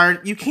there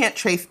aren't, you can't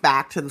trace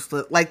back to the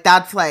Slytherin. Like,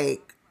 that's,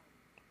 like...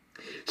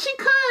 She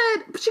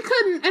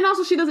couldn't, and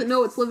also she doesn't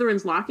know it's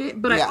Slytherin's locket,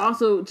 but I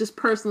also just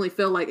personally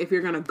feel like if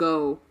you're gonna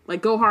go,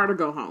 like, go hard or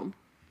go home,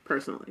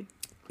 personally.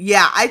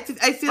 Yeah, I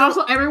feel...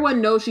 Also, everyone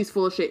knows she's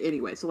full of shit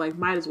anyway, so, like,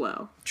 might as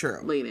well. True.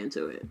 Lean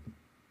into it.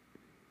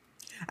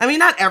 I mean,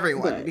 not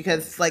everyone,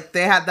 because, like,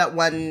 they had that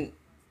one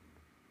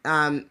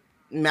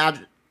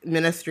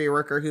ministry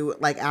worker who,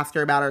 like, asked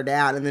her about her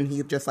dad, and then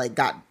he just, like,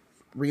 got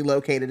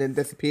relocated and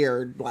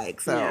disappeared,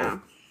 like, so... Yeah.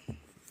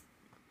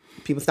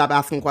 People stop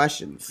asking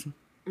questions.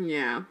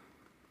 Yeah.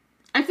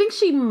 I think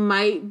she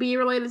might be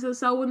related to the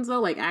Selwyns,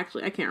 though. Like,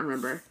 actually, I can't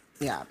remember.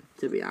 Yeah.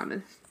 To be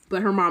honest.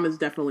 but her mom is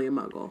definitely a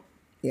Muggle.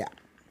 Yeah.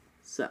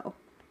 So,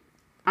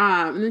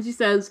 and then she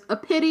says, a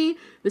pity,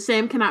 the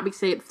same cannot be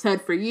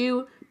said for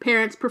you,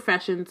 parents,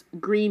 professions,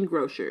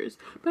 greengrocers.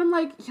 But I'm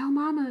like, yo,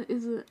 mama,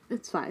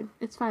 it's fine.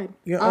 It's fine.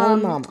 Your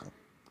own mama.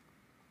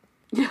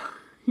 Yeah,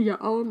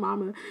 your own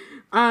mama.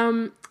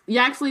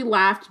 Yaxley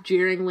laughed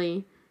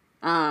jeeringly.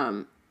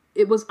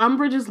 It was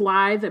Umbridge's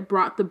lie that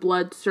brought the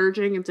blood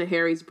surging into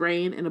Harry's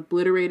brain and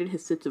obliterated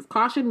his sense of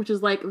caution, which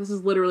is like, this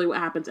is literally what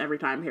happens every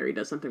time Harry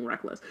does something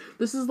reckless.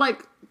 This is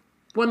like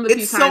one of the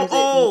few times so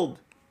old.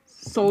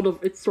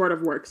 It sort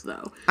of works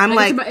though. I'm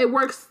like it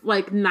works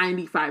like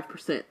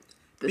 95%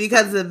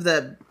 because of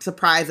the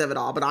surprise of it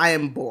all, but I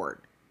am bored.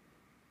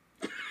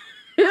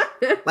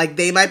 Like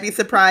they might be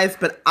surprised,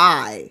 but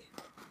I,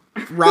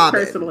 Robin,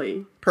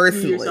 personally,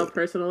 yourself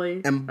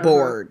personally, am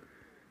bored.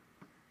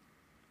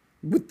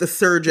 With the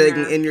surging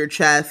in your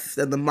chest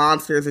and the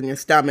monsters in your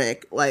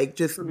stomach, like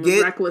just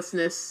get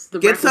recklessness.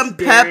 Get some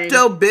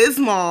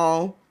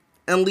Pepto-Bismol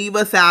and leave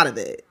us out of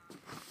it.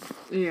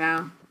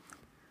 Yeah.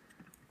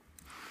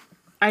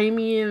 I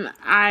mean,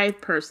 I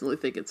personally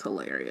think it's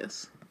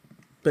hilarious.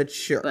 But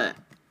sure. But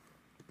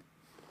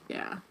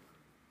yeah.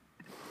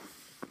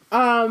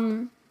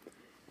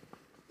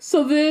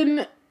 So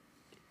then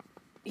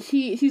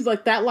he's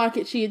like, that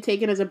locket she had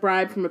taken as a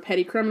bribe from a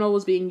petty criminal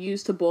was being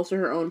used to bolster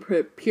her own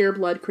pure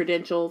blood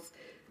credentials.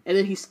 And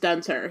then he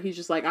stuns her. He's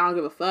just like, I don't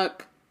give a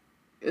fuck.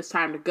 It's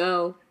time to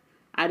go.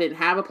 I didn't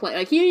have a plan.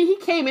 Like, he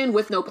came in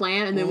with no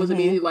plan and then was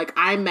immediately like,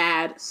 I'm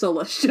mad, so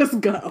let's just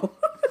go.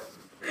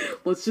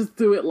 Let's just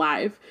do it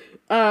live.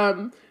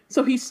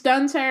 So he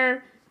stuns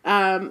her.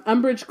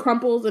 Umbridge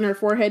crumples and her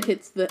forehead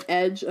hits the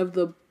edge of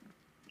the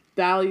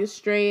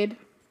balustrade.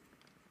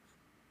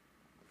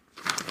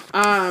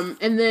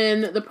 And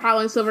then the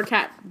prowling silver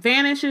cat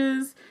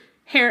vanishes.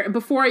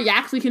 Before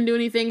Yaxley can do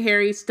anything,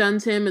 Harry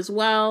stuns him as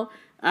well.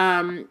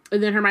 And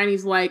then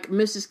Hermione's like,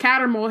 Mrs.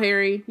 Cattermole,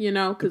 Harry,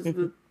 because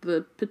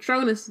the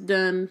Patronus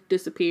done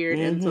disappeared.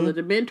 And so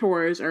the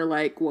Dementors are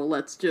like, well,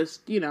 let's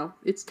just,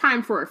 it's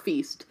time for a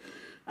feast.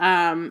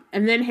 And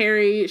then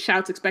Harry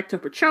shouts Expecto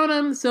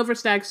Patronum. The silver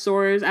stag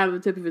soars out of the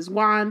tip of his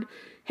wand.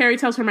 Harry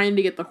tells Hermione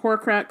to get the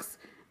Horcrux.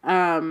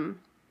 And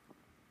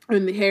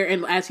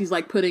as he's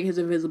like putting his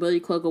invisibility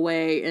cloak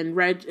away, and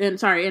Mary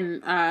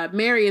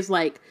is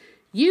like,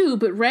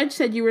 but Reg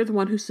said you were the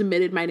one who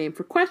submitted my name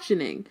for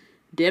questioning.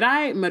 Did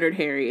I? Muttered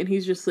Harry, and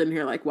he's just sitting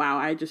here like, wow,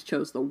 I just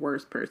chose the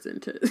worst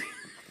person to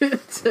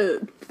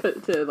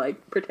to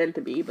like pretend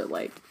to be, but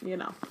like,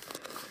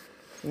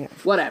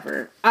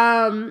 whatever.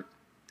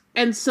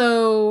 And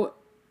so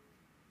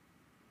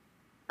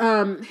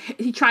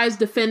he tries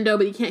Defendo,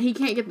 but he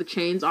can't get the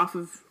chains off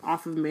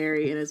of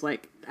Mary, and is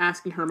like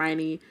asking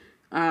Hermione.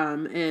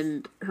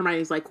 And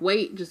Hermione's like,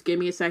 wait, just give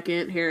me a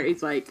second.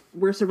 Harry's like,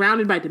 we're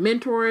surrounded by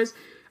Dementors.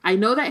 I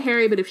know that,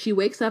 Harry, but if she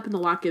wakes up and the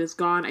locket is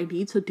gone, I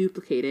need to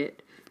duplicate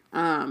it.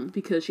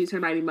 Because she's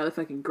Hermione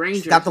motherfucking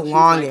Granger. She's got the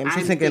long game.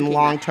 She's thinking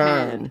long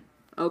term.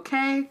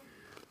 Okay.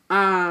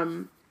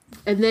 And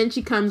then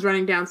she comes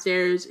running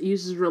downstairs,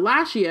 uses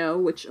Relatio,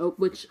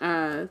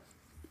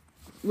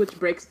 which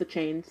breaks the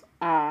chains.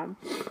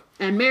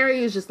 And Mary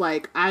is just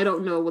like, I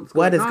don't know what's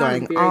going on. What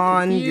is going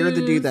on? Confused. You're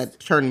the dude that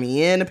turned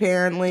me in,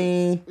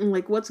 apparently. And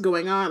like, what's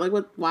going on? Like,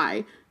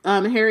 why?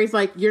 Harry's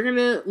like, you're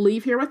gonna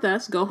leave here with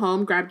us, go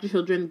home, grab your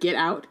children, get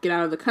out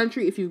of the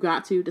country if you've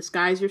got to,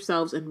 disguise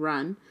yourselves and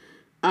run.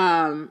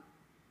 And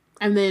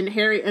then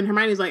Harry and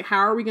Hermione's like, how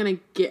are we gonna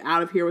get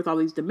out of here with all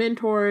these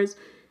Dementors?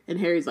 And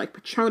Harry's like,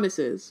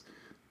 Patronuses.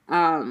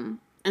 And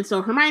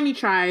so Hermione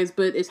tries,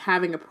 but is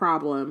having a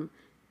problem.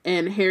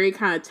 And Harry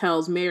kind of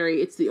tells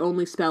Mary it's the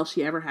only spell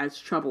she ever has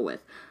trouble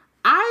with.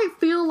 I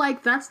feel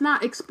like that's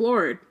not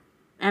explored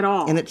at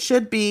all. And it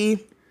should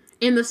be.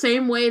 In the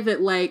same way that,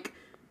 like,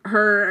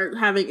 her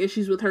having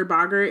issues with her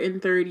boggart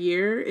in third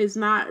year is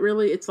not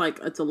really, it's like,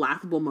 it's a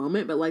laughable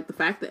moment. But, like, the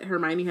fact that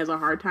Hermione has a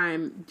hard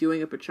time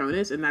doing a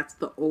Patronus and that's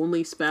the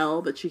only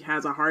spell that she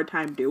has a hard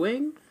time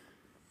doing.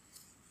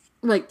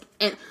 Like,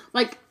 and,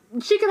 like,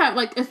 she could have,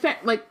 like,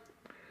 effect, like,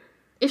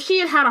 if she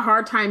had a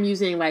hard time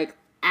using, like,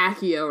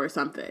 Accio or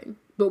something,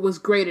 but was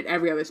great at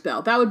every other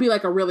spell, that would be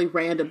like a really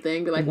random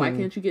thing. Be like, why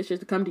can't you get shit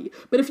to come to you?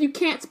 But if you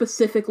can't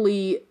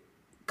specifically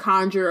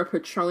conjure a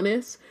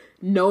Patronus,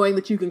 knowing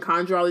that you can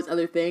conjure all these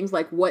other things,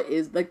 like, what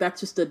is, like,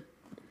 that's just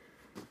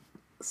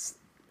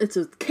it's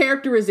a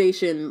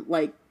characterization,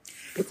 like,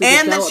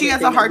 and that she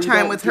has a hard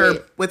time with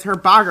her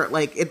boggart.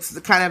 Like, it's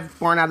kind of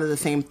born out of the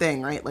same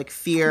thing, right? Like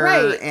fear,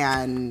 right.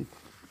 and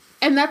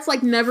that's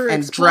like never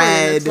explored.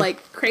 Dread. It's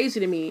like crazy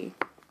to me,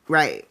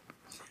 right?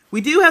 We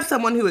do have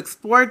someone who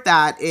explored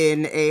that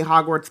in a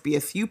Hogwarts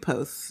BSU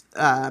post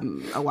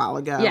a while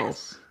ago.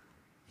 Yes.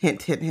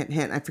 Hint, hint, hint,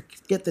 hint. I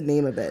forget the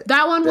name of it.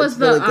 That one was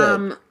really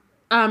the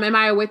Am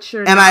I a Witch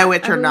or Not? Am I a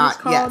Witch or Not?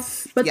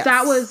 Yes. But yes.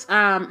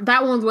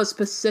 that one was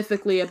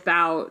specifically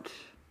about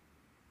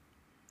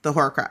the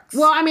Horcrux.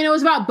 Well, I mean, it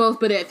was about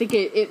both, but I think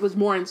it was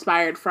more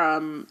inspired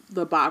from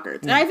the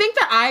Boggarts. And I think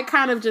that I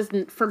kind of just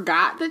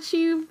forgot that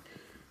she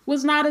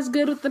was not as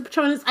good with the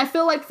Patronus. I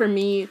feel like for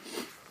me,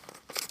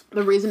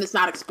 the reason it's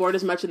not explored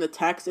as much in the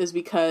text is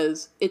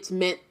because it's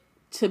meant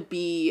to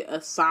be a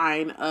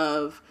sign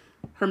of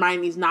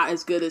Hermione's not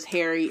as good as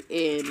Harry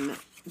in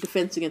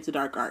Defense Against the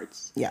Dark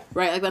Arts. Yeah.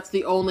 Right? Like, that's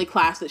the only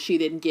class that she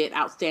didn't get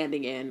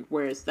outstanding in,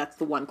 whereas that's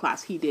the one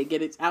class he did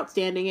get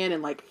outstanding in,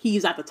 and, like,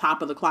 he's at the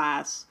top of the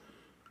class,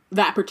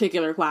 that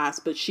particular class,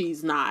 but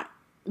she's not.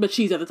 But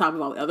she's at the top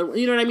of all the other ones.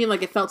 You know what I mean?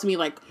 Like, it felt to me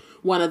like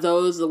one of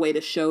those, the way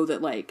to show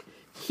that, like,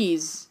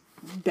 he's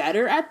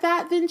better at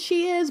that than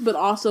she is, but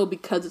also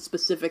because it's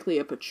specifically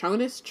a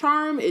Patronus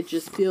charm, it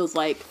just feels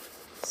like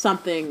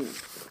something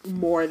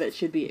more that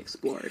should be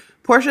explored.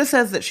 Portia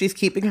says that she's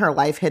keeping her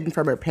life hidden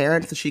from her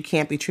parents, so she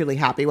can't be truly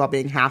happy while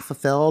being half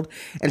fulfilled.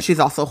 And she's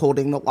also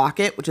holding the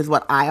locket, which is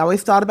what I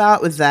always thought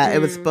about, was that it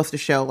was supposed to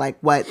show, like,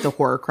 what the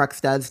Horcrux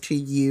does to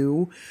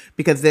you,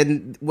 because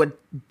then what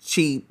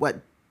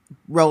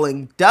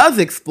Rowling does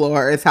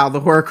explore is how the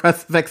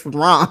Horcrux affects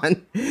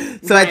Ron.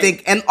 So right. I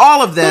think, and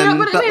all of them,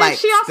 but like,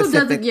 she also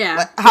doesn't,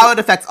 how it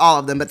affects all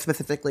of them, but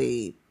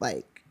specifically,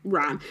 like,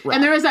 Ron.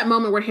 And there is that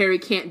moment where Harry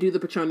can't do the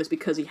Patronus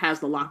because he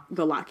has the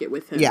locket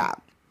with him. Yeah.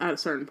 At a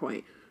certain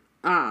point.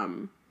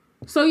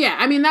 So yeah,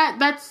 I mean,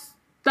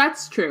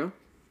 that's true.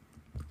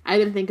 I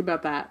didn't think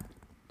about that.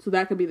 So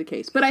that could be the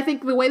case. But I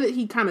think the way that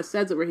he kind of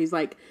says it, where he's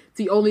like, it's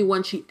the only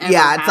one she ever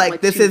had. It's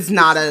like this is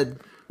not a,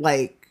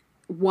 like,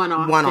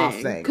 one-off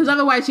thing. Because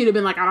otherwise she'd have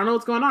been like, I don't know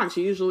what's going on.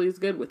 She usually is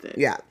good with it.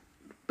 Yeah.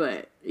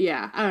 But,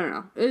 yeah, I don't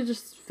know. It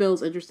just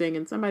feels interesting,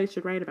 and somebody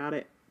should write about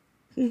it.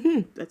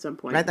 At some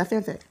point. Write that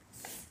fanfic.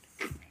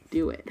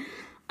 Do it.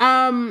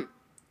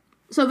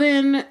 So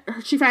then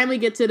she finally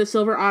gets it. A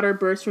silver otter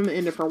bursts from the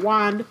end of her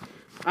wand.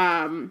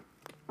 And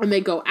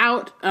they go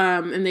out,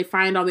 and they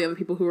find all the other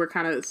people who were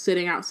kind of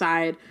sitting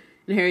outside.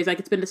 And Harry's like,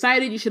 it's been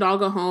decided you should all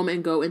go home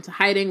and go into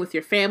hiding with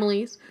your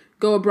families.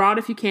 Go abroad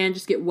if you can,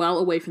 just get well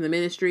away from the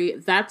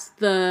ministry. That's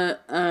the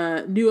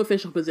new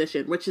official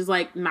position, which is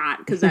like not,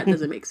 because that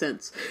doesn't make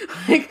sense.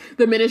 Like,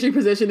 the ministry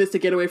position is to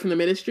get away from the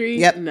ministry.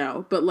 Yep.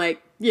 No, but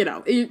like, you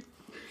know, he's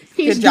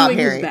Good job, doing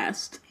Harry. his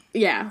best.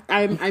 Yeah,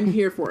 I'm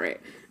here for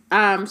it.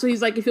 So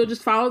he's like, if you'll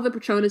just follow the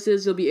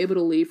Patronuses, you'll be able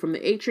to leave from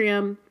the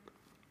atrium.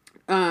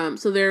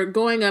 So they're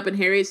going up, and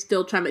Harry's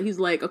still he's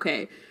like,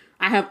 okay,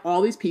 I have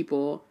all these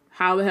people.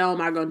 How the hell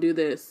am I going to do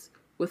this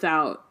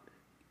without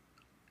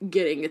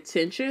getting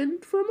attention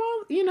from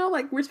all,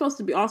 like, we're supposed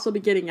to be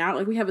getting out.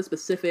 Like, we have a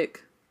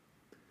specific,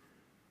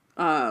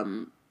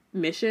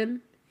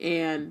 mission,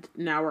 and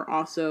now we're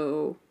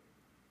also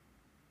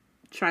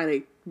trying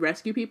to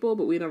rescue people,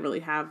 but we don't really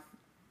have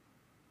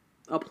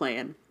a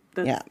plan.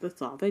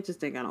 That's all. They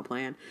just ain't got no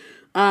plan.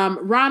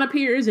 Ron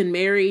appears, and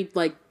Mary,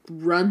 like,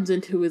 runs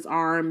into his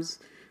arms,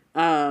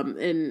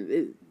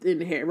 and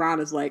Ron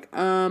is like,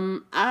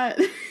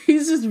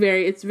 he's just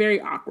it's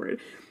very awkward.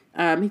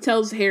 He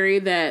tells Harry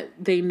that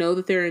they know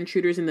that there are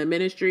intruders in the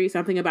ministry,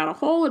 something about a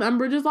hole in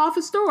Umbridge's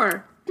office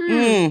door.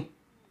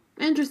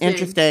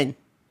 Interesting.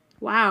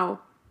 Wow.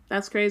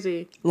 That's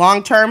crazy.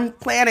 Long-term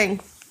planning.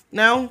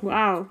 No?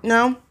 Wow.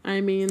 No?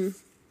 I mean...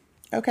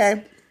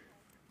 Okay.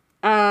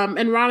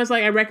 And Ron is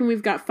like, I reckon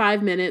we've got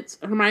 5 minutes.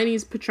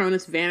 Hermione's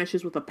Patronus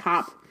vanishes with a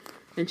pop.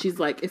 And she's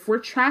like, if we're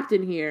trapped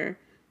in here,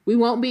 we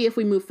won't be if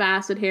we move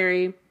fast, said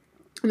Harry. And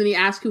then he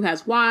asks who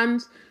has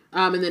wands.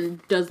 And then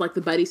does, like,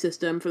 the buddy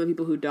system for the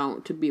people who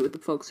don't to be with the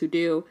folks who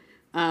do.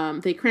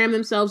 They cram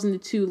themselves into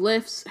 2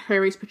 lifts.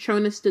 Harry's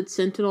Patronus stood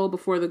sentinel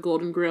before the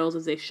golden grills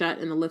as they shut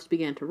and the lifts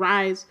began to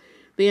rise.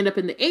 They end up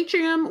in the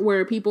atrium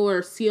where people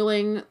are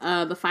sealing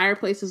the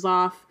fireplaces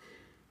off.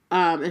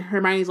 And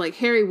Hermione's like,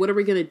 Harry, what are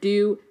we going to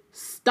do?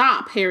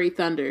 Stop, Harry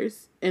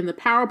thunders. And the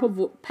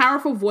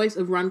powerful voice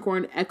of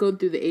Runcorn echoed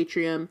through the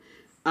atrium.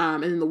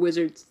 And then the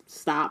wizards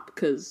stop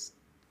because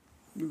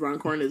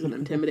Runcorn is an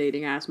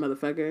intimidating ass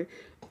motherfucker.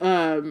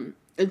 And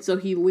so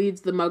he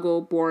leads the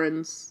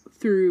Muggle-borns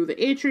through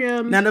the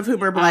atrium. None of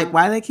whom are like,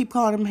 why do they keep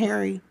calling him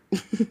Harry?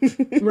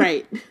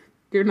 Right.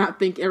 You're not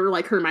thinking, or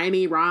like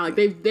Hermione, Ron, like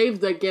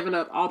they've like given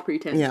up all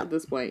pretense at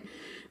this point.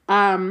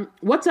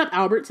 What's up,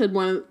 Albert? Said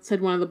one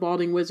of the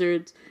balding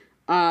wizards.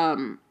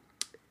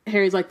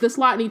 Harry's like, this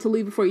lot need to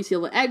leave before you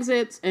seal the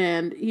exits.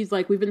 And he's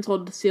like, we've been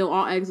told to seal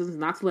all exits and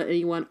not to let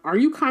anyone. Are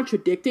you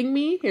contradicting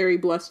me? Harry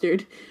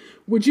blustered.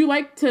 Would you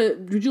like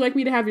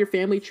me to have your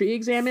family tree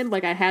examined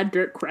like I had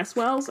Dirk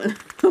Cresswell's? And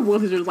the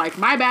wizard's like,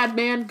 my bad,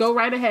 man. Go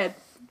right ahead.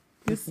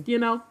 Just,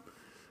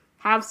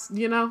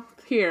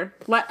 here.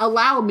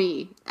 Allow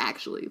me,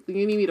 actually.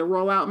 You need me to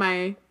roll out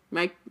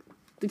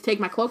to take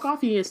my cloak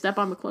off? You need to step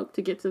on the cloak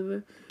to get to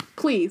the...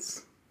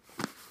 Please.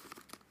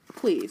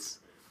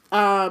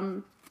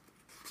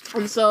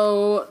 And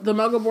so the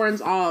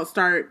Muggleborns all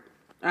start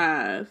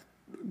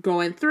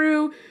going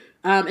through.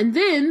 And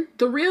then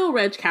the real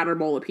Reg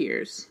Cattermole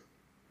appears.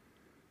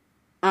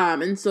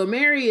 And so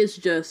Mary is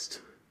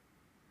just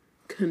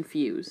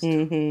confused.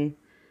 Mm-hmm.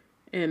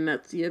 And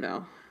that's,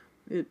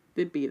 it'd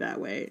be that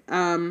way.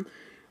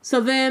 So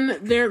then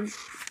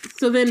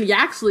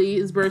Yaxley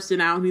is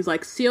bursting out and he's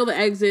like, seal the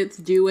exits,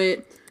 do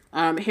it.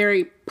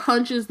 Harry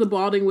punches the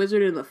balding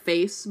wizard in the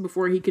face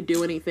before he could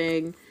do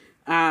anything.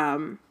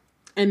 And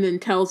and then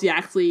tells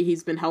Yaxley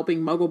he's been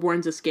helping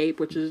Muggleborns escape,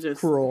 which is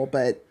just cruel,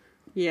 but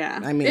yeah.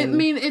 I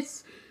mean,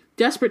 it's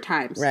desperate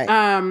times. Right.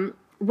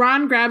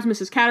 Ron grabs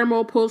Mrs.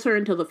 Cattermole, pulls her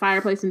into the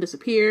fireplace, and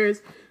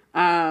disappears.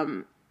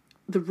 Yaxley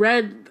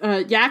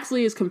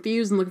is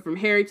confused and looking from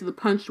Harry to the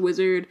punched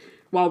wizard,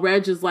 while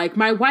Reg is like,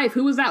 my wife,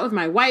 who was that with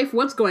my wife?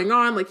 What's going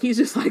on? Like, he's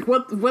just like,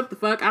 what the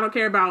fuck? I don't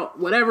care about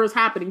whatever's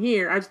happening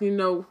here. I just need to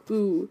know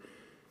who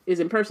is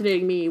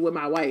impersonating me with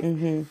my wife.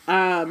 And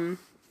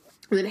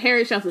then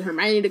Harry shouts at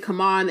Hermione to come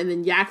on, and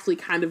then Yaxley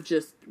kind of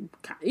just,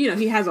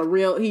 he has a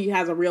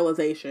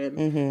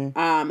realization,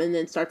 and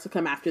then starts to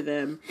come after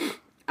them.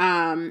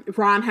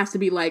 Ron has to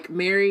be like,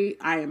 Mary,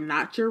 I am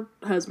not your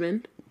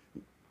husband.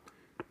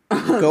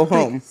 Go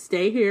home.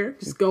 Stay here.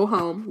 Just go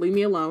home. Leave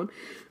me alone.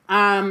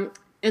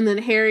 And then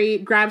Harry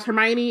grabs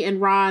Hermione and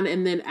Ron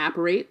and then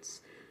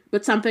apparates.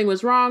 But something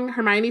was wrong.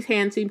 Hermione's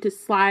hand seemed to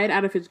slide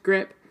out of his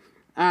grip.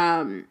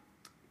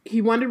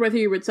 He wondered whether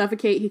he would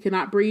suffocate. He could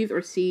not breathe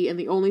or see, and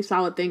the only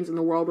solid things in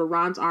the world were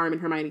Ron's arm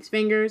and Hermione's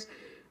fingers.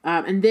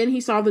 And then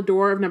he saw the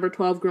door of number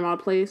 12 Grimmauld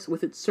Place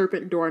with its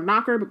serpent door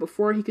knocker, but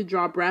before he could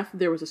draw breath,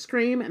 there was a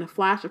scream and a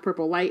flash of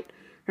purple light.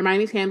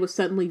 Hermione's hand was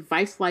suddenly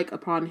vice-like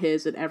upon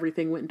his, and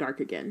everything went dark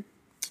again.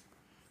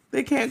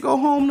 They can't go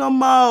home no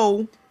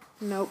more.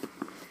 Nope.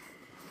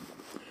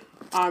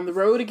 On the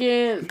road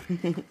again.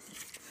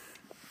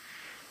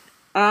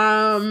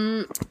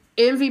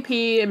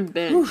 MVP and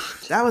bench.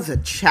 Oof, that was a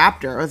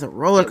chapter. It was a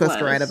roller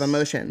coaster ride of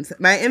emotions.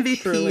 My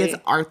MVP is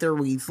Arthur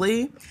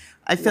Weasley.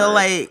 I feel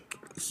like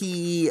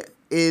he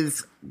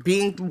is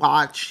being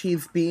watched.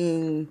 He's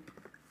being,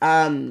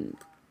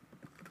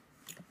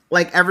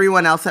 like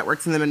everyone else that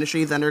works in the ministry,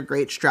 he's under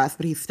great stress,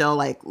 but he still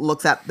like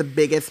looks at the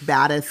biggest,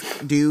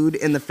 baddest dude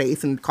in the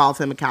face and calls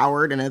him a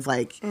coward and is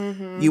like,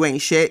 you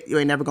ain't shit. You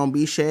ain't never gonna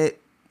be shit.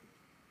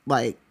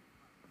 Like,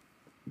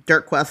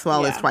 Dirk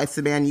Questwell is twice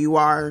the man you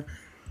are,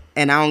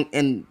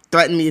 and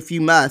threaten me if you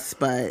must,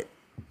 but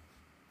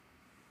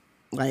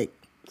like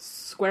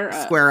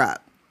square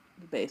up,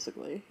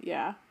 basically.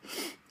 Yeah.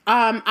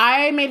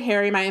 I made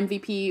Harry my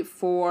MVP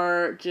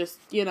for just,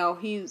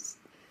 he's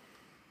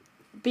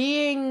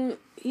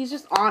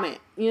just on it.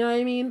 You know what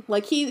I mean?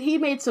 Like he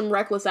made some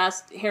reckless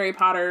ass Harry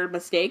Potter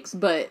mistakes,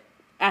 but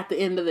at the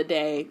end of the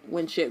day,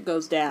 when shit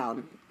goes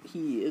down,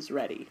 he is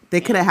ready.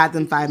 They could have had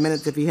them 5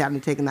 minutes if he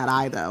hadn't taken that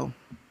eye, though.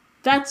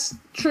 That's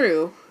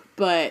true,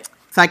 but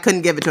so I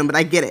couldn't give it to him, but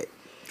I get it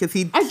because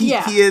he's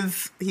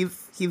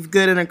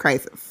good in a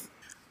crisis.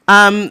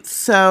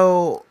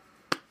 So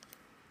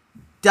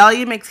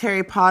Delia makes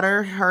Harry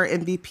Potter her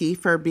MVP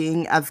for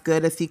being as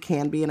good as he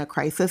can be in a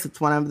crisis.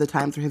 It's one of the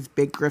times where his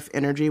big griff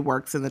energy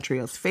works in the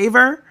trio's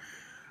favor.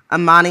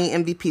 Amani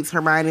MVPs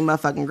Hermione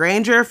motherfucking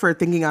Granger for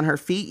thinking on her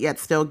feet, yet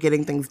still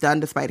getting things done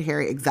despite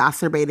Harry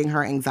exacerbating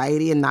her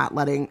anxiety and not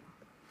letting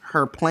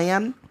her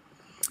plan.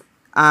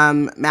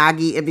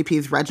 Maggie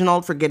MVPs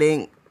Reginald for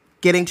getting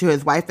to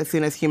his wife as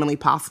soon as humanly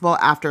possible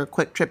after a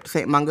quick trip to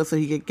St. Mungo so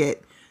he could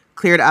get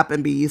cleared up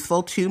and be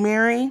useful to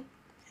Mary.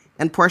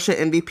 And Portia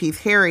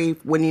MVPs Harry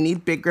when you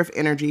need big griff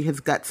energy, his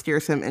gut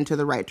steers him into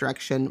the right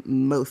direction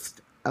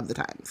most of the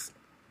times.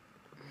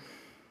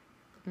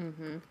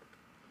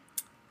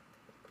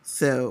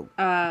 So,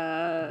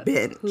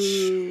 bench.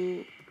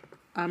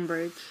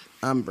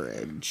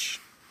 Umbridge.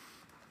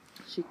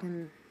 She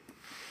can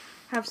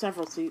have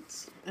several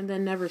seats and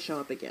then never show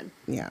up again.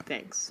 Yeah.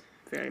 Thanks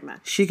very much.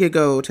 She could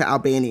go to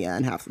Albania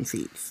and have some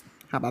seats.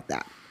 How about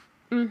that?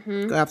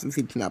 Go have some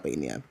seats in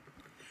Albania.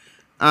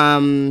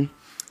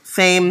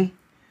 Same.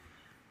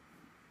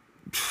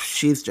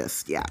 She's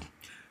just, yeah.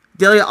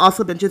 Delia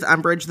also benches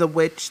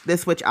Umbridge,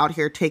 this witch out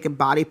here taking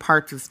body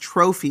parts as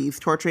trophies,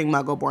 torturing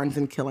Muggleborns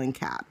and killing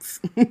cats.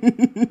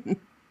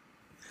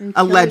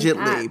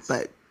 Allegedly, cats.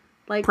 But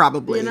like,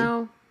 probably.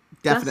 Definitely.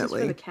 Just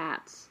for the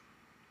cats.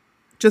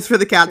 Just for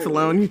the cats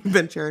alone, you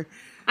venture.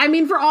 I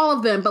mean, for all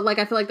of them, but like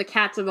I feel like the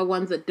cats are the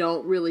ones that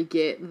don't really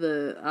get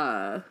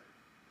the.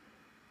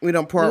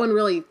 No one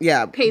really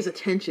pays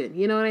attention.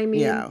 You know what I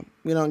mean? Yeah,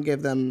 we don't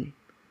give them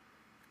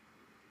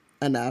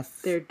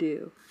enough. Their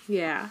due.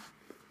 Yeah.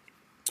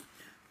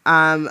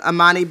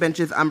 Amani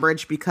benches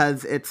Umbridge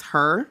because it's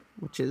her,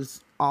 which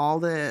is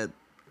all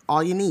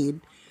you need.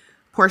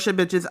 Portia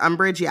benches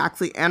Umbridge,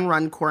 Yaxley, and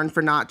Runcorn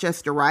for not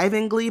just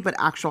deriving glee, but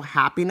actual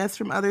happiness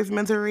from others'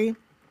 misery.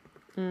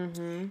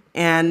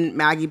 And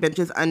Maggie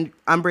benches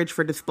Umbridge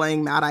for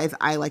displaying Mad Eye's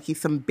eye like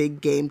he's some big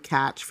game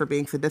catch, for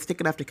being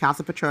sadistic enough to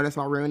Casa Patronus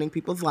while ruining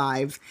people's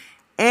lives,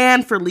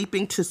 and for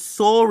leaping to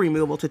soul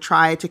removal to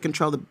try to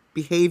control the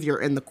behavior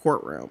in the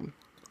courtroom.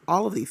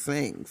 All of these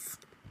things.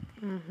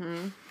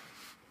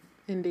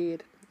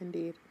 Indeed.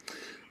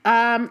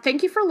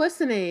 Thank you for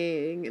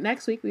listening.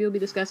 Next week we will be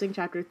discussing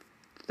chapter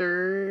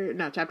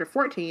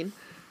 14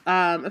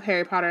 of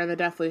Harry Potter and the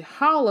Deathly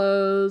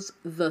Hallows,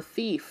 The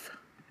Thief.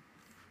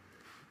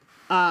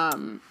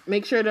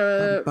 Make sure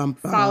to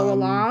follow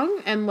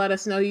along and let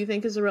us know who you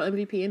think is the real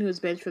MVP and who's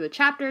benched for the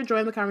chapter.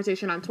 Join the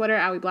conversation on Twitter,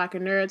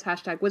 @WeBlackandNerds,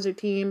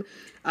 #WizardTeam.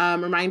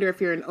 Reminder, if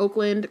you're in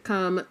Oakland,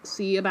 come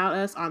see about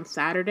us on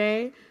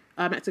Saturday.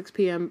 at 6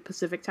 p.m.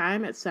 Pacific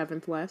time at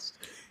 7th West.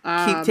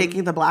 Keep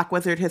taking the Black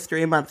Wizard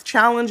History Month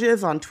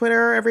challenges on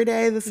Twitter every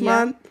day this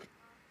month.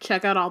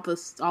 Check out all the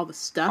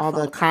stuff, all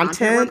the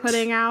content we're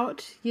putting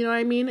out. You know what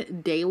I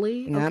mean?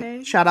 Daily. Yep.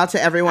 Okay. Shout out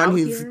to everyone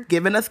who's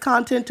given us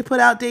content to put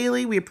out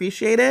daily. We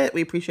appreciate it.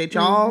 We appreciate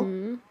y'all.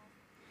 Mm-hmm.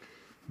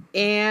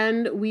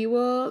 And we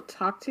will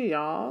talk to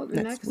y'all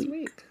next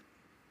week.